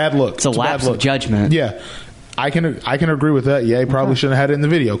very bad look. It's a lapse of judgment. Yeah. I can agree with that. Yeah, he probably shouldn't have had it in the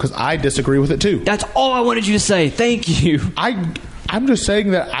video because I disagree with it too. That's all I wanted you to say. Thank you. I'm just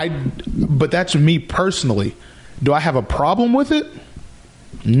saying that but that's me personally. Do I have a problem with it?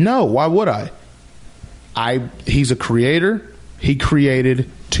 No. Why would I? He's a creator. He created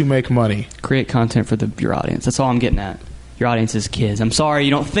to make money. Create content for your audience. That's all I'm getting at. Your audience is kids. I'm sorry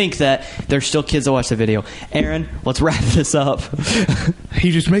you don't think that there's still kids that watch the video. Aaron, let's wrap this up.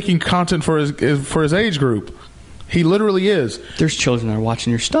 He's just making content for his age group. He literally is. There's children that are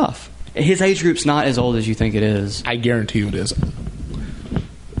watching your stuff. His age group's not as old as you think it is. I guarantee you it is.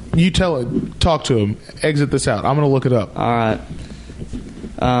 You talk to him. Exit this out. I'm going to look it up. All right.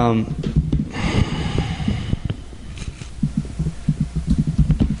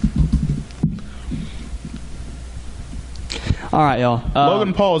 All right, y'all.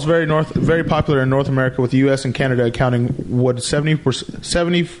 Logan Paul is very popular in North America, with the U.S. and Canada accounting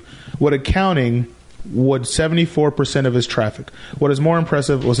 74% of his traffic. What is more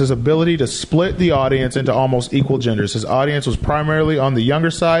impressive was his ability to split the audience into almost equal genders. His audience was primarily on the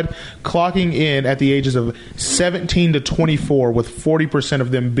younger side, clocking in at the ages of 17 to 24, with 40%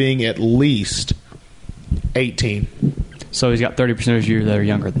 of them being at least 18. So he's got 30% of you that are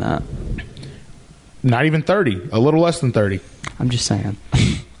younger than that. Not even 30. A little less than 30. I'm just saying.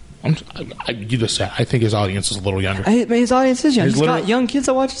 You just said. I think his audience is a little younger. His audience is young. He's got young kids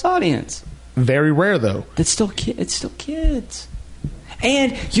that watch his audience. Very rare, though. It's still kids.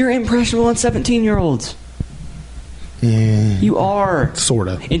 And you're impressionable on 17-year-olds. Yeah. You are. Sort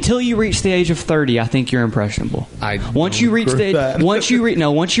of. Until you reach the age of 30, I think you're impressionable. Once you reach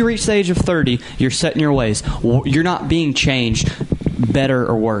the age of 30, you're set in your ways. You're not being changed better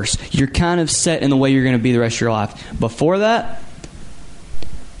or worse. You're kind of set in the way you're going to be the rest of your life. Before that,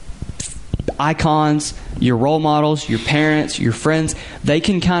 icons, your role models, your parents, your friends, they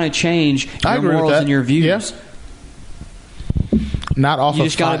can kind of change your morals and your views. Yeah. Not off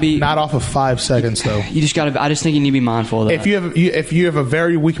of 5 seconds though. You just got to. I just think you need to be mindful of that. If you have a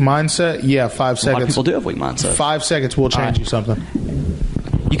very weak mindset, 5 seconds. A lot of people do have weak mindsets. 5 seconds will change you something.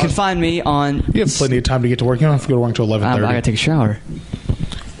 You can find me on. You have plenty of time to get to work. You don't have to go to work until 11:30. I got to take a shower.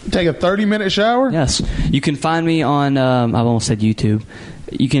 Take a 30-minute shower? Yes. You can find me on. I've almost said YouTube.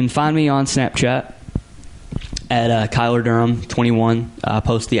 You can find me on Snapchat at Kyler Durham 21. I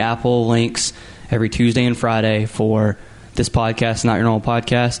post the Apple links every Tuesday and Friday for this podcast, Not Your Normal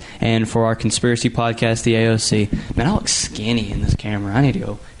Podcast, and for our conspiracy podcast, the AOC. Man, I look skinny in this camera. I need to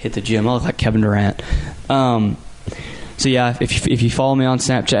go hit the gym. I look like Kevin Durant. So yeah, if you follow me on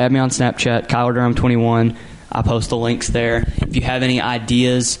Snapchat, add me on Snapchat, Kyler Durham 21. I post the links there. If you have any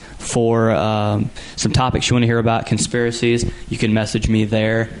ideas for some topics you want to hear about, conspiracies, you can message me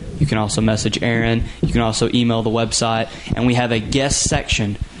there. You can also message Aaron. You can also email the website. And we have a guest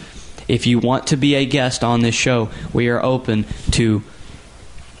section. If you want to be a guest on this show, we are open to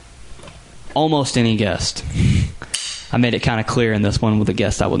almost any guest. I made it kind of clear in this one with a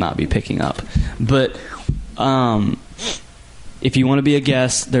guest I will not be picking up. But if you want to be a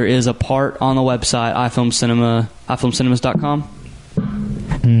guest, there is a part on the website, iFilmCinemas.com.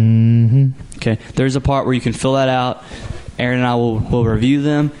 Mm-hmm. Okay, there's a part where you can fill that out. Aaron and I will review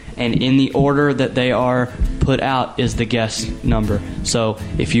them, and in the order that they are put out is the guest number. So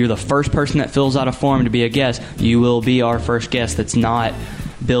if you're the first person that fills out a form to be a guest, you will be our first guest that's not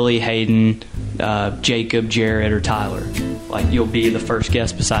Billy, Hayden, Jacob, Jared, or Tyler. Like, you'll be the first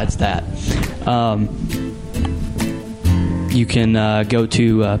guest besides that. You can go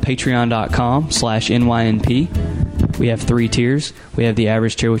to patreon.com/NYNP. We have 3 tiers. We have the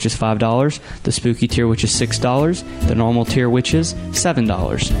average tier, which is $5, the spooky tier, which is $6, the normal tier, which is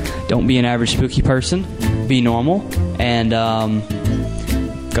 $7. Don't be an average spooky person. Be normal. And go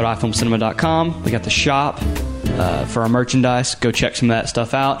to iFilmCinema.com. We got the shop for our merchandise. Go check some of that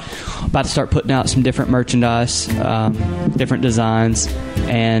stuff out. About to start putting out some different merchandise, different designs,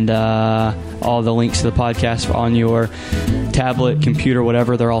 and all the links to the podcast on your tablet, computer,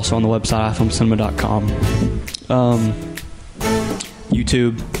 whatever. They're also on the website, iFilmCinema.com.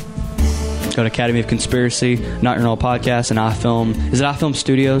 YouTube, go to Academy of Conspiracy, Not Your Normal Podcast, and iFilm. Is it iFilm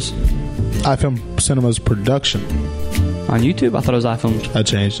Studios? iFilm Cinemas Production. On YouTube? I thought it was iFilm. I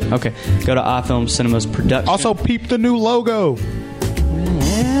changed it. Okay. Go to iFilm Cinemas Production. Also, peep the new logo.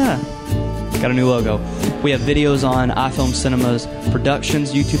 Yeah. Yeah. Got a new logo. We have videos on iFilm Cinema's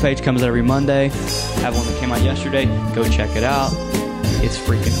Productions YouTube page. Comes out every Monday. Have one that came out yesterday. Go check it out. It's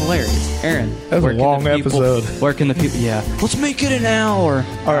freaking hilarious. Aaron, that's a long episode. Where can the people... Yeah. Let's make it an hour.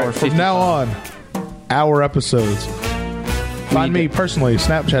 All right, from now on, hour episodes. Find me personally,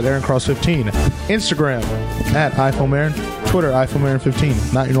 Snapchat, AaronCross15. Instagram, at iPhoneAaron. Twitter,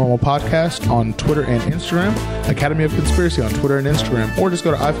 iPhoneAaron15. Not Your Normal Podcast on Twitter and Instagram. Academy of Conspiracy on Twitter and Instagram. Or just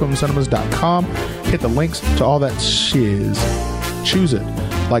go to iPhoneCinemas.com. Hit the links to all that shiz. Choose it.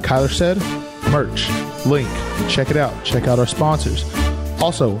 Like Kyler said, merch, link. Check it out. Check out our sponsors.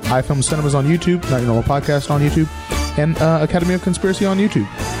 Also, iFilm Cinemas on YouTube, Not Your Normal Podcast on YouTube, and Academy of Conspiracy on YouTube.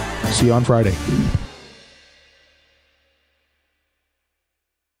 See you on Friday.